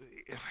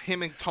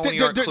 Him and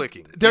Tony aren't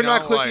clicking. They're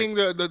not clicking.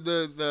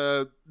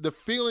 The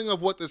feeling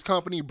of what this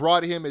company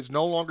brought him is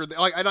no longer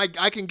like, and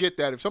I can get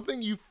that. If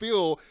something you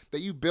feel that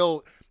you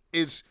built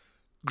is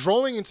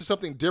growing into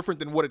something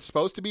different than what it's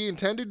supposed to be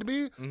intended to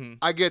be,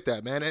 I get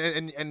that, man.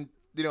 And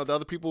the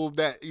other people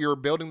that you're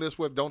building this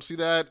with don't see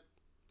that.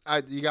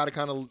 You got to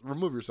kind of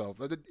remove yourself.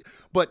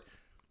 But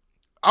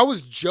I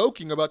was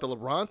joking about the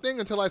LeBron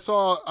thing until I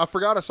saw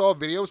a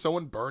video of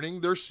someone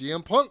burning their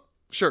CM Punk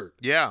shirt.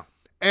 Yeah.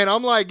 And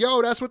I'm like,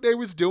 yo, that's what they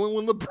was doing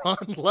when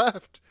LeBron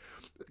left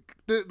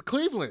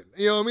Cleveland.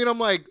 You know what I mean? I'm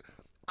like,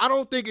 I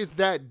don't think it's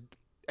that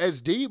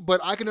as deep,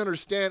 but I can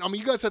understand. I mean,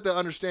 you guys have to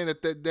understand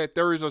that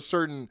there is a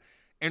certain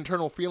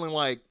internal feeling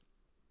like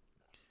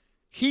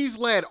he's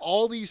led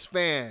all these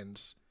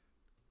fans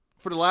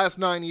for the last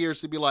 9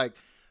 years to be like,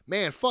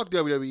 man, fuck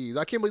WWE.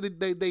 I can't believe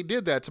they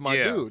did that to my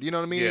dude. You know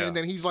what I mean? Yeah. And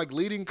then he's like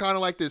leading kind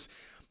of like this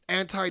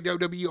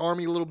anti-WWE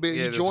army a little bit.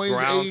 Yeah, he joins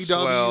AEW,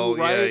 swell.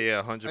 right?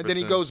 Yeah, 100%. And then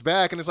he goes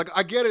back, and it's like,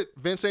 I get it.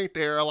 Vince ain't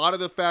there. A lot of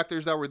the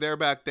factors that were there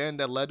back then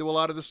that led to a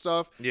lot of the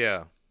stuff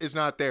is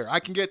not there. I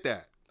can get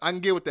that. I can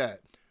get with that.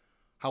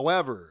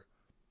 However,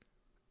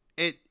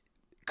 it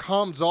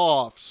comes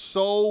off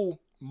so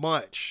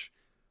much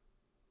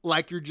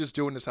like you're just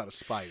doing this out of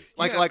spite.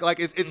 Like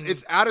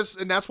it's out of,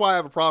 and that's why I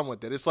have a problem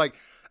with it. It's like,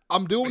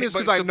 I'm doing this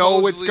because I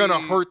know it's gonna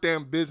hurt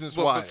them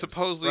business-wise. But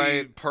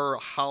supposedly, per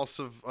House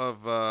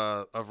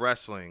of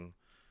Wrestling,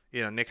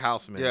 Nick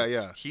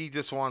Houseman, he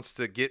just wants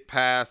to get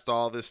past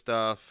all this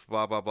stuff,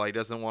 blah blah blah. He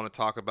doesn't want to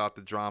talk about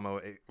the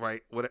drama,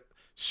 right?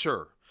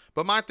 Sure,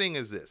 but my thing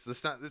is this: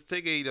 let's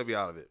take AEW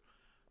out of it.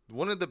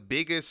 One of the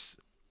biggest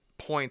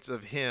points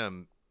of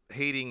him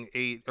hating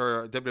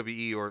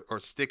WWE or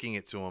sticking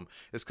it to him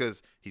is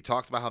because he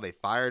talks about how they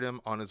fired him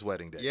on his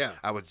wedding day. Yeah,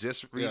 I was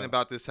just reading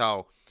about this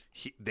how.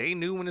 They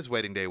knew when his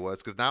wedding day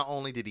was because not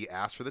only did he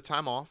ask for the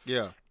time off,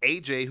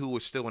 AJ, who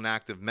was still an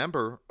active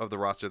member of the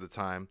roster at the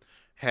time,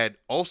 had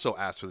also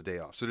asked for the day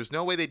off. So there's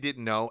no way they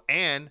didn't know.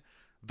 And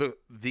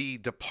the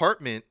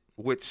department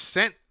which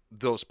sent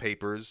those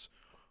papers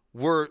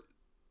were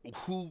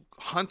who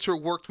Hunter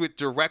worked with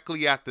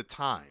directly at the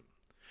time.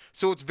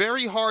 So it's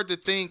very hard to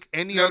think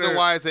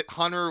otherwise that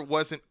Hunter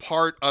wasn't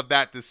part of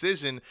that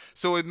decision.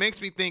 So it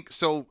makes me think,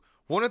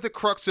 one of the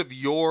crux of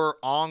your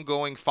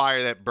ongoing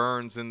fire that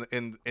burns in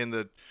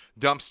the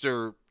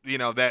dumpster,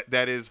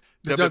 that is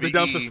the WWE,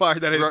 dumpster fire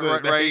that is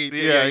right, hate,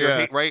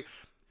 hate, right?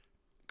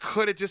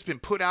 Could it just been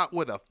put out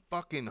with a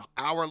fucking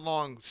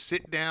hour-long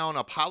sit-down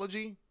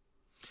apology?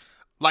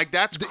 Like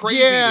that's crazy.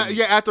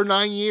 Yeah. After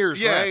 9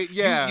 years, right?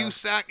 Yeah,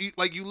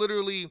 you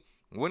literally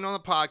went on the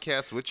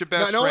podcast with your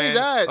best friend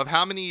of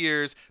how many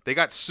years? They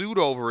got sued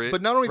over it.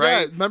 But not only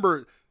right? that,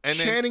 remember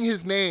chanting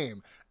his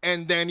name.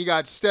 And then you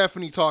got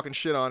Stephanie talking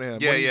shit on him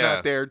when he's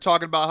not there,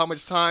 talking about how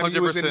much time 100%. He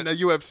was in the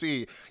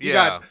UFC.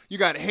 You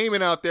got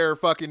Heyman out there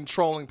fucking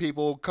trolling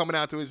people, coming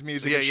out to his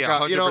music. Yeah,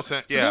 100%.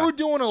 So they were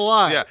doing a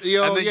lot.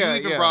 Yeah. And then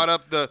you even brought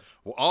up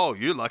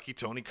you're lucky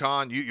Tony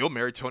Khan. You'll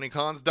marry Tony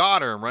Khan's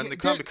daughter and run the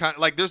company.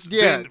 Like there's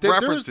been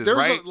references,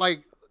 right?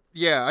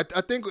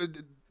 I think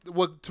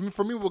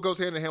for me, what goes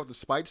hand in hand with the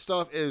Spite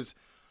stuff is,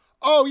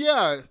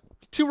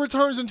 2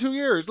 returns in 2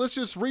 years. Let's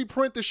just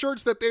reprint the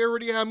shirts that they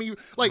already have me.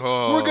 Like,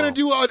 we're going to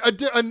do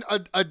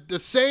the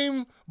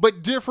same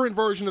but different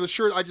version of the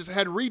shirt I just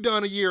had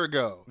redone a year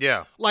ago.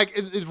 Yeah. Like,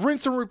 it's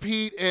rinse and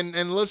repeat,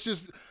 and let's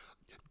just...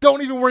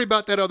 Don't even worry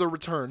about that other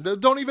return.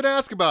 Don't even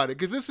ask about it,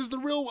 because this is the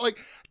real... Like,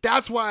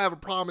 that's why I have a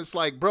problem. It's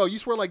like, bro, you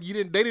swear like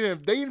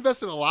they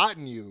invested a lot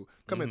in you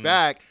coming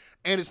back,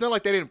 and it's not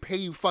like they didn't pay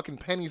you fucking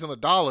pennies on the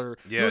dollar.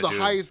 Yeah, you're the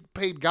highest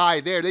paid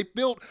guy there. They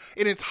built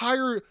an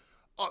entire...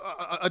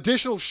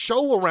 additional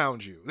show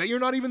around you that you're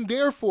not even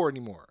there for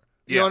anymore.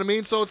 You know what I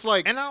mean? So it's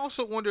like, and I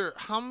also wonder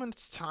how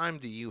much time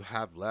do you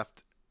have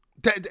left?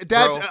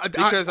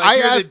 Because I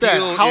hear asked the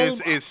deal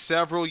that is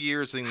several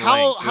years in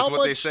length. Is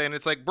what they say, and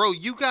it's like, bro,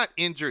 you got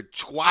injured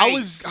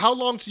twice. How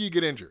long till you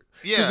get injured?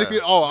 Yeah. Because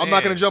I'm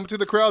not going to jump into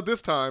the crowd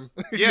this time.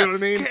 You know what I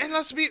mean? And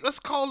let's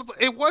call it.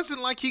 It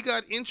wasn't like he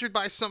got injured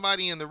by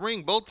somebody in the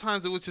ring. Both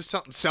times it was just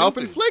something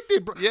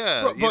self-inflicted, bro.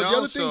 Yeah. But the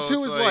other thing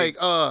too is like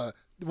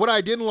what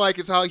I didn't like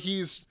is how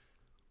he's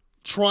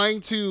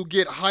trying to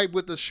get hype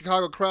with the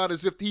Chicago crowd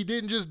as if he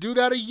didn't just do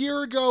that a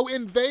year ago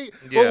in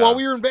Vegas, or while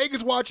we were in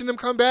Vegas watching them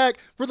come back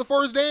for the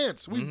first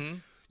dance.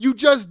 You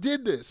just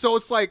did this. So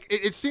it's like,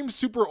 it seems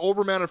super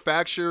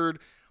over-manufactured,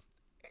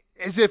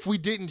 as if we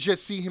didn't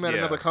just see him at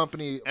another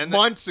company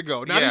months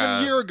ago, not even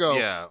a year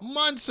ago,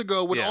 months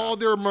ago, with all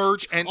their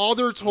merch and all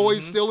their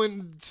toys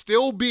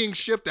still being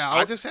shipped out.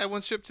 I just had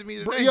one shipped to me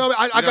today.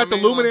 I got the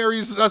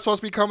Luminaries that's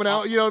supposed to be coming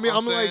out. You know what I mean?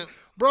 I'm like,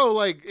 bro,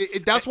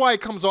 like that's why it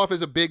comes off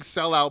as a big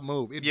sellout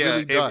move. It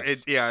really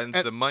does. And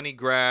it's a money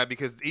grab,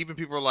 because even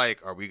people are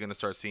like, are we going to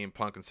start seeing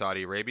Punk in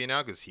Saudi Arabia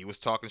now? Because he was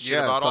talking shit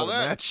about all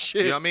that.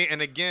 Shit. You know what I mean?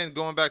 And again,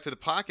 going back to the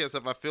podcast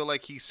stuff, I feel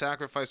like he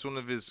sacrificed one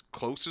of his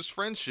closest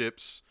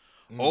friendships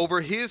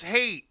over his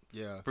hate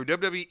for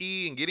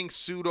WWE and getting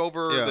sued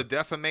over the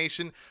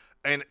defamation.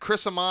 And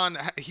Chris Amon,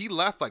 he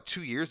left like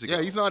 2 years ago.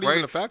 Yeah, he's not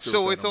even a factor.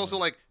 So it's also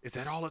like, is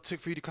that all it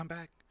took for you to come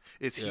back?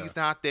 He's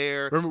not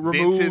there.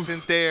 Vince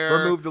isn't there.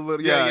 Remove the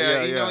little.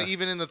 You know,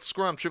 even in the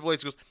scrum, Triple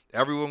H goes,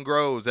 everyone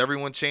grows,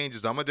 everyone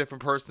changes. I'm a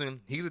different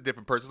person. He's a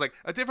different person. It's like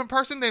a different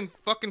person than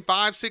fucking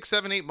 5, 6,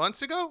 7, 8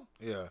 months ago.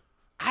 Yeah.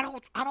 I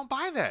don't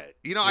buy that.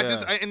 You know,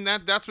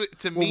 that's what,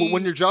 to me,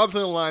 when your job's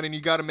on the line and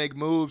you got to make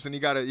moves and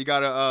you got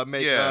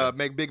to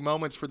make big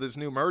moments for this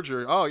new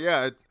merger. Oh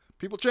yeah,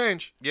 people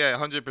change. Yeah,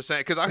 100%.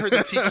 Because I heard the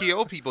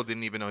TKO people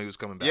didn't even know he was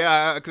coming back.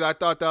 Yeah, because I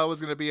thought that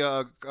was going to be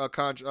a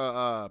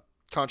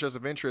contrast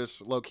of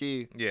interest, low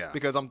key. Yeah.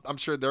 Because I'm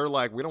sure they're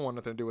like, we don't want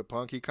nothing to do with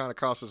Punk. He kind of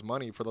cost us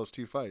money for those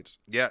 2 fights.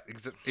 Yeah,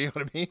 you know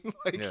what I mean?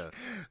 Like,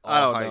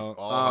 I don't know.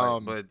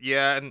 Hype, but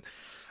and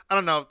I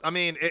don't know. I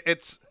mean,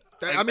 it's.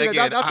 I mean,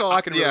 again, that's all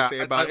I can really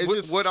say about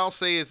it. What I'll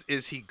say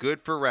is he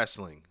good for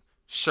wrestling?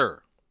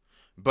 Sure.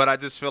 But I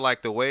just feel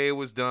like the way it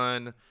was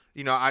done,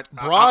 you know,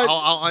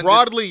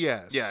 broadly,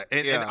 yes. Yeah,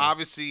 and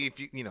obviously, if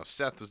you know,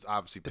 Seth was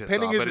obviously pissed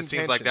off, but it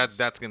seems like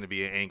that's going to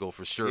be an angle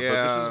for sure. Yeah.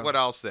 But this is what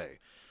I'll say.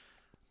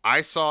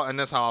 I saw, and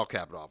that's how I'll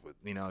cap it off with,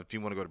 you know, if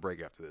you want to go to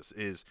break after this,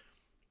 is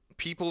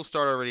people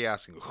start already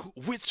asking,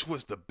 which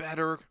was the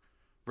better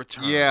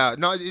return? Yeah.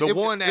 No, the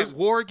one at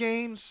War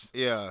Games?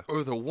 Yeah.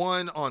 Or the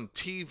one on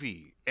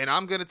TV? And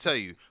I'm going to tell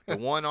you, the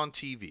one on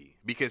TV,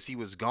 because he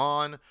was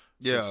gone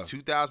since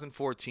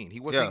 2014. He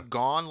wasn't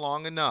gone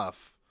long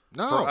enough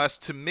for us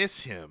to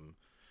miss him.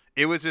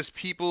 It was just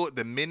people,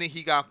 the minute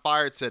he got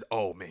fired, said,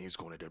 oh, man, he's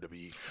going to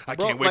WWE. I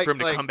can't wait for him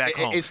to come back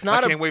home. I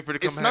can't wait for him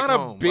to come back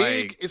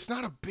home. It's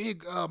not a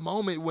big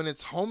moment when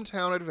it's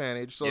hometown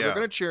advantage, so they're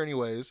going to cheer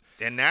anyways.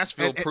 And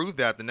Nashville proved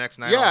that the next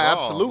night. Yeah, on Raw.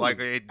 absolutely. Like,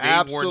 they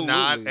were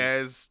not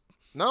as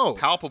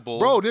palpable.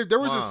 Bro, there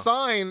was a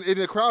sign in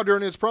the crowd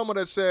during his promo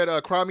that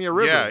said, Cry Me a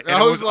River. Yeah, and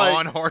I was like,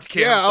 on hard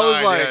cam. Yeah, I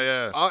was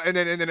like, and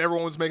then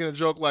everyone was making a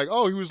joke like,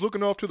 oh, he was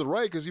looking off to the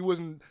right because he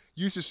wasn't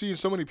used to seeing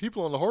so many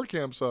people on the hard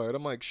cam side.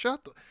 I'm like,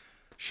 shut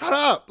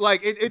up.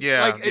 Like,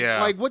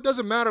 like, what does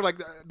it matter? Like,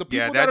 the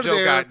people that are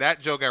there.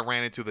 That joke got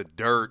ran into the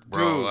dirt,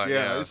 bro. Dude,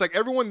 it's like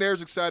everyone there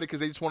is excited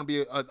because they just want to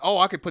be,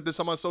 I could put this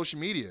on my social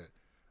media.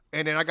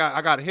 And then I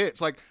got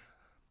hits. Like,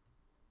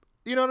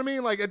 you know what I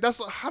mean? Like,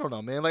 that's, I don't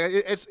know, man. Like,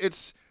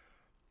 it's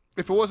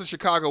if it wasn't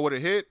Chicago, would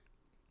it hit?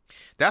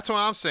 That's what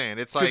I'm saying.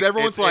 It's like,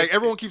 because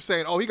everyone keets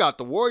saying, oh, he got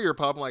the Warrior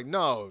pop. I'm like,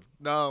 no.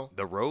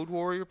 The Road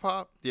Warrior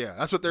pop? Yeah,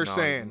 that's what they're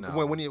saying.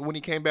 No. When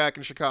he came back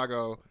in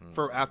Chicago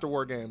for after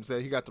War Games,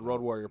 that he got the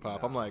Road Warrior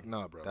pop. I'm like,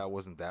 no, bro. That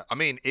wasn't that. I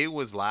mean, it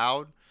was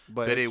loud,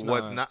 but it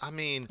was not. I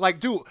mean, like,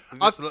 dude,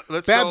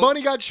 Bad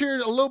Bunny got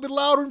cheered a little bit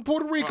louder in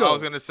Puerto Rico. I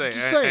was gonna say,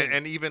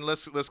 and even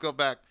let's go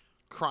back.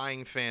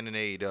 crying fan in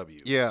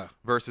AEW. Yeah.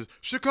 Versus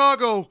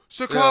Chicago.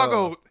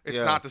 Yeah.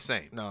 It's not the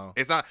same. No.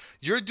 It's not.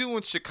 You're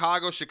doing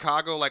Chicago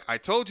like I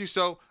told you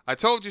so. I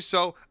told you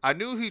so. I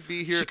knew he'd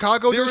be here.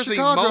 Chicago, there's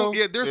Chicago.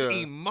 There's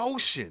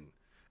emotion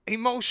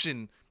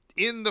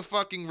in the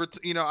fucking,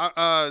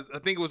 I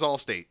think it was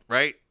Allstate,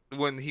 right?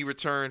 When he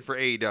returned for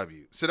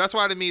AEW. So that's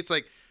why to me it's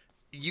like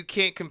you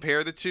can't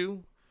compare the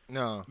two.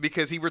 No.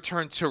 Because he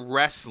returned to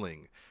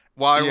wrestling.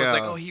 While everyone's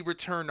like, oh, he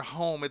returned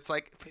home. It's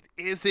like,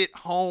 is it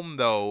home,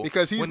 though?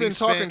 Because he's been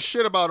talking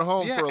shit about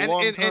home for a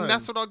long time. And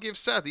that's what I'll give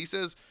Seth. He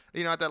says,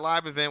 at that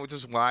live event, which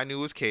is why I knew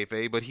it was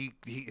kayfabe, but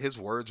his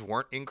words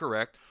weren't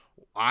incorrect.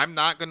 I'm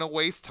not going to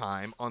waste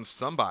time on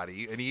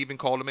somebody. And he even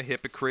called him a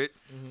hypocrite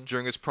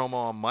during his promo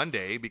on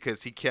Monday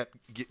because he kept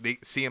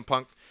CM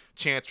Punk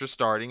chants were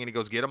starting. And he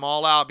goes, get them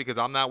all out because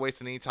I'm not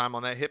wasting any time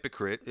on that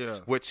hypocrite. Yeah.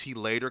 Which he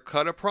later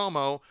cut a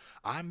promo.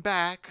 I'm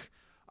back.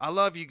 I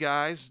love you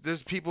guys.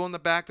 There's people in the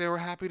back that were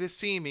happy to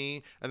see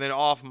me. And then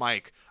off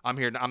mic, I'm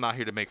not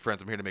here to make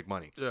friends. I'm here to make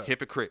money. Yeah.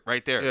 Hypocrite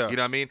right there. Yeah. You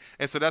know what I mean?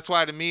 And so that's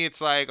why to me,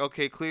 it's like,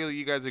 okay, clearly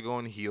you guys are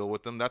going heel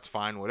with them. That's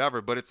fine, whatever.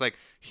 But it's like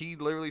he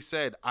literally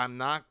said, I'm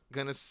not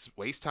going to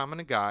waste time on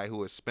a guy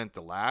who has spent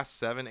the last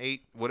 7,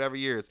 8, whatever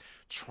years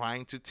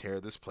trying to tear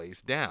this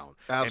place down.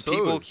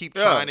 Absolutely. And people keep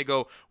trying to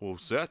go, well,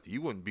 Seth,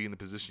 you wouldn't be in the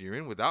position you're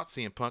in without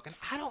CM Punk. And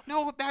I don't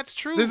know if that's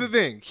true. This is the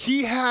thing.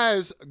 He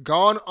has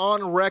gone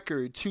on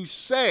record to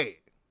say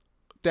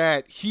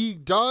that he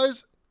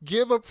does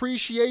give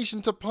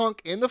appreciation to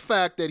Punk in the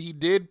fact that he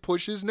did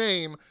push his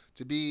name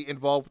to be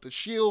involved with the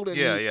Shield. And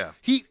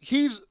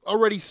he's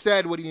already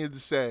said what he needed to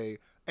say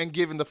and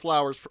given the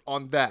flowers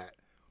on that.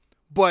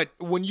 But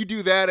when you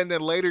do that and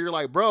then later you're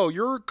like, bro,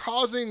 you're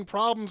causing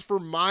problems for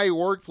my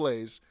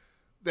workplace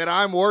that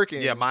I'm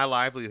working. Yeah, my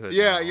livelihood.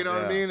 Yeah, you know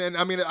what I mean? And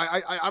I mean, I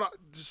don't,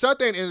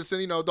 Seth ain't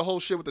innocent, the whole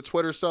shit with the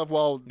Twitter stuff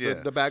while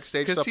the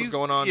backstage stuff was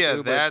going on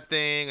too. That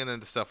thing, and then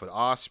the stuff with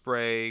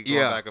Ospreay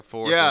going back and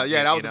forth. Yeah,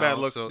 that was a bad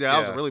look. That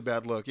was a really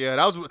bad look. Yeah,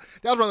 that was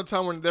around the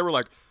time when they were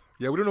like,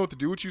 yeah, we don't know what to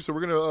do with you, so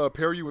we're gonna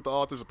pair you with the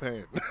Authors of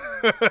Pain.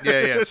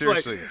 yeah,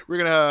 seriously. Like,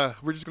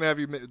 we're just gonna have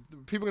you.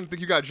 People are gonna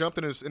think you got jumped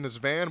in this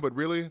van, but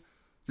really,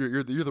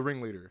 you're the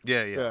ringleader.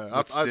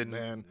 Yeah.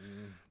 Man.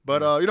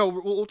 But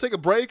we'll take a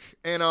break,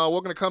 and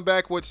we're gonna come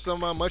back with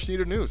some much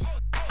needed news.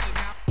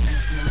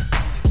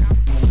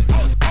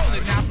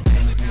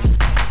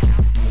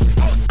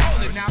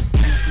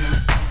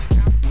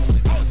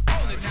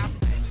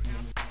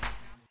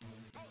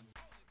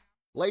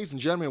 Ladies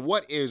and gentlemen,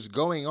 what is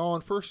going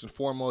on? First and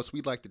foremost,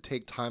 we'd like to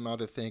take time out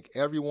to thank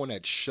everyone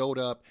that showed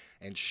up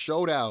and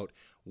showed out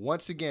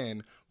once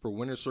again for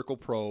Winner's Circle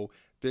Pro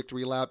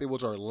Victory Lap. It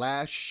was our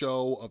last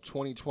show of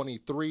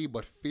 2023,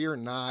 but fear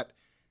not,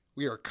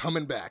 we are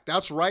coming back.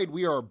 That's right,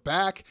 we are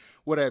back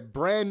with a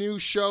brand new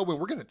show, and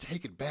we're going to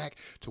take it back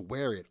to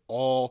where it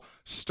all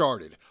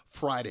started.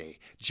 Friday,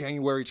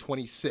 January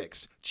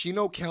 26th,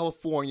 Chino,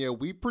 California,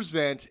 we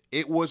present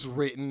It Was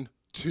Written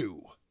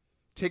 2.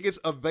 Tickets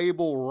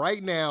available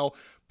right now.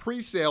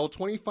 Pre-sale,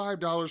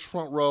 $25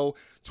 front row,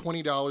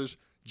 $20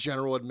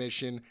 general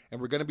admission. And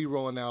we're going to be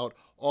rolling out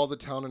all the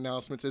town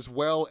announcements as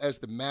well as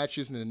the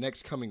matches in the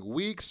next coming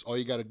weeks. All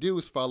you got to do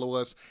is follow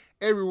us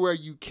everywhere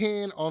you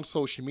can on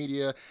social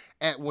media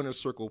at Winner's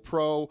Circle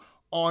Pro,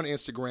 on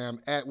Instagram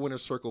at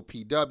Winner's Circle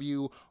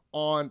PW,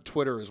 on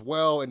Twitter as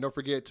well. And don't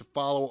forget to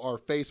follow our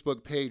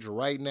Facebook page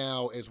right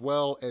now, as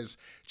well as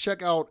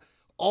check out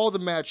all the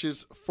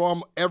matches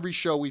from every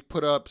show we've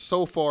put up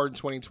so far in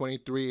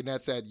 2023, and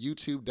that's at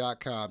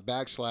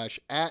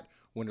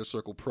youtube.com/@Winner's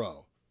Circle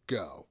Pro.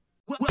 Go.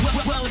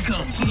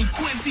 Welcome to the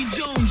Quincy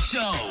Jones Show,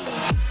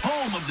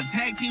 home of the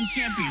tag team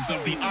champions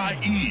of the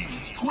IE,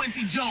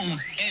 Quincy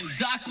Jones and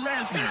Doc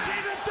Lesnar. Is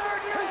he the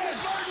third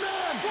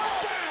man?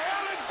 What the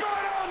hell is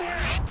going on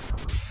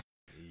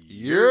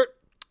here? Yep.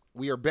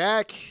 We are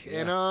back,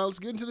 and let's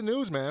get into the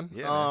news, man.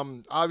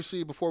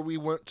 Obviously, before we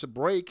went to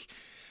break,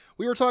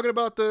 we were talking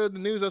about the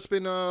news that's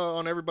been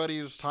on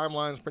everybody's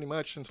timelines pretty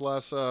much since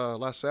last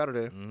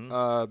Saturday.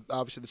 Mm-hmm.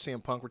 Obviously, the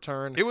CM Punk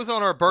return. It was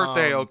on our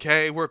birthday,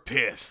 okay? We're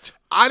pissed.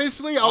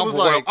 Honestly,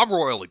 I'm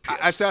royally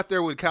pissed. I sat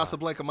there with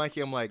Casablanca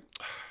Mikey. I'm like,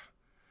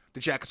 the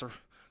jacket's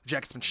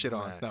been shit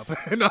on. No,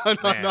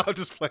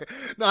 just playing.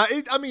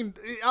 I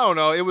don't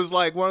know. It was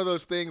like one of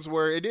those things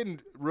where it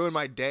didn't ruin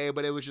my day,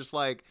 but it was just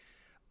like,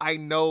 I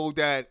know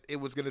that it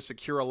was going to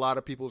secure a lot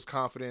of people's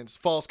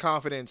false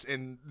confidence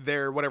in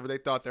whatever they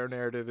thought their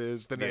narrative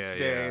is the next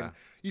day. And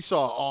you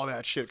saw all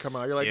that shit come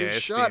out. You're like, dude,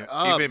 shut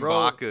up, even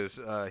bro. Bacchus,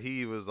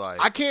 he was like,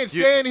 I can't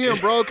stand him,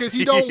 bro, because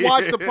he don't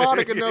watch the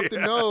product enough to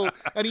know,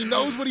 and he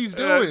knows what he's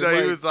doing.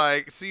 He was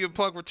like, CM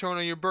Punk return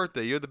on your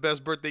birthday. You're the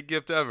best birthday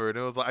gift ever. And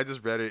it was like, I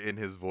just read it in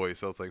his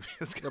voice. I was like,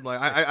 I'm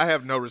like, I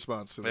have no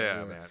response to that.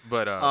 Yeah, man.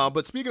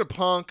 But speaking of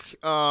Punk,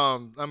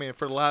 for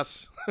the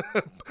last,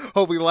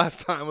 hopefully the last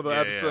time of the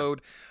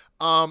episode.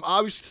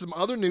 Obviously, some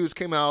other news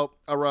came out,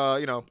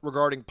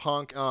 regarding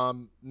Punk,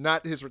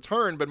 not his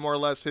return, but more or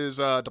less his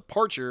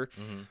departure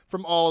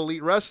from All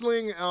Elite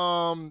Wrestling.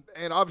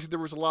 And obviously, there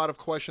was a lot of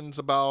questions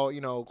about,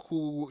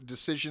 who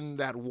decision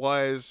that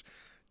was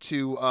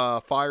to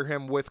fire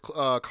him with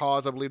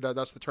cause. I believe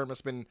that's the term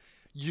that's been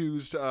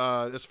used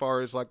as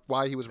far as like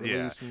why he was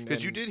released.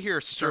 Because you did hear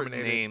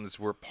certain names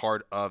were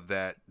part of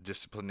that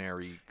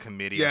disciplinary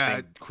committee. Yeah, I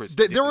think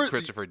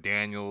Christopher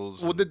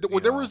Daniels. Well,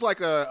 there was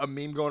like a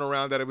meme going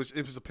around that it was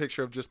a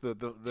picture of just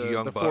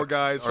the four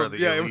guys from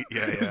elite.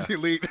 It's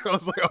elite. I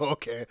was like, oh,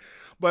 okay.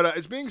 But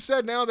it's being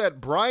said now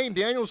that Bryan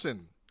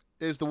Danielson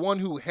is the one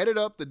who headed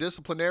up the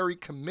disciplinary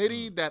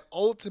committee that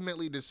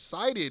ultimately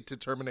decided to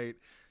terminate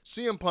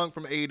CM Punk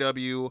from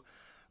AEW.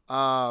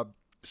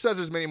 Says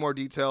there's many more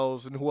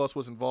details and who else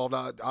was involved.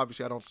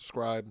 Obviously, I don't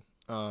subscribe.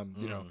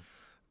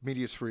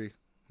 Media's free.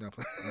 No.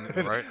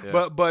 Right.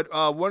 Yeah.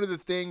 But one of the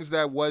things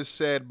that was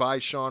said by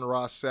Sean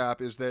Ross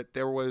Sapp is that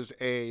there was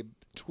a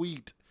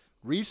tweet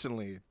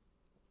recently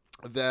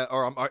that,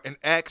 or an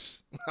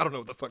X, I don't know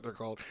what the fuck they're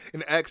called,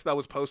 an X that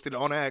was posted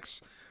on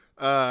X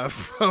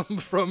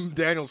from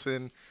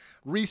Danielson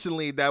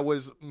recently that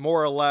was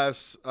more or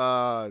less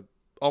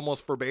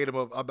almost verbatim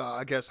about,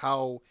 I guess,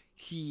 how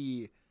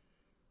he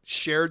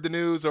shared the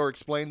news or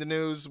explained the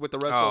news with the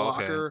rest of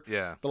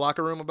the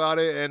locker room about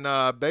it.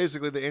 And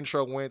basically the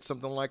intro went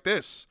something like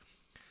this.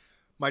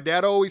 My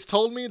dad always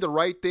told me the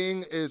right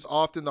thing is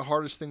often the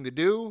hardest thing to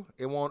do.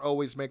 It won't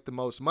always make the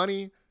most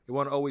money. It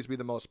won't always be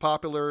the most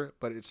popular,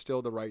 but it's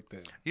still the right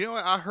thing. You know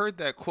what? I heard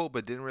that quote,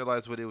 but didn't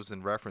realize what it was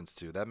in reference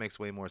to. That makes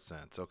way more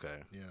sense. Okay.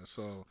 Yeah.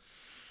 So,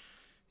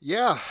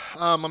 yeah.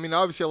 I mean,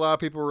 obviously a lot of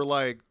people were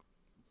like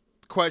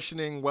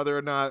questioning whether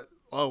or not,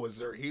 is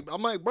there heat?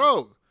 I'm like,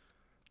 bro,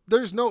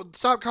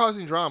 stop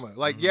causing drama.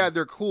 Like, yeah,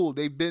 they're cool.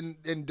 They've been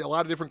in a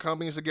lot of different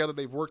companies together.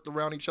 They've worked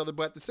around each other.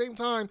 But at the same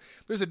time,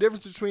 there's a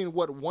difference between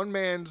what one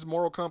man's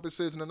moral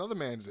compass is and another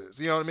man's is.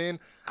 You know what I mean?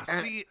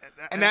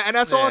 And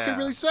that's all I can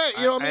really say.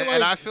 You know what I mean?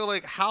 And I feel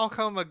like, how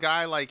come a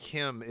guy like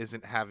him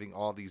isn't having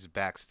all these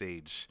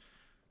backstage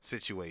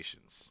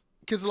situations?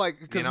 Because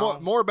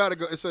more about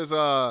it says,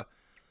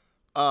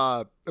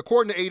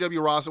 according to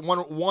AEW roster,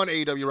 one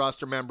AEW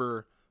roster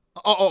member.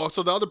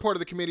 So the other part of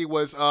the committee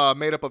was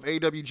made up of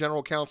AEW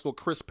General Counsel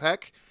Chris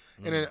Peck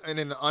and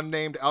an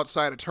unnamed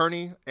outside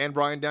attorney and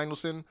Bryan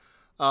Danielson.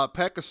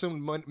 Peck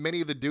assumed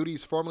many of the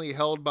duties formerly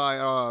held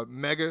by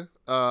Mega.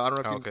 I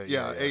don't know if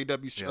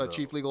AEW's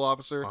chief legal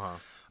officer.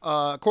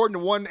 According to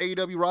one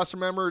AEW roster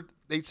member,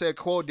 they said,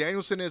 quote,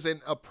 Danielson is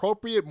an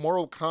appropriate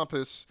moral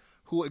compass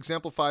who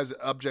exemplifies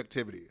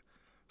objectivity.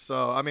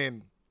 So, I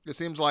mean, it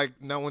seems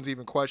like no one's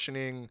even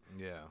questioning,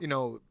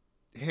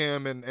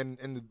 him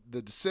and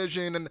the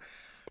decision. And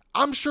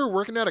I'm sure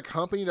working at a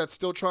company that's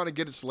still trying to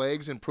get its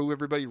legs and prove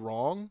everybody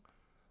wrong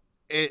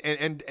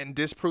and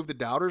disprove the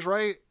doubters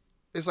right,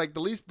 it's like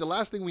the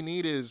last thing we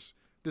need is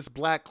this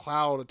black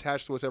cloud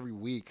attached to us every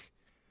week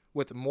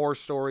with more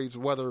stories,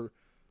 whether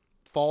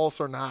false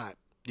or not.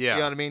 Yeah. You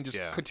know what I mean?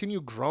 Just continue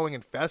growing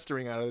and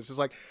festering out of this. It's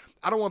like,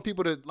 I don't want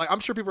people to, like,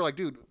 I'm sure people are like,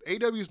 dude,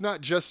 AEW's not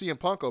just CM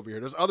Punk over here.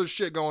 There's other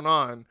shit going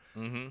on.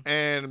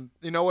 And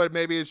you know what?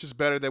 Maybe it's just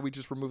better that we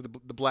just remove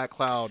the black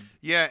cloud.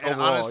 Yeah, and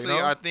overall, honestly,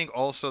 I think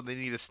also they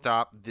need to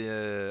stop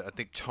I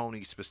think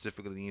Tony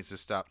specifically needs to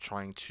stop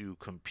trying to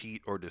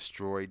compete or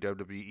destroy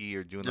WWE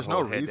or doing the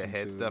whole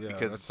head-to-head stuff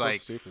because it's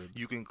like, stupid.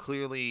 You can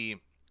clearly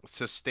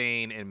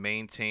sustain and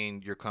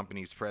maintain your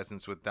company's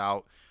presence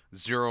without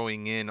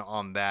zeroing in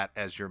on that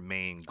as your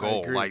main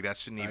goal. Like, that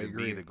shouldn't even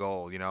be the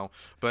goal,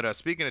 But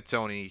speaking of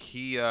Tony,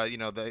 he,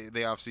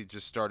 they obviously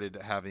just started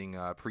having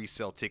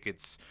pre-sale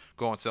tickets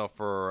go on sale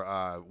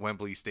for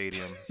Wembley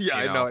Stadium.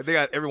 I know. They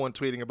got everyone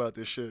tweeting about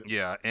this shit.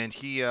 Yeah, and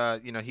he,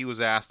 he was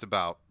asked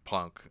about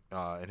Punk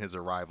and his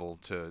arrival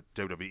to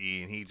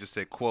WWE, and he just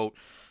said, quote,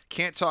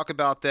 can't talk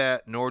about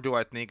that, nor do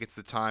I think it's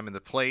the time and the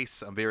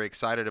place. I'm very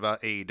excited about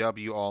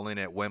AEW All In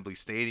at Wembley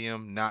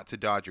Stadium. Not to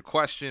dodge your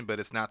question, but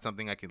it's not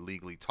something I can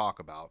legally talk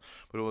about.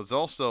 But it was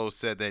also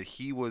said that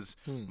he was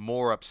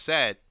more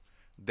upset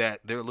that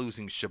they're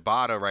losing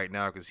Shibata right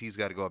now because he's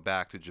got to go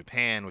back to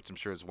Japan, which I'm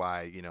sure is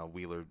why,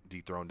 Wheeler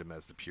dethroned him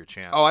as the pure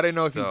champ. Oh, I didn't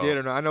know if he did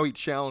or not. I know he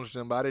challenged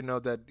him, but I didn't know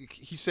that.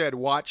 He said,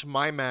 watch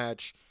my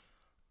match.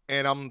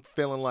 And I'm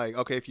feeling like,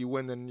 okay, if you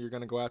win, then you're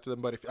gonna go after them.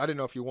 But I didn't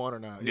know if you won or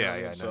not.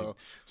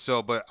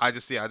 But I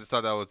just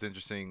thought that was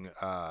interesting,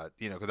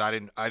 because I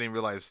didn't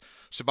realize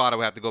Shibata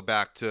would have to go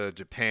back to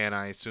Japan.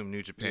 I assume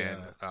New Japan.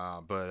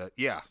 There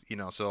you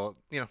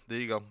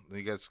go.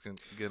 You guys can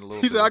get a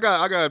little. He said, I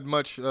got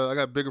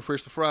bigger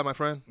fish to fry, my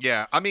friend.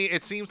 Yeah, I mean,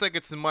 it seems like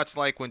it's much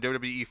like when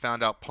WWE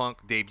found out Punk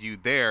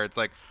debuted there. It's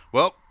like,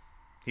 well,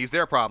 he's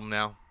their problem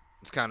now.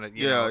 It's kind of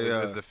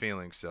it's the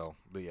feeling. So,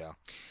 but yeah.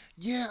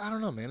 Yeah, I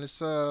don't know, man. It's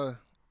speaking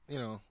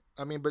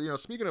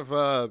of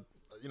I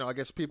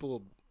guess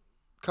people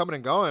coming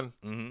and going.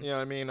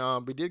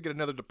 We did get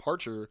another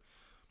departure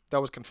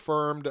that was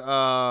confirmed.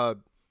 AEW,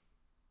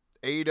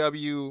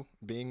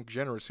 being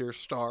generous here,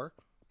 star.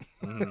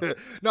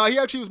 No, he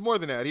actually was more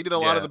than that. He did a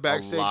lot of the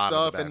backstage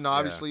stuff, and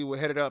obviously we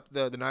headed up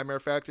the Nightmare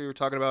Factory. We're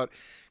talking about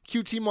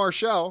QT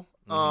Marshall.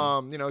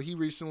 He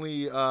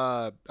recently,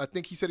 I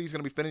think he said he's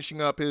going to be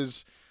finishing up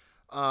his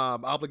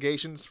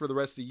obligations for the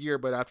rest of the year,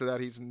 but after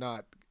that he's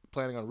not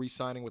planning on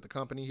re-signing with the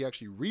company. He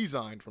actually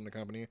resigned from the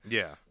company.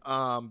 Yeah.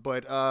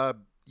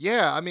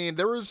 Yeah, I mean,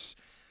 there was,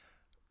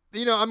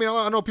 I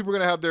know people are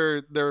going to have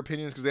their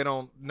opinions because they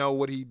don't know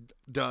what he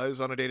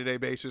does on a day-to-day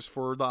basis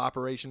for the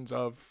operations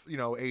of,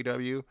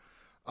 AEW.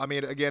 I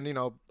mean, again,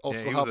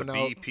 also he helping was a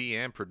out. VP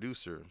and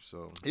producer,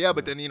 so. Yeah,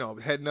 but then,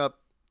 heading up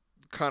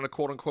kind of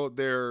quote-unquote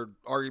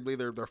arguably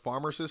their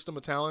farmer system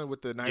of talent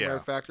with the Nightmare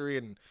Factory.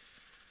 And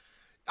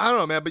I don't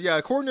know, man. But yeah,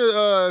 according to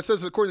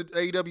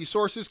AEW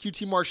sources,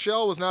 QT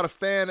Marshall was not a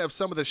fan of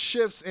some of the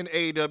shifts in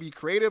AEW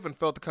creative and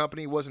felt the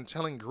company wasn't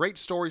telling great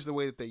stories the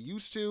way that they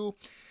used to.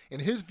 In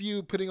his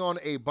view, putting on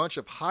a bunch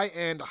of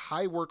high-end,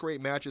 high work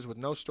rate matches with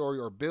no story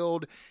or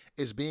build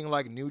is being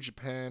like New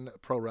Japan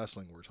Pro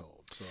Wrestling, we're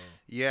told. So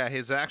yeah,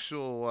 his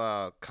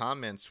actual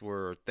comments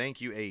were,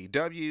 "Thank you,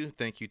 AEW.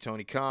 Thank you,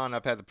 Tony Khan.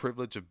 I've had the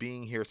privilege of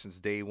being here since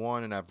day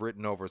one, and I've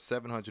written over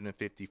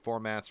 750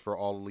 formats for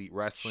All Elite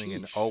Wrestling,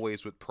 and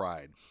always with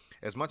pride.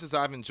 As much as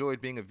I've enjoyed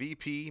being a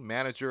VP,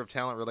 manager of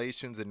talent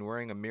relations, and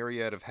wearing a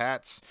myriad of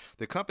hats,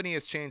 the company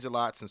has changed a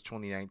lot since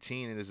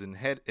 2019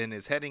 and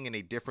is heading in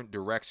a different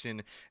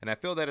direction, and I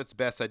feel that it's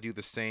best I do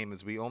the same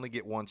as we only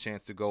get one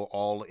chance to go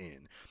all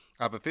in.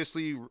 I've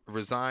officially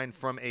resigned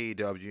from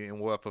AEW and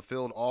will have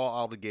fulfilled all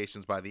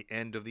obligations by the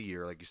end of the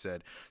year, like you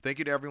said. Thank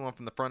you to everyone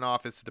from the front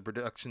office to the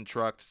production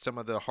truck to some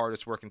of the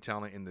hardest working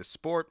talent in this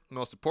sport.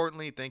 Most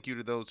importantly, thank you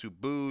to those who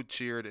booed,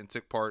 cheered, and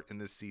took part in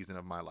this season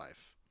of my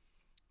life."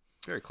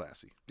 Very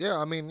classy. Yeah,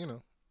 I mean,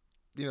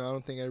 I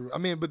don't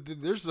think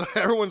but there's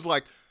everyone's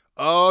like,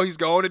 "Oh, he's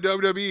going to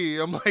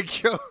WWE." I'm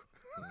like, yo.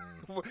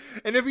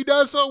 And if he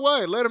does, so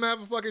what? Let him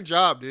have a fucking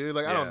job, dude.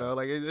 Like, I don't know.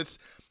 Like, it's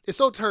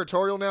so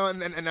territorial now,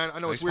 and I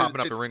know it's weird. Popping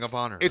up in Ring of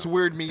Honor. It's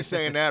weird me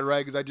saying that, right?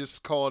 Because I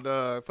just called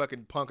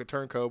fucking Punk a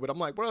turncoat, but I'm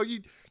like, bro,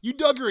 you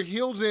dug your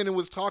heels in and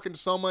was talking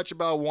so much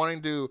about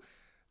wanting to,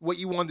 what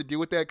you wanted to do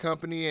with that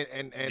company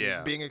and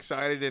being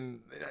excited, and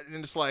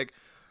it's like,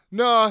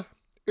 nah.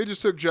 It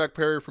just took Jack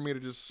Perry for me to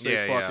just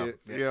say fuck it.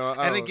 Yeah.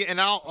 And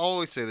I'll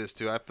always say this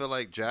too. I feel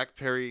like Jack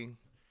Perry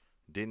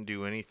didn't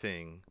do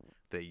anything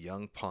that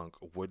Young Punk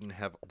wouldn't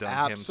have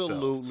done himself.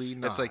 Absolutely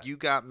not. It's like you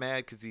got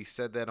mad because he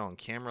said that on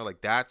camera.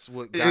 Like that's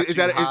what got is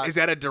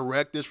that a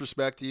direct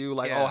disrespect to you?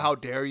 Like, oh, how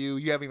dare you?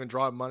 You haven't even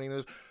drawn money in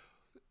this.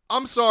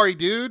 I'm sorry,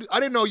 dude.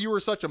 I didn't know you were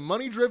such a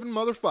money-driven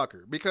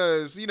motherfucker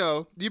because,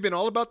 you've been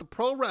all about the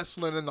pro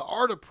wrestling and the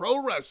art of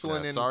pro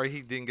wrestling. Yeah, sorry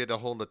he didn't get a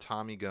hold of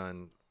Tommy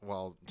Gunn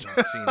while John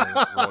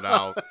Cena rolled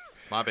out.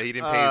 My bad. He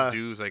didn't pay his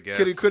dues, I guess.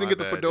 Couldn't get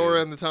the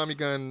fedora and the Tommy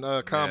Gunn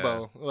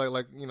combo.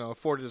 Yeah.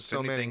 Afforded to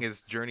so many.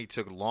 His journey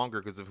took longer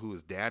because of who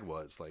his dad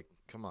was. Like,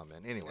 come on,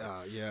 man. Anyway.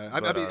 Yeah. I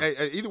mean,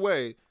 either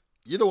way,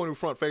 you're the one who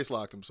front face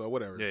locked him, so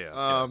whatever.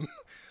 Yeah.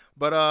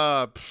 But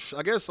I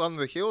guess on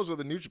the heels of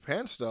the New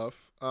Japan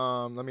stuff,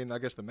 I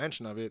guess the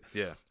mention of it.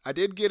 Yeah. I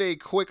did get a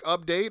quick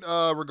update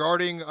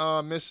regarding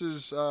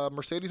Mrs.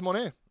 Mercedes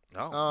Moné.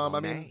 Oh, Moné. I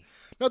mean,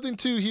 nothing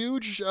too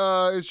huge.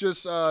 It's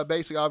just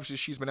basically, obviously,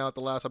 she's been out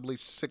the last, I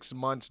believe, 6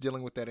 months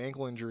dealing with that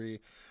ankle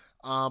injury.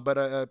 But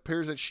it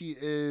appears that she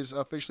is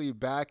officially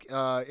back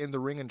in the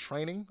ring and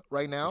training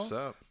right now. What's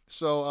up?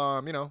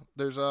 So,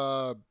 there's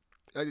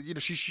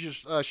she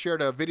just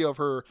shared a video of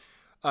her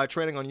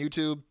training on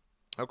YouTube.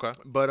 Okay.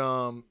 But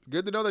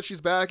good to know that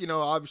she's back.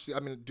 Obviously,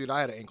 dude,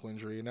 I had an ankle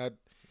injury, and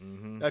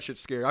that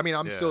shit's scary. I mean,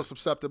 I'm still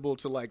susceptible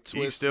to like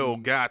twists. He still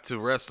got to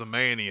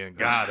WrestleMania and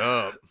got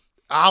up.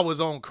 I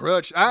was on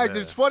crutch.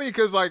 It's funny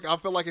because like I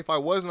feel like if I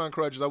wasn't on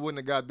crutches, I wouldn't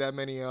have got that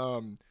many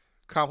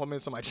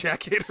compliments on my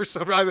jacket or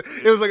something.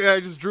 It was like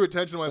I just drew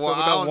attention to myself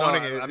without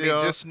wanting it. I mean,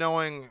 just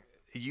knowing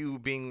you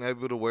being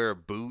able to wear a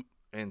boot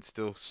and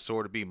still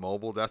sort of be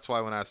mobile. That's why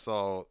when I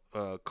saw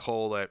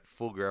Cole at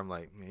Full Gear, I'm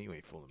like, man, you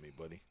ain't fooling me,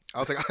 buddy. I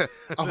was like,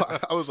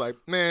 I was like,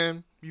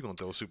 man, you gonna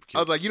throw a super kick. I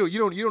was like, you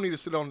don't need to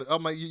sit on.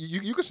 I'm like,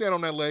 you can stand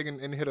on that leg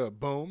and hit a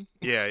boom.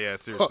 Yeah,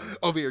 seriously.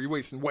 Over here, you're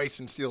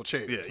wasting steel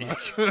chairs. Yeah.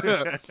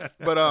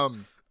 But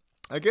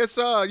I guess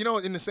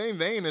in the same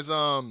vein as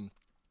women,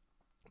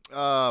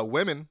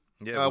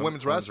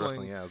 women's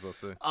wrestling. Yeah, I was about to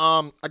say.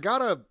 I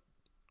got a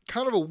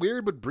kind of a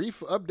weird but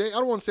brief update. I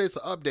don't want to say it's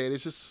an update.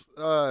 It's just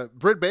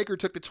Britt Baker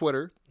took to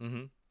Twitter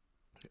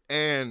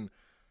and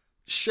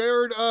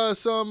shared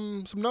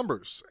some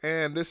numbers,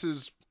 and this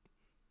is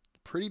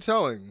pretty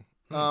telling.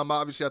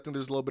 Obviously, I think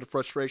there's a little bit of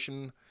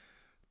frustration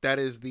that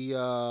is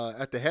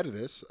at the head of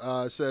this.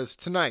 It says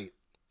tonight,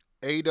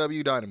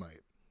 AEW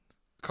Dynamite,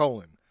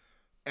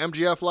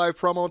 MJF live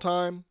promo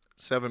time,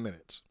 7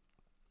 minutes.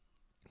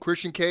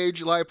 Christian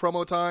Cage live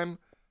promo time,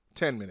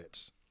 10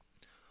 minutes.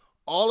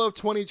 All of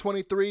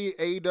 2023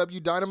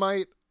 AEW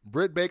Dynamite,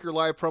 Britt Baker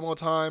live promo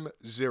time,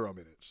 0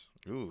 minutes.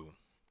 Ooh.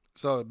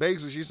 So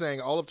basically, she's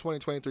saying all of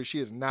 2023, she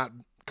has not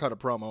cut a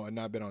promo and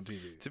not been on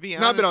TV. To be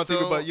honest, not been on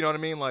TV, but you know what I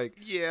mean. Like,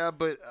 yeah,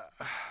 but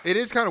it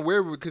is kind of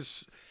weird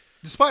because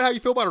despite how you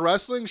feel about her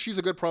wrestling, she's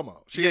a good promo.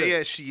 She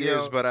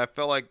is. But I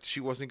felt like she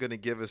wasn't going to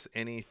give us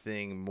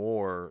anything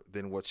more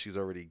than what she's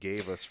already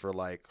gave us for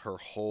like her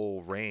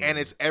whole reign. And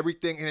it's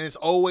everything, and it's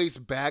always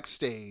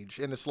backstage.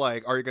 And it's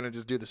like, are you going to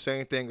just do the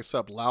same thing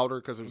except louder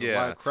because there's a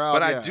live crowd?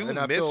 But I do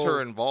miss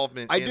her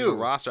involvement in the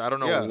roster. I don't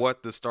know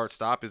what the start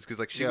stop is because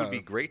like she would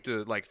be great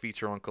to like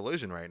feature on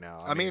Collision right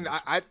now. I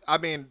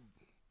mean,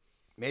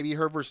 maybe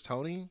her versus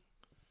Tony.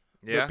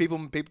 Yeah, but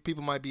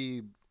people might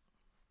be.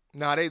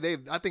 Nah, they.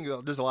 I think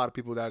there's a lot of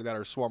people that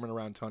are swarming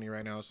around Tony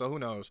right now. So who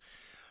knows?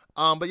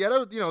 But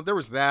yeah, there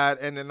was that,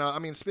 and then I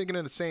mean, speaking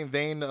in the same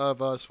vein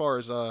of as far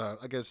as I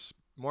guess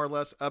more or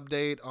less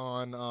update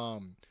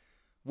on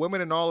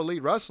women in All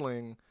Elite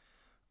Wrestling.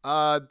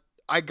 I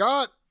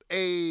got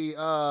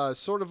a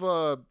sort of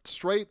a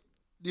straight,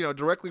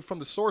 directly from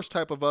the source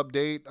type of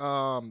update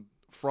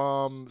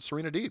from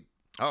Serena Deeb.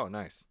 Oh,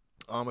 nice.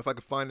 If I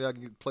could find it, I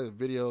can play the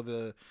video,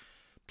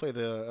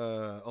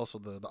 also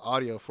the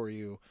audio for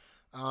you.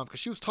 Because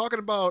she was talking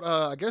about,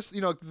 I guess,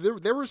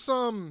 there was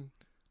some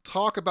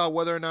talk about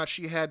whether or not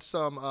she had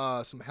some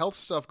health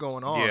stuff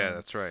going on. Yeah,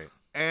 that's right.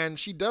 And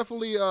she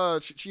definitely,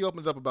 she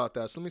opens up about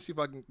that. So let me see if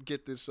I can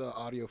get this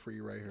audio for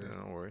you right here.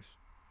 Yeah, no worries.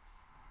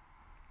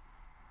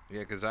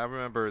 Yeah, because I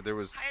remember there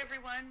was... Hi,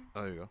 everyone.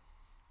 Oh, there you go.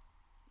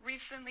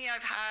 Recently,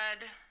 I've had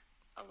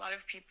a lot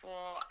of people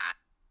ask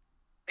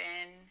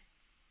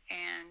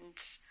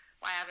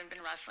why I haven't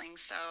been wrestling,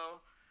 so...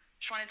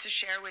 Just wanted to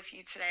share with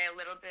you today a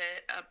little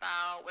bit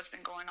about what's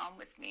been going on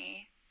with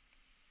me.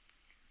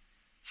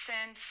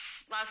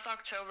 Since last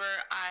October,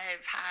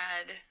 I've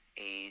had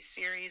a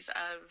series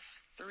of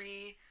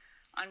 3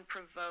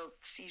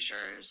 unprovoked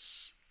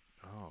seizures.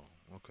 Oh,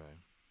 okay.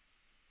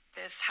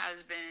 This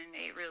has been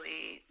a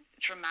really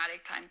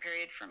traumatic time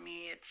period for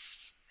me.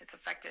 It's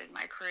affected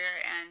my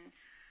career and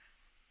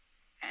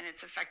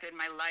it's affected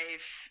my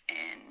life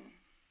in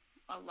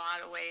a lot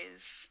of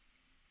ways.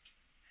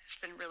 It's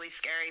been really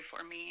scary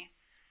for me.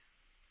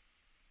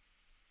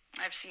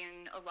 I've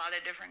seen a lot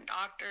of different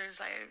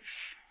doctors.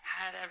 I've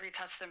had every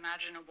test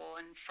imaginable.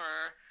 And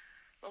for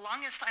the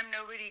longest time,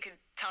 nobody could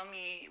tell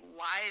me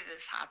why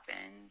this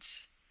happened.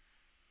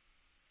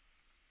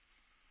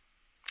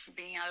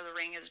 Being out of the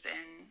ring has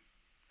been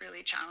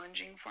really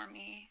challenging for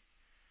me.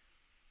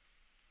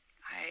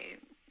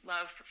 I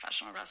love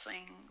professional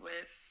wrestling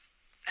with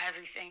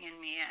everything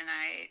in me, and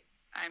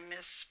I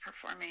miss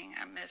performing.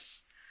 I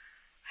miss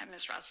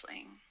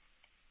wrestling.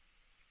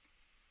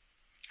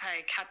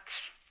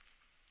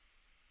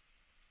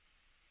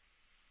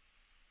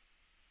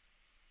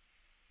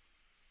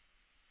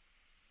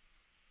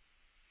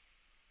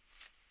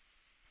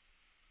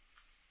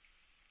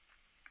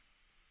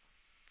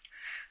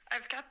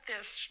 I've kept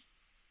this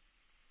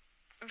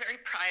very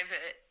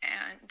private,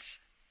 and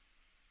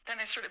then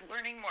I started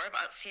learning more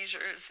about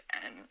seizures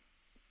and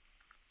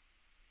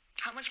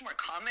how much more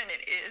common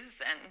it is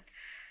than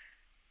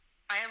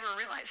I ever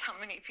realized how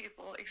many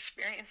people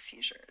experience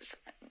seizures.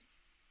 And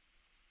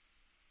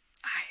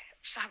I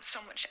just have so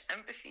much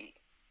empathy.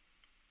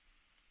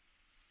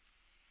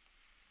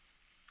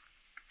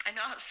 I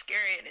know how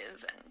scary it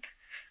is, and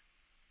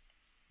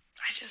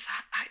I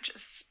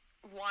just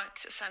want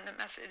to send a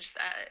message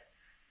that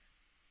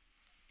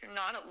you're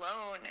not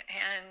alone,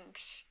 and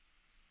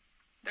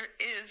there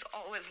is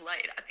always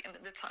light at the end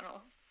of the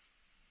tunnel.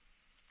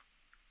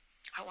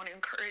 I want to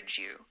encourage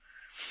you.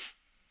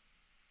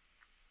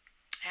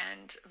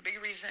 And a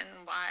big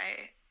reason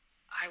why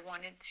I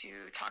wanted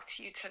to talk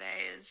to you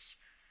today is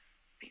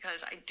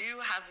because I do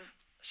have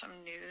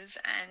some news,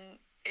 and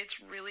it's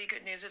really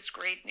good news. It's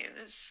great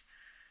news.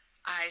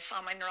 I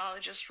saw my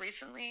neurologist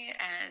recently,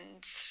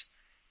 and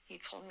he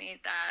told me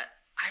that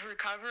I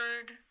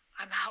recovered,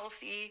 I'm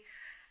healthy,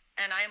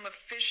 and I am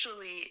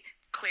officially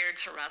cleared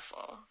to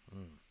wrestle.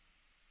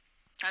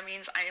 That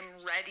means I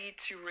am ready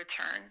to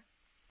return.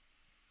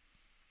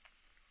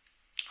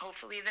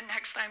 Hopefully the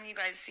next time you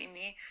guys see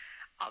me,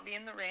 I'll be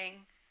in the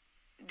ring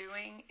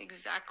doing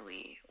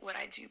exactly what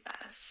I do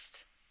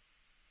best.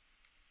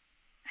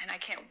 And I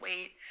can't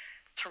wait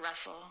to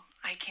wrestle.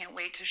 I can't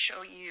wait to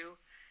show you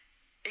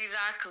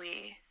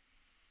exactly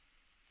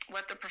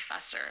what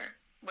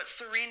what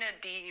Serena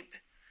Deeb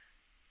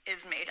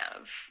is made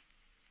of.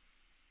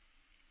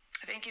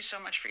 Thank you so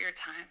much for your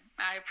time.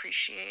 I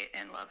appreciate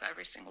and love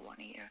every single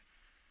one of you.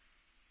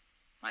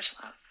 Much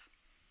love.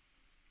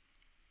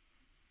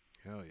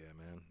 Hell yeah,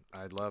 man.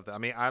 I love that. I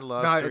mean, I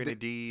love Serena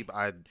Deeb.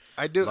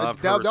 I do love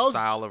her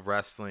style of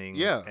wrestling.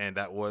 Yeah. And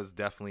that was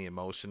definitely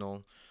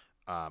emotional.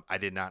 I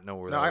did not know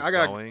where that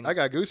was going. I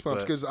got goosebumps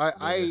because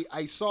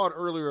I saw it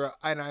earlier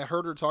and I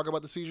heard her talk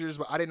about the seizures,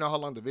 but I didn't know how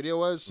long the video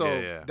was. So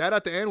that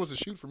at the end was a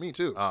shoot for me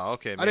too. Oh,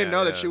 okay. I didn't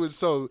know that she was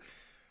so...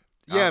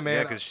 Yeah, man.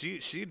 Yeah, because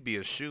she'd be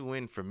a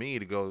shoe-in for me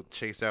to go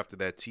chase after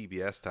that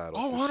TBS title.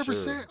 Oh,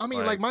 100%. Sure. I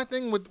mean, like my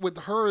thing with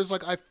her is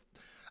like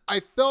I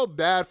felt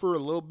bad for her a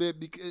little bit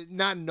because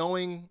not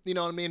knowing, you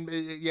know what I mean?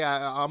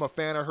 Yeah, I'm a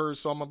fan of hers,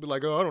 so I'm going to be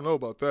like, oh, I don't know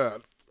about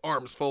that.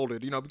 Arms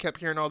folded. You know, we kept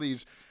hearing all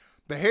these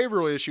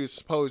behavioral issues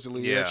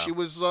supposedly. Yeah. And she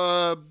was,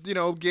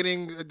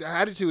 getting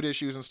attitude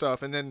issues and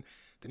stuff. And then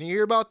Then you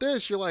hear about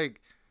this, you're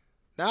like,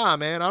 nah,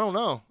 man, I don't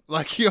know.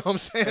 Like, you know what I'm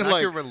saying? And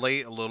like, I can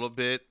relate a little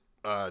bit.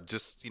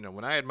 Just,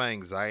 when I had my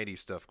anxiety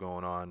stuff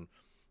going on,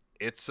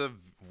 it's a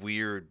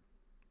weird,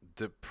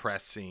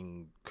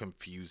 depressing,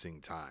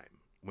 confusing time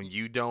when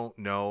you don't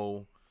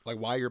know like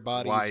why your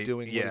body is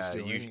doing what it's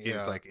doing.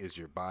 It's like, is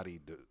your body,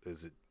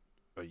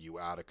 are you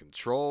out of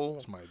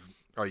control?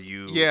 Are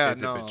you,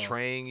 is it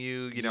betraying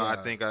you? I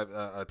think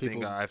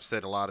I've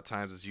said a lot of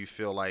times is you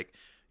feel like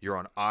you're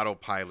on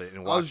autopilot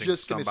and watching somebody else. I was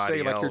just going to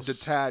say, like, you're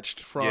detached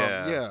from,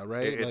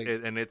 right?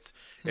 And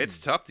it's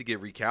tough to get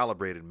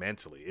recalibrated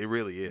mentally. It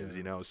really is,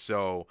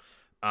 So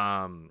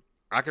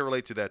I can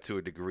relate to that to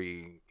a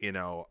degree.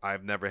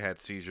 I've never had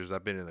seizures.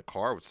 I've been in the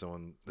car with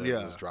someone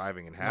that was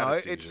driving and had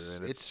a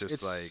seizure. And it's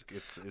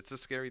a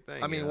scary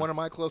thing. I mean, one of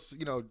my close,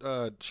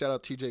 shout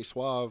out TJ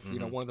Suave,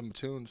 one of the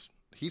Mattoons,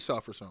 he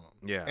suffers from them.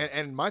 Yeah.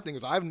 And my thing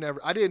is, I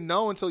didn't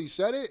know until you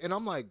said it. And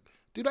I'm like,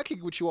 dude, I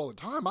kick with you all the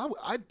time.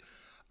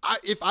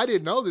 If I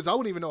didn't know this, I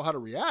wouldn't even know how to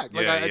react.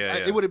 Like,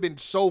 it would have been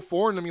so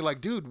foreign to me. Like,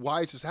 dude,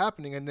 why is this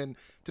happening? And then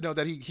to know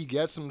that he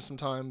gets them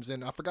sometimes,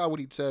 and I forgot what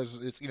he says.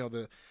 It's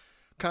the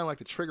kind of like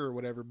the trigger or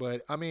whatever.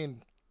 But I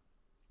mean,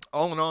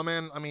 all in all,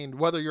 man. I mean,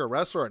 whether you're a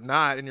wrestler or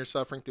not, and you're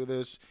suffering through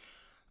this,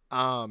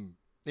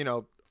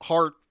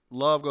 heart,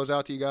 love goes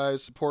out to you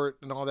guys. Support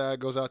and all that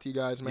goes out to you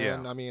guys,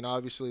 man. Yeah. I mean,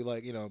 obviously,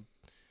 like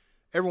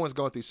everyone's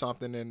going through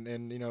something,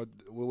 and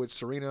with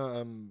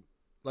Serena,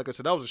 like I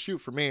said, that was a shoot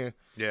for me.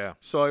 Yeah.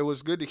 So it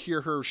was good to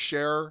hear her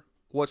share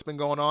what's been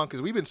going on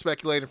because we've been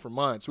speculating for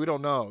months. We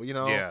don't know,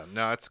 Yeah,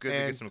 no, it's good to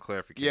get some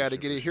clarification. Yeah, to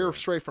get it here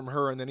straight from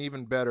her, and then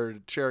even better,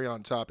 cherry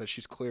on top that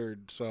she's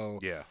cleared. So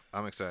yeah,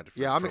 I'm excited.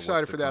 I'm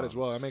excited for that as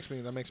well. That makes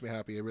me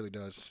happy. It really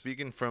does.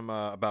 Speaking from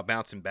about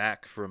bouncing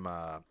back from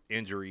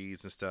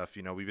injuries and stuff,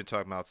 we've been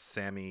talking about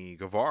Sammy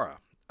Guevara.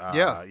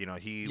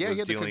 He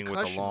was dealing with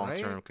a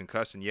long-term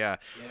concussion. Yeah.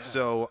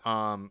 So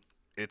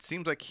it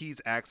seems like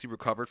he's actually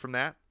recovered from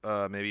that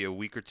maybe a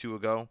week or two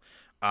ago.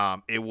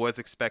 It was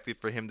expected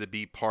for him to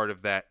be part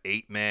of that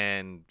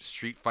 8-man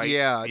street fight,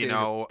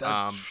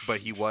 but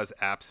he was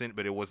absent,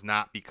 but it was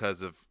not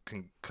because of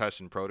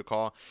concussion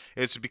protocol.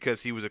 It's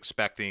because he was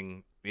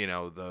expecting,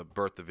 the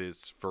birth of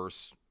his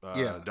first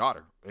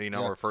daughter,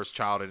 or first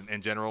child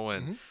in general.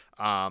 And,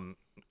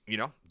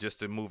 just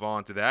to move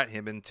on to that,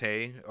 him and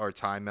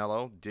Ty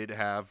Mello did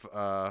have,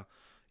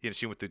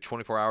 she went through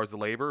 24 hours of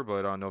labor,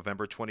 but on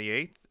November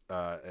 28th,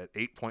 at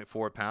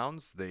 8.4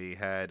 pounds, they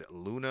had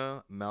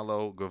Luna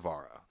Mello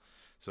Guevara.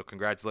 So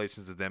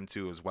congratulations to them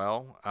two as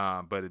well.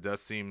 But it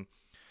does seem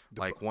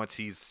like once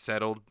he's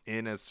settled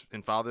in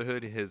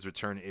fatherhood, his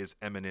return is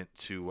imminent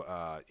to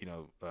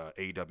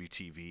AEW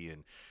TV,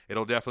 and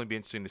it'll definitely be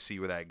interesting to see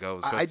where that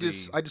goes. I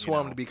just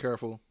want him to be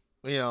careful.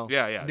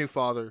 New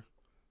father.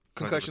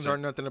 Concussions 100%.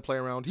 Aren't nothing to play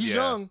around. He's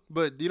young,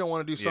 but you don't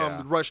want to do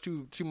something rush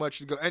too much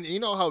to go. And you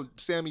know how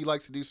Sammy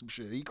likes to do some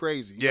shit. He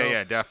crazy.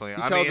 Yeah,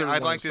 definitely.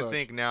 I'd like to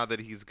think now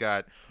that he's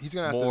got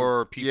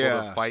more people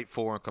to fight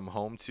for and come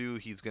home to,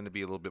 he's going to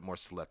be a little bit more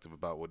selective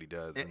about what he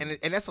does.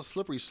 And that's a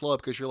slippery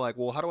slope because you're like,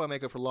 well, how do I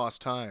make up for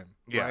lost time?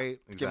 Yeah, right?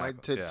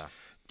 Exactly.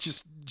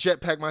 Just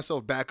jetpack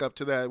myself back up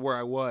to that where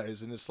I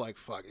was, and it's like,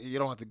 fuck, you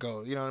don't have to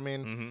go. You know what I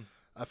mean? Mm-hmm.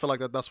 I feel like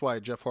that's why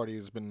Jeff Hardy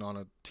has been on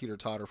a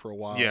teeter-totter for a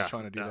while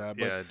trying to do that.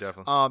 But,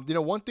 definitely.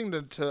 One thing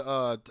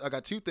I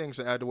got two things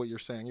to add to what you're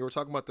saying. You were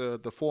talking about the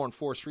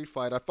 4-on-4 street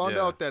fight. I found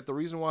out that the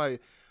reason why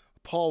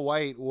Paul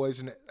Wyatt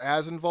wasn't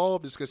as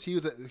involved is because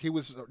he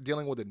was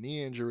dealing with a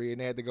knee injury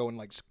and they had to go and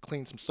like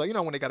clean some stuff.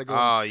 When they got to go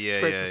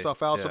scrape some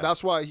stuff out. Yeah. So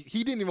that's why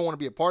he didn't even want to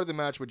be a part of the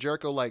match. But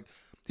Jericho, like,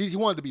 he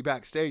wanted to be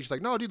backstage. He's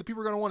like, no, dude, the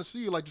people are going to want to see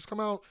you. Like, just come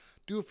out.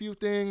 Do a few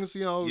things,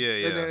 And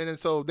then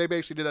so they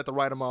basically did that to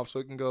write him off so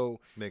he can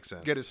go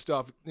get his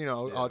stuff,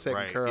 all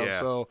taken care of.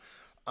 So,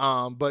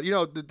 but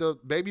the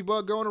baby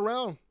bug going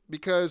around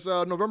because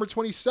November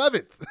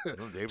 27th,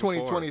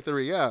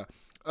 2023,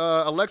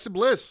 Alexa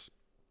Bliss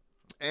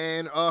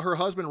and her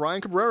husband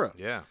Ryan Cabrera,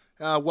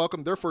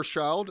 welcomed their first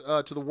child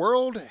to the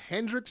world,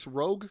 Hendrix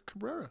Rogue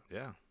Cabrera.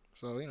 Yeah.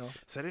 So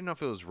So I didn't know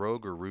if it was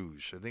Rogue or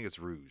Rouge. I think it's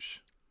Rouge.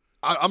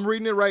 I'm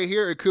reading it right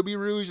here. It could be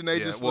Rouge, and they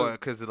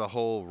because of the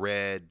whole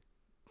red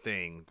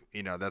thing,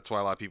 that's why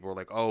a lot of people were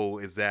like, oh,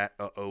 is that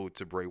a ode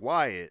to Bray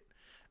Wyatt?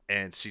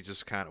 And she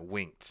just kind of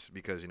winked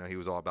because he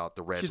was all about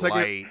the red She's light.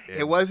 Like,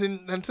 it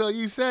wasn't until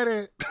you said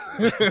it.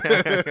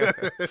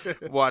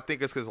 Well, I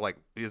think it's because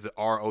is it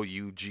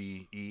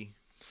ROUGE?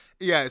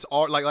 Yeah, it's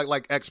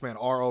like X-Men,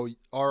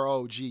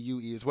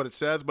 ROGUE is what it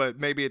says, but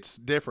maybe it's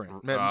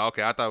different.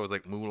 Okay, I thought it was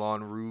like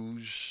Moulin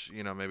Rouge.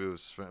 Maybe it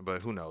was,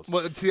 but who knows?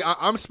 Well,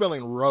 I'm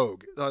spelling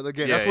Rogue.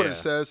 Again, that's what it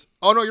says.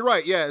 Oh, no, you're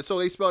right. Yeah, so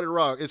they spelled it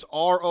wrong. It's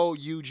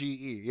ROUGE.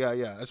 Yeah,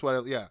 that's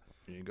what. There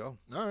you go.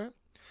 All right.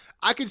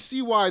 I could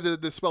see why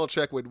the spell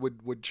check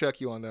would check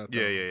you on that.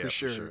 Yeah, for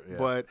sure. Yeah.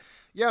 But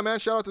yeah, man,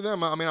 shout out to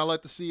them. I mean, I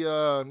like to see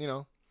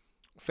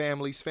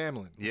families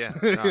familying. Yeah,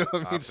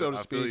 so to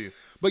speak. You.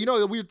 But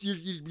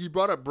you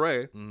brought up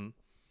Bray,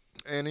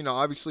 and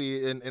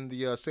obviously in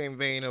the same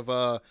vein of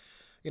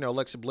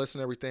Alexa Bliss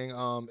and everything,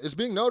 it's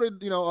being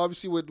noted.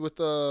 Obviously with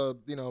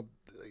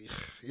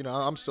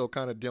I'm still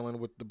kind of dealing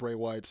with the Bray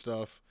Wyatt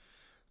stuff,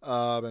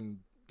 and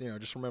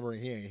just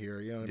remembering he ain't here.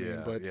 You know what I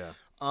mean?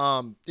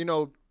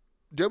 But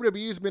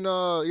WWE's been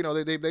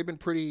they've been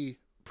pretty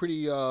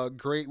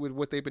great with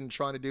what they've been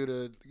trying to do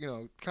to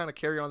kind of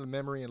carry on the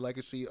memory and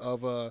legacy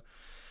of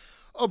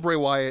Bray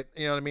Wyatt.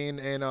 You know what I mean?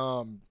 And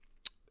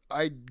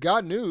I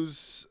got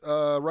news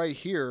right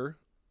here.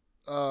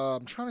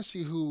 I'm trying to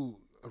see who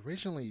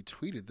originally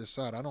tweeted this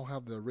out. I don't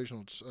have the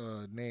original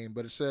name,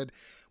 but it said,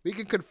 "We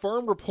can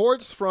confirm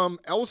reports from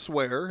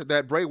elsewhere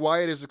that Bray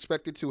Wyatt is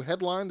expected to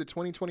headline the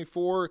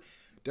 2024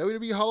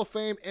 WWE Hall of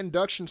Fame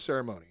induction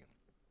ceremony.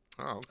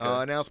 Oh,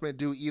 okay. Announcement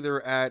due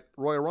either at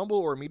Royal Rumble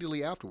or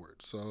immediately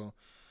afterwards." So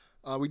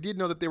we did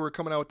know that they were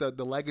coming out with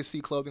the Legacy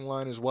clothing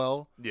line as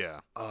well. Yeah.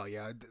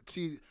 Yeah.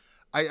 See,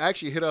 I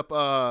actually hit up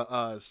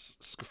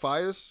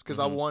Scafias because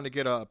I wanted to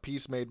get a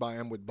piece made by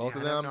him with both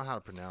of them. I don't know how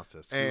to pronounce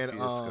this. And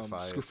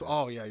Scafias.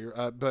 oh yeah,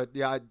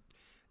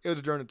 it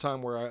was during the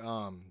time where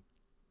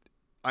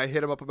I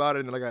hit him up about it,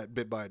 and then I got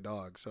bit by a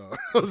dog. So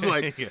I was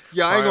like,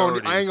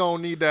 I ain't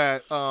gonna need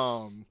that.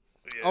 I'm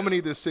gonna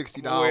need this $60.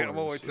 I'm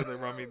gonna wait till they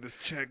run me this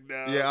check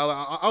down. Yeah,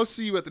 I'll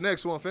see you at the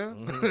next one,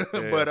 fam.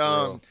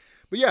 Mm-hmm.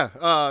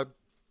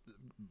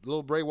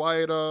 Little Bray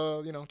Wyatt,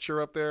 cheer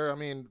up there. I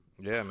mean,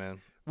 yeah, man.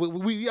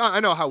 I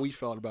know how we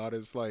felt about it.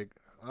 It's like,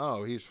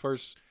 oh, he's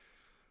first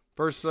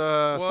ballot.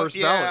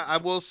 I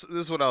will. This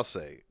is what I'll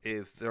say: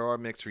 is there are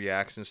mixed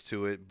reactions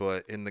to it,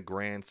 but in the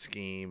grand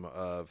scheme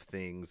of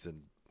things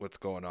and what's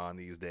going on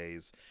these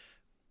days,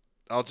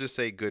 I'll just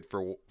say good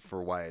for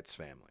Wyatt's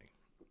family.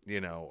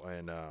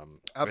 And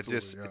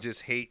absolutely, I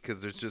just hate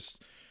because there's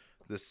just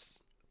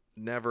this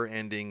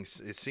never-ending.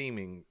 It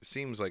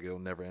seems like it'll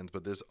never end,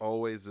 but there's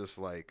always this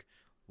like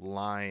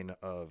line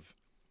of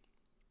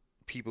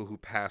people who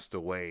passed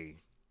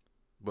away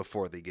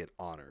before they get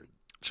honored.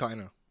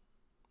 China.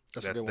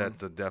 That's a good one.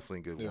 That's a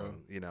definitely good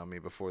one.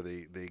 Before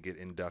they get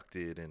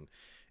inducted, and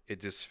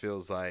it just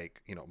feels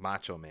like,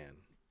 Macho Man.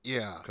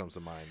 Yeah. Comes to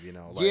mind,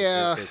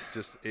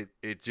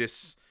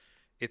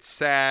 it's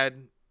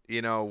sad,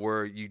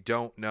 where you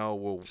don't know.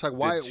 Well, it's like,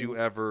 why did you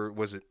ever?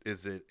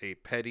 Is it a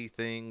petty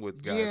thing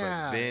with guys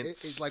like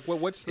Vince? It's like,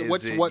 what's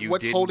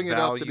holding it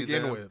up to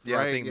begin with? Yeah,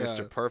 right? I think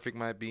Mr. Perfect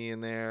might be in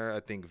there. I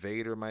think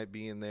Vader might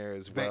be in there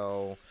as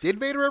well. Did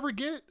Vader ever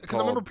get? Because I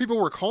remember people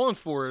were calling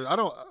for it. I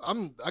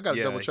got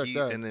to double check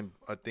that. And then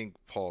I think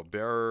Paul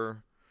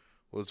Bearer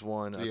was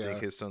one. I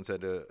think his son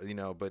said to,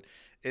 but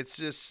it's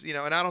just,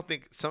 and I don't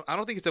think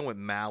it's done with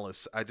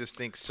malice. I just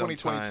think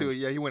 2022.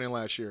 Yeah, he went in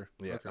last year.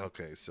 Yeah.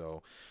 Okay.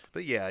 So,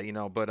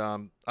 but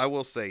I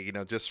will say,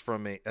 just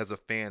from as a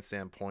fan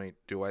standpoint,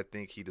 do I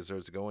think he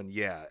deserves to go in?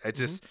 Yeah.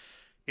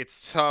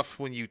 It's tough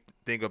when you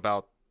think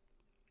about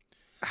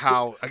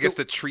how, I guess,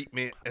 the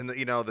treatment and the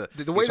way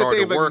that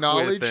they've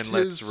acknowledged and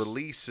let's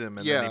release him,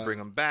 and then they bring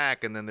him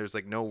back, and then there's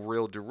like no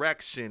real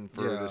direction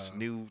for this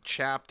new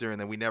chapter, and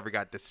then we never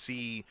got to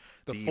see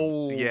the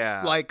full,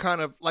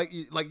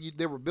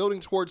 they were building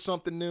towards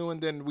something new,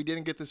 and then we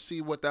didn't get to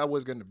see what that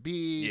was going to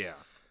be. Yeah.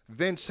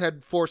 Vince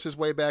had forced his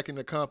way back in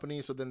the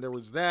company, so then there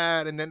was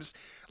that, and then it's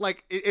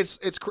like it's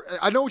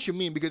I know what you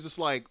mean, because it's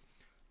like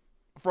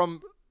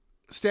from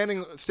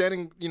standing,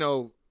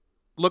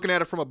 looking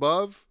at it from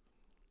above.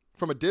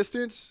 From a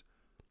distance,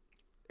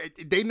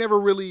 they never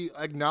really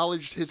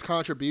acknowledged his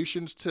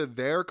contributions to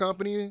their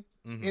company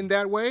in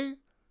that way.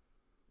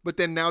 But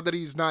then now that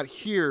he's not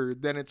here,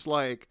 then it's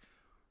like,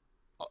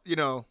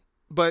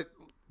 But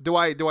do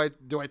I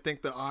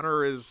think the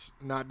honor is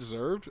not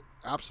deserved?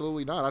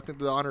 Absolutely not. I think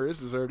the honor is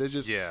deserved. It's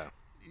just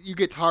you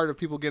get tired of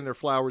people getting their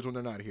flowers when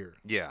they're not here.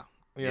 Yeah,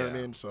 you know what I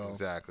mean. So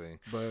exactly.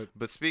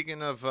 But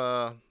speaking of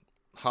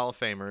Hall of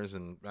Famers,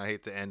 and I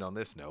hate to end on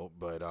this note,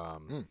 but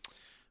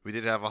we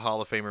did have a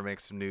Hall of Famer make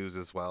some news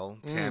as well.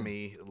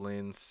 Tammy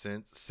Lynn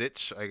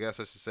Sitch, I guess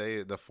I should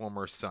say, the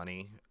former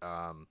Sunny.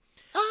 I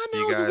know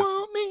you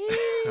want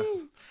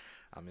me.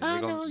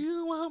 I know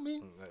you want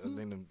me. I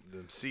think the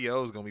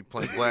CEO is going to be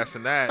playing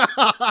blasting that.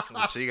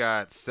 She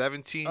got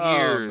 17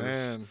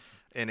 years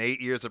and 8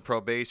 years of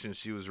probation.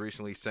 She was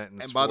recently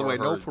sentenced. And by the way,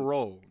 no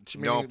parole.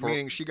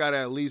 Meaning she got to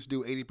at least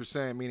do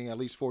 80%, meaning at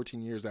least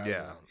 14 years out of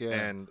that. Yeah.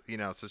 And,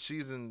 so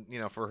she's in,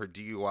 for her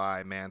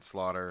DUI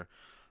manslaughter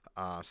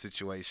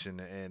situation.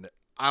 And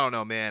I don't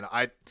know, man.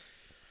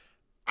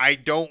 I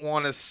don't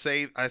want to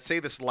say, I say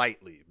this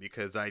lightly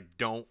because I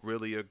don't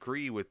really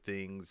agree with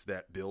things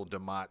that Bill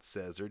DeMott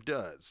says or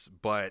does.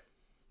 But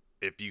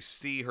if you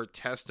see her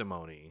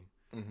testimony,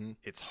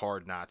 it's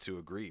hard not to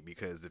agree,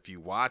 because if you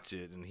watch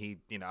it, and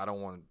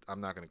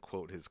I'm not going to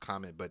quote his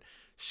comment, but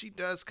she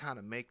does kind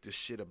of make this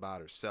shit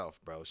about herself,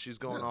 bro. She's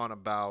going on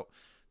about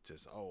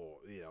just,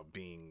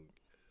 being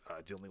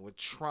dealing with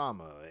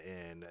trauma,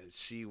 and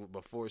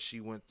before she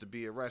went to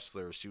be a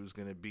wrestler, she was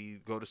gonna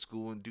go to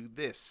school and do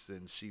this,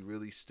 and she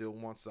really still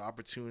wants the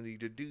opportunity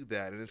to do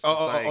that. And it's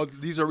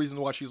these are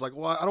reasons why she's like,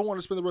 well, I don't want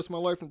to spend the rest of my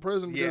life in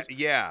prison.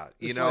 Yeah,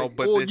 but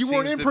well, you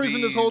weren't in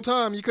prison this whole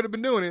time. You could have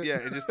been doing it. Yeah,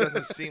 it just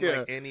doesn't seem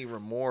like any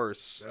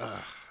remorse.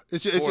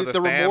 It's for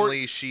the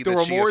family the that she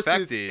remorse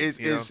affected.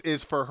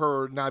 is for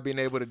her not being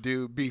able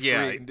to be free.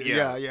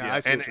 Yeah. I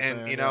see what you're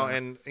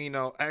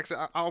saying. Actually,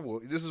 I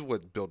will. This is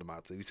what Bill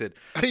DeMott he said.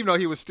 I didn't even know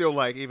he was still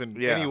like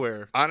even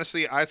anywhere.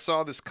 Honestly, I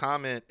saw this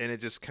comment and it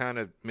just kind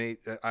of made.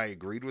 I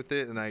agreed with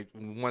it,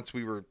 and once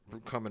we were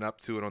coming up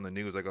to it on the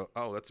news, I go,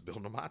 "Oh, that's Bill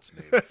DeMott's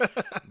name."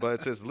 But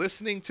it says,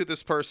 "Listening to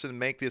this person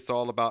make this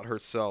all about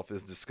herself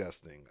is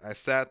disgusting. I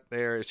sat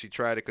there as she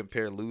tried to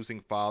compare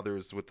losing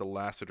fathers with the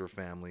Lassiter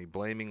family,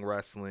 blaming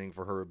wrestling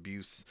for her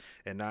abuse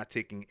and not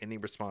taking any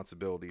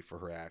responsibility for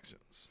her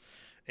actions."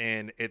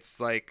 And it's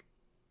like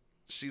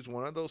she's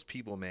one of those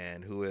people,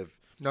 man, who have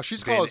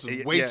she's caused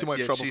way too much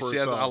trouble for herself. She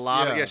has a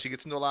lot she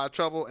gets into a lot of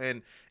trouble,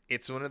 and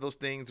it's one of those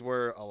things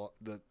where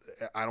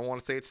I don't want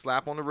to say it's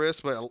slap on the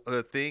wrist, but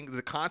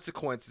the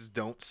consequences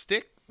don't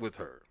stick with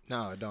her.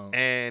 No, it don't.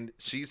 And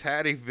she's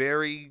had a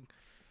very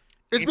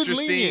It's been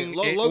lenient,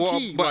 low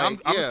key. But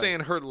I'm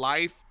saying her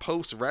life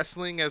post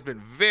wrestling has been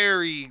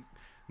very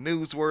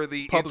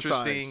newsworthy,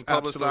 interesting,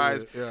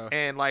 publicized,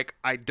 and like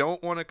I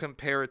don't want to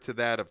compare it to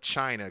that of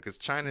China because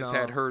China's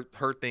had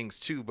her things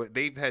too, but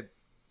they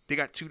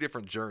got two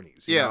different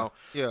journeys. You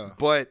know?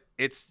 But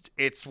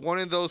it's one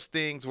of those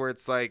things where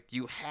it's like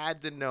you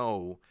had to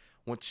know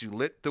once you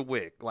lit the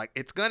wick, like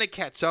it's gonna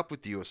catch up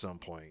with you at some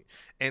point.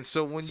 And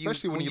so when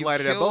you light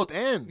it at both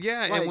ends,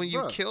 and when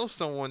you kill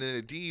someone in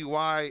a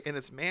DUI and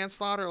it's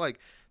manslaughter, like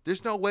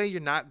there's no way you're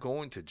not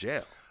going to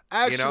jail.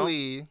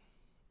 Actually,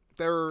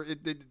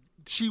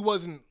 she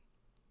wasn't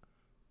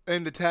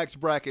in the tax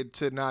bracket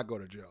to not go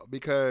to jail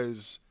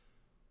because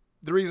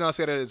the reason I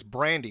say that is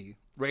Brandy,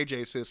 Ray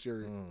J's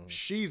sister,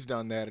 she's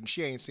done that and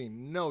she ain't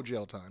seen no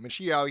jail time. And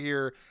she out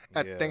here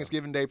at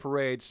Thanksgiving Day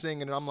parade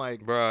singing and I'm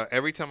like, bruh,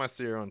 every time I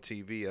see her on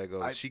TV, I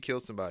go, she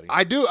killed somebody.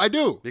 I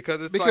do.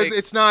 Because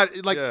it's not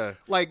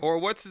like or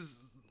what's his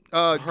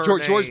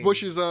George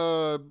Bush's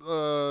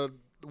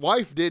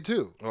wife did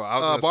too.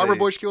 Well, Barbara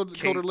Bush killed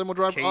her limo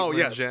driver.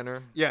 Caitlyn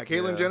Jenner. Yeah,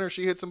 Caitlyn Jenner.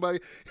 She hit somebody.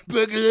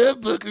 Buckle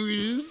up,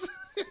 buckaroos.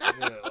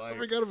 I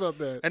forgot about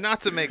that. And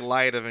not to make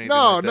light of anything.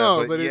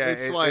 But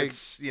it's like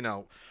it's, you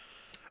know,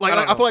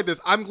 I put it like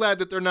this. I'm glad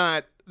that they're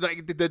not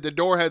like the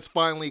door has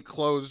finally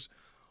closed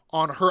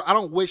on her. I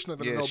don't wish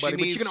nothing to nobody,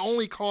 but she can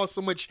only cause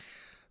so much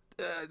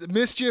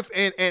mischief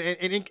and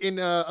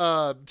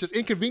just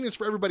inconvenience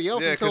for everybody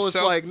else until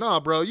it's like, nah,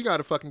 bro, you got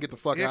to fucking get the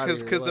fuck out of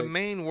here. Because the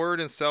main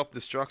word in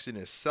self-destruction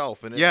is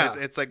self. And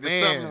it's like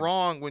there's something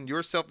wrong when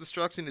your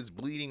self-destruction is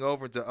bleeding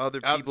over to other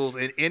people's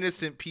and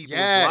innocent people's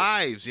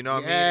lives. You know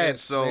what I mean? And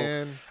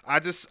so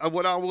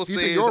what I will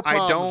say is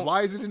I don't.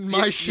 Why is it in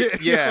my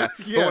shit? Yeah.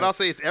 But what I'll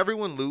say is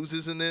everyone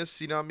loses in this.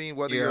 You know what I mean?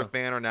 Whether you're a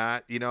fan or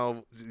not. You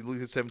know,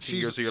 losing 17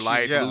 years of your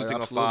life, losing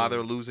a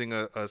father, losing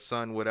a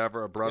son,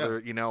 whatever, a brother,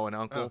 you know, an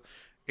uncle.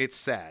 It's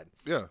sad.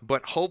 Yeah.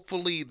 But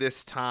hopefully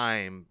this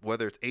time,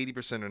 whether it's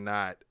 80% or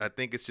not, I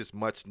think it's just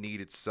much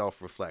needed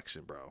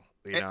self-reflection, bro.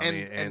 You know what I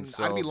mean? And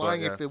so, I'd be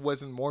lying if it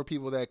wasn't more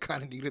people that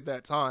kind of needed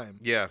that time.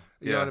 Yeah.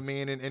 You know what I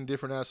mean? In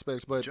different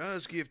aspects. But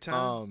just give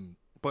time.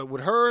 But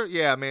with her,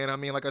 man, I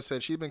mean, like I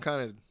said, she's been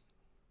kind of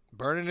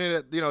burning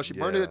it at, she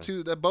burned it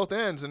at both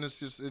ends, and it's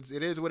just,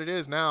 it is what it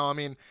is now. I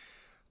mean,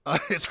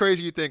 it's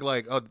crazy you think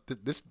like, oh,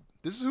 this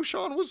is who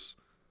Sean was?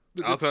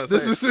 I was going to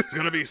say, it's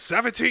going to be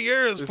 17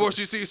 years before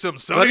she sees some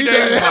sunny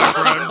days, my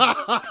friend.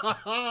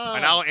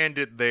 And I'll end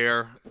it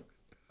there.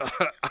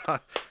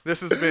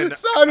 This has been...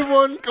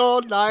 Someone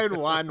called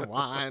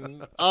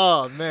 911.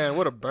 Oh, man,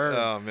 what a burn.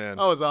 Oh, man.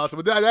 That was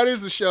awesome. But that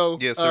is the show.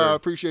 Yes, sir.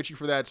 Appreciate you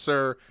for that,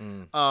 sir.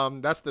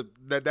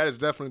 That is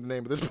definitely the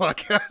name of this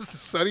podcast,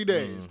 Sunny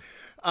Days.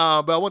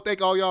 But I want to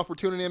thank all y'all for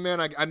tuning in, man.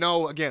 I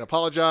know, again,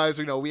 apologize.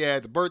 We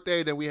had the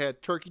birthday, then we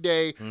had Turkey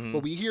Day.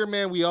 But we here,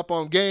 man. We up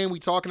on game. We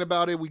talking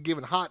about it. We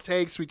giving hot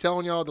takes. We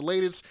telling y'all the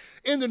latest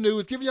in the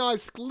news. Giving y'all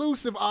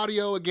exclusive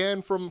audio,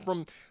 again,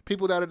 from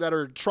people that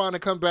are trying to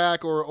come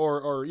back or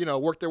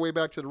work their way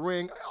back to the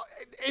ring.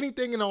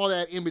 Anything and all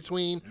that in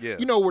between. Yeah.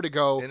 You know where to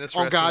go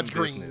on God's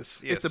green.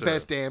 Yes, it's the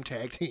best damn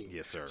tag team.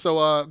 Yes, sir.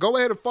 So go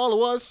ahead and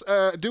follow us.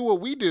 Do what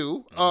we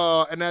do.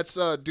 And that's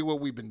do what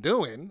we've been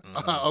doing.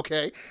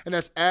 Okay. And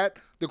that's at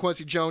The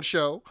Quincy Jones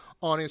Show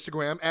on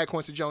Instagram, at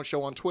Quincy Jones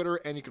Show on Twitter,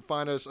 and you can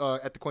find us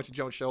at The Quincy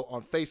Jones Show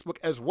on Facebook,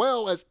 as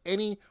well as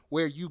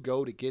anywhere you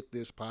go to get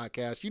this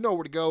podcast. You know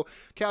where to go.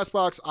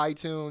 CastBox,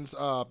 iTunes,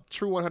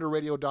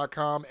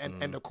 True100Radio.com,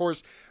 and of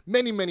course,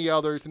 many, many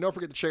others. And don't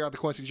forget to check out The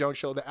Quincy Jones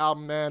Show, the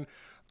album, man.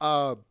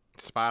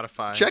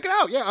 Spotify. Check it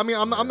out. Yeah, I mean,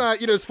 I'm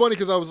not. It's funny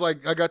because I was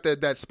like, I got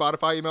that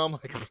Spotify email.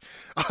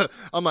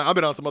 I'm like, I've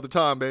been on some other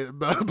time,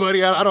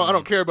 buddy. I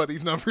don't care about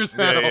these numbers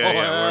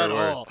at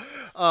all.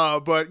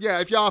 But yeah,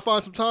 if y'all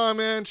find some time,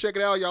 man, check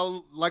it out.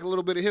 Y'all like a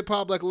little bit of hip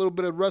hop, like a little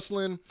bit of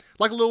wrestling,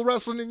 like a little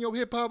wrestling in your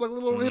hip hop, like a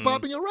little hip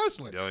hop in your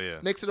wrestling. Oh yeah,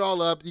 mix it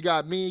all up. You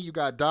got me, you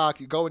got Doc.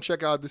 You go and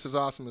check out This Is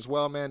Awesome as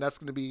well, man. That's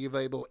going to be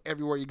available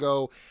everywhere you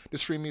go to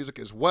stream music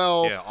as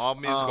well. Yeah, all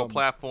musical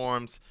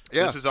platforms.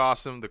 Yeah. This Is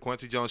Awesome, The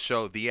Quincy Jones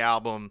Show, the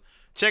album.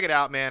 Check it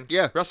out, man.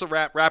 Yeah. Wrestle,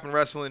 rap and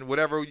wrestling,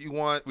 whatever you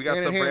want. We got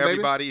something for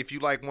everybody. Baby. If you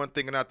like one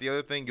thing and not the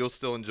other thing, you'll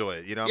still enjoy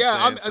it. You know what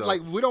I'm saying?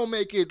 Like, we don't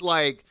make it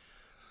like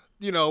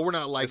we're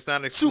not like it's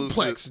not exclusive.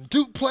 suplex and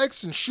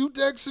duplex and shoot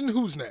decks and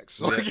who's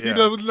next. Like,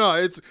 no,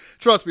 it's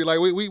trust me. Like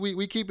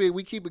we keep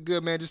it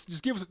good, man.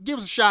 Just give us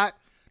a shot.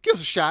 Give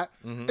us a shot,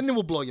 and then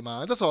we'll blow your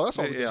minds. That's all. That's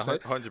all we can say.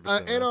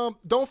 100%. And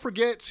don't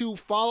forget to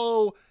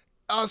follow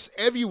us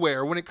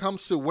everywhere when it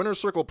comes to Winter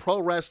Circle Pro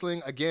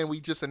Wrestling. Again, we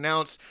just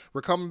announced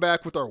we're coming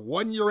back with our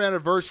 1-year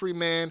anniversary,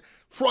 man.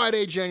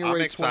 Friday,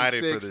 January 26th.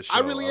 For this show.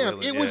 I really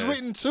am. It was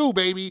written too,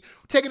 baby.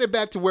 Taking it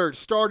back to where it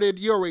started.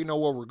 You already know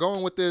where we're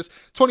going with this.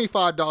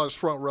 $25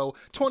 front row,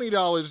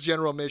 $20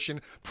 general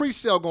admission.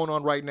 Pre-sale going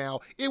on right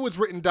now. It was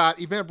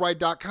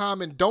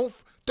written.eventbrite.com, and don't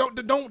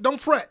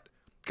fret,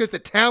 because the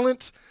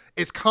talent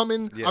is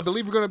coming. Yes. I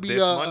believe we're going to be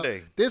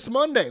this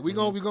Monday. We're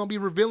going to be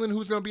revealing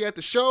who's going to be at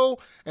the show,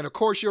 and of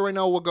course you already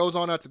know what goes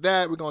on after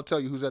that. We're going to tell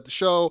you who's at the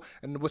show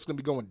and what's going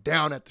to be going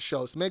down at the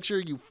show. So make sure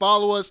you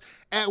follow us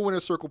at Winter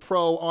Circle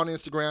Pro on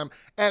Instagram,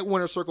 at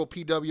Winter Circle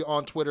PW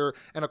on Twitter,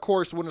 and of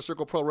course Winter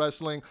Circle Pro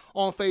Wrestling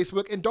on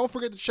Facebook. And don't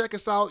forget to check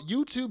us out,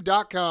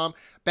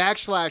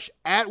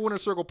 youtube.com/@Winter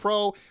Circle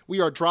Pro.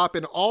 We are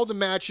dropping all the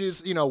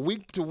matches,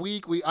 week to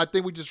week. I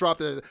think we just dropped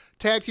the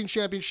Tag Team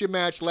Championship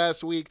match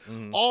last week,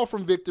 all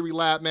from Victory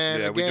Lap,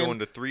 man. Yeah, again, we're doing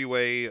the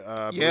 3-way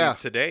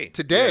today.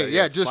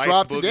 Just Slice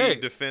dropped Boogie today.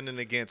 Defending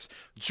against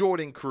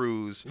Jordan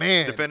Cruz.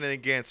 Man. Defending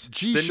against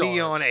G-Shark. the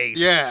Neon Ace.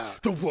 Yeah.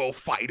 The World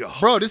Fighter.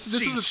 Bro, this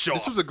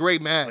was a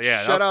great match.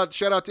 Yeah, shout out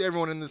to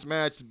everyone in this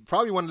match.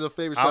 Probably one of the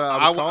favorites that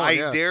I was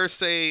calling. I dare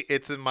say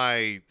it's in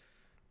my...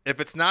 If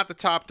it's not the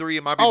top 3,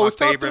 it might be my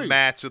favorite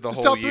match of the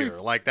whole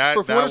year. Like that.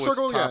 For Winter was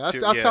Circle, top 2.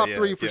 That's top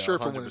 3 for sure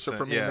for Winter Circle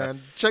for me,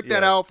 man. Check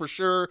that out for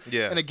sure.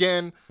 Yeah. And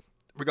again,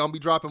 we're going to be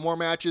dropping more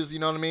matches, you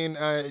know what I mean,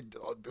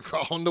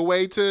 on the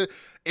way to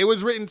It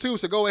Was Written too.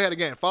 So go ahead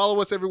again.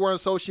 Follow us everywhere on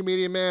social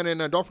media, man.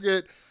 And don't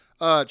forget,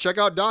 check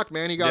out Doc,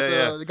 man. He got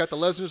the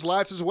Lesnar's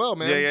lights as well,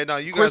 man. No,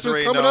 you Christmas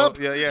guys already coming know. up.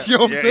 Yeah. You know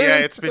what I'm saying? Yeah,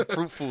 it's been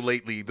fruitful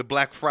lately. The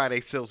Black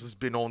Friday sales has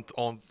been on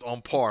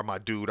par, my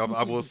dude.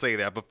 I will say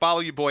that. But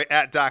follow your boy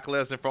at Doc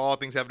Lesnar for all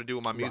things having to do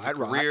with my music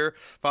career.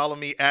 Follow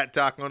me at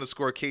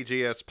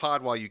Doc_KJS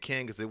pod while you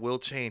can, because it will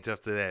change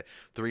after that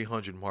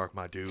 300 mark,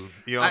 my dude.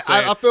 You know what I'm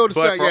saying? I feel the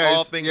same. But for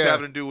all things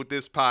having to do with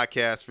this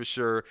podcast, for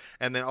sure.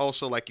 And then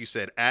also, like you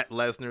said, at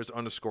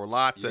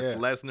Lesnar's_lots. That's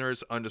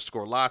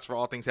Lesnar's_lots for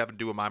all things having to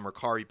do with my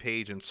Mercari page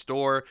and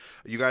store.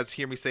 You guys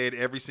hear me say it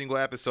every single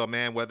episode,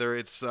 man, whether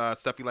it's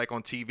stuff you like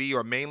on TV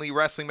or mainly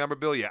wrestling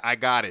memorabilia. I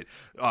got it.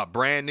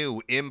 Brand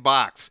new,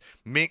 in-box,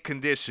 mint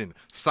condition,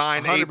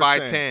 signed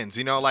 8x10s.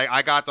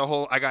 I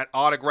got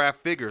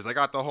autographed figures. I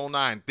got the whole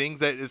 9. Things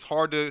that is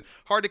hard to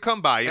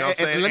come by, you know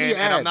what I'm saying?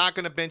 And I'm not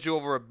going to bend you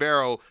over a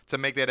barrel to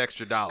make that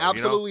extra dollar.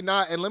 Absolutely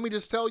not. And let me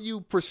just tell you,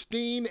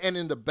 pristine and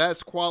in the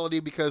best quality,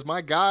 because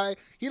my guy,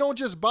 he don't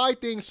just buy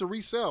things to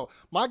resell.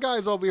 My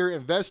guy's over here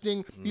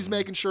investing. He's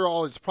making sure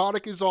all his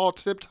product is all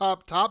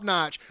top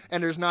notch,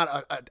 and there's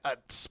not a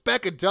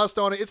speck of dust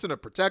on it. It's in a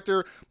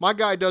protector. My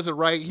guy does it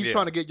right. He's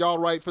trying to get y'all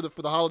right for the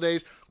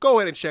holidays. Go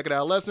ahead and check it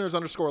out.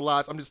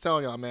 Lesnar's_lots. I'm just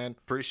telling y'all, man.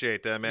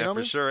 Appreciate that, man,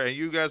 for sure. And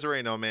you guys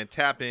already know, man.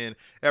 Tap in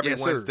every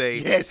Wednesday.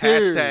 Yes,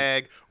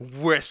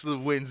 #Wrestler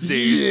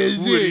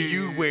Wednesdays. What are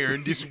you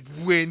wearing this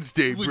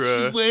Wednesday, bro? What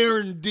you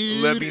wearing,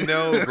 dude? Let me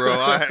know, bro.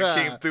 I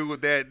came through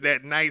with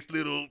that nice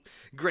little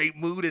great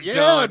mood at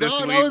John this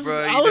week,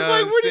 bro. I was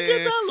like, where'd you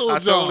get that little I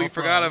totally John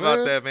forgot from, about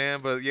man? that, man.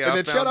 But yeah, and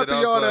then shout out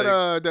to y'all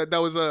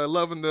that was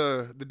loving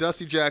the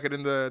Dusty jacket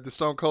and the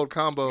Stone Cold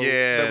combo.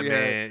 Yeah, that we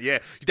man. had. Yeah,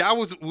 that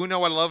was. You know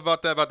what I love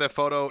about that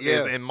photo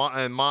is, Yeah. and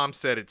Mom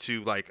said it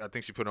too. Like I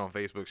think she put it on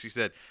Facebook. She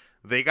said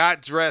they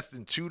got dressed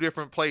in 2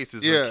 different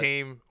places and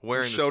came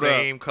wearing the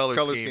same color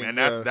scheme, and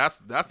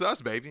that's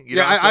us, baby. You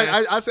know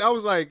what I'm saying? I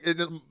was like,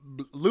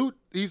 Loot.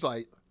 He's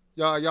like,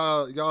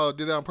 y'all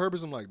did that on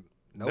purpose. I'm like,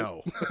 nope.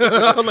 No.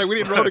 Like, we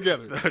didn't roll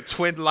together.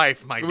 Twin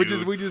life, my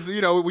dude. We just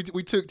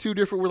we took 2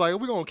 different. We're like,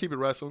 we're gonna keep it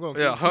wrestling.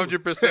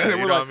 100%. You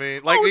know what I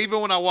mean? Like,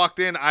 even when I walked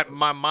in,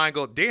 my mind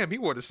go, damn, he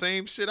wore the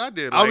same shit I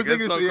did. Like, I was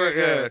thinking,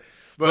 yeah.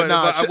 But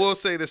I will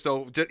say this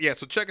though,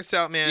 so check us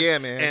out, man. Yeah,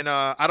 man. And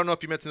I don't know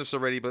if you mentioned this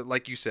already, but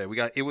like you said, we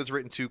got It Was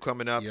Written 2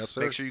 coming up. Yes,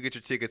 sir. Make sure you get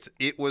your tickets.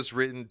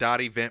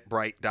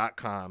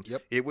 itwaswritten.eventbrite.com.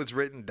 Yep.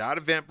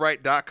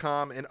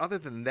 itwaswritten.eventbrite.com. And other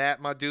than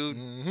that, my dude,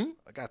 I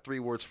got 3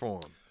 words for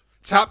him.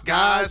 Top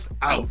guys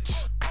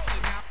out.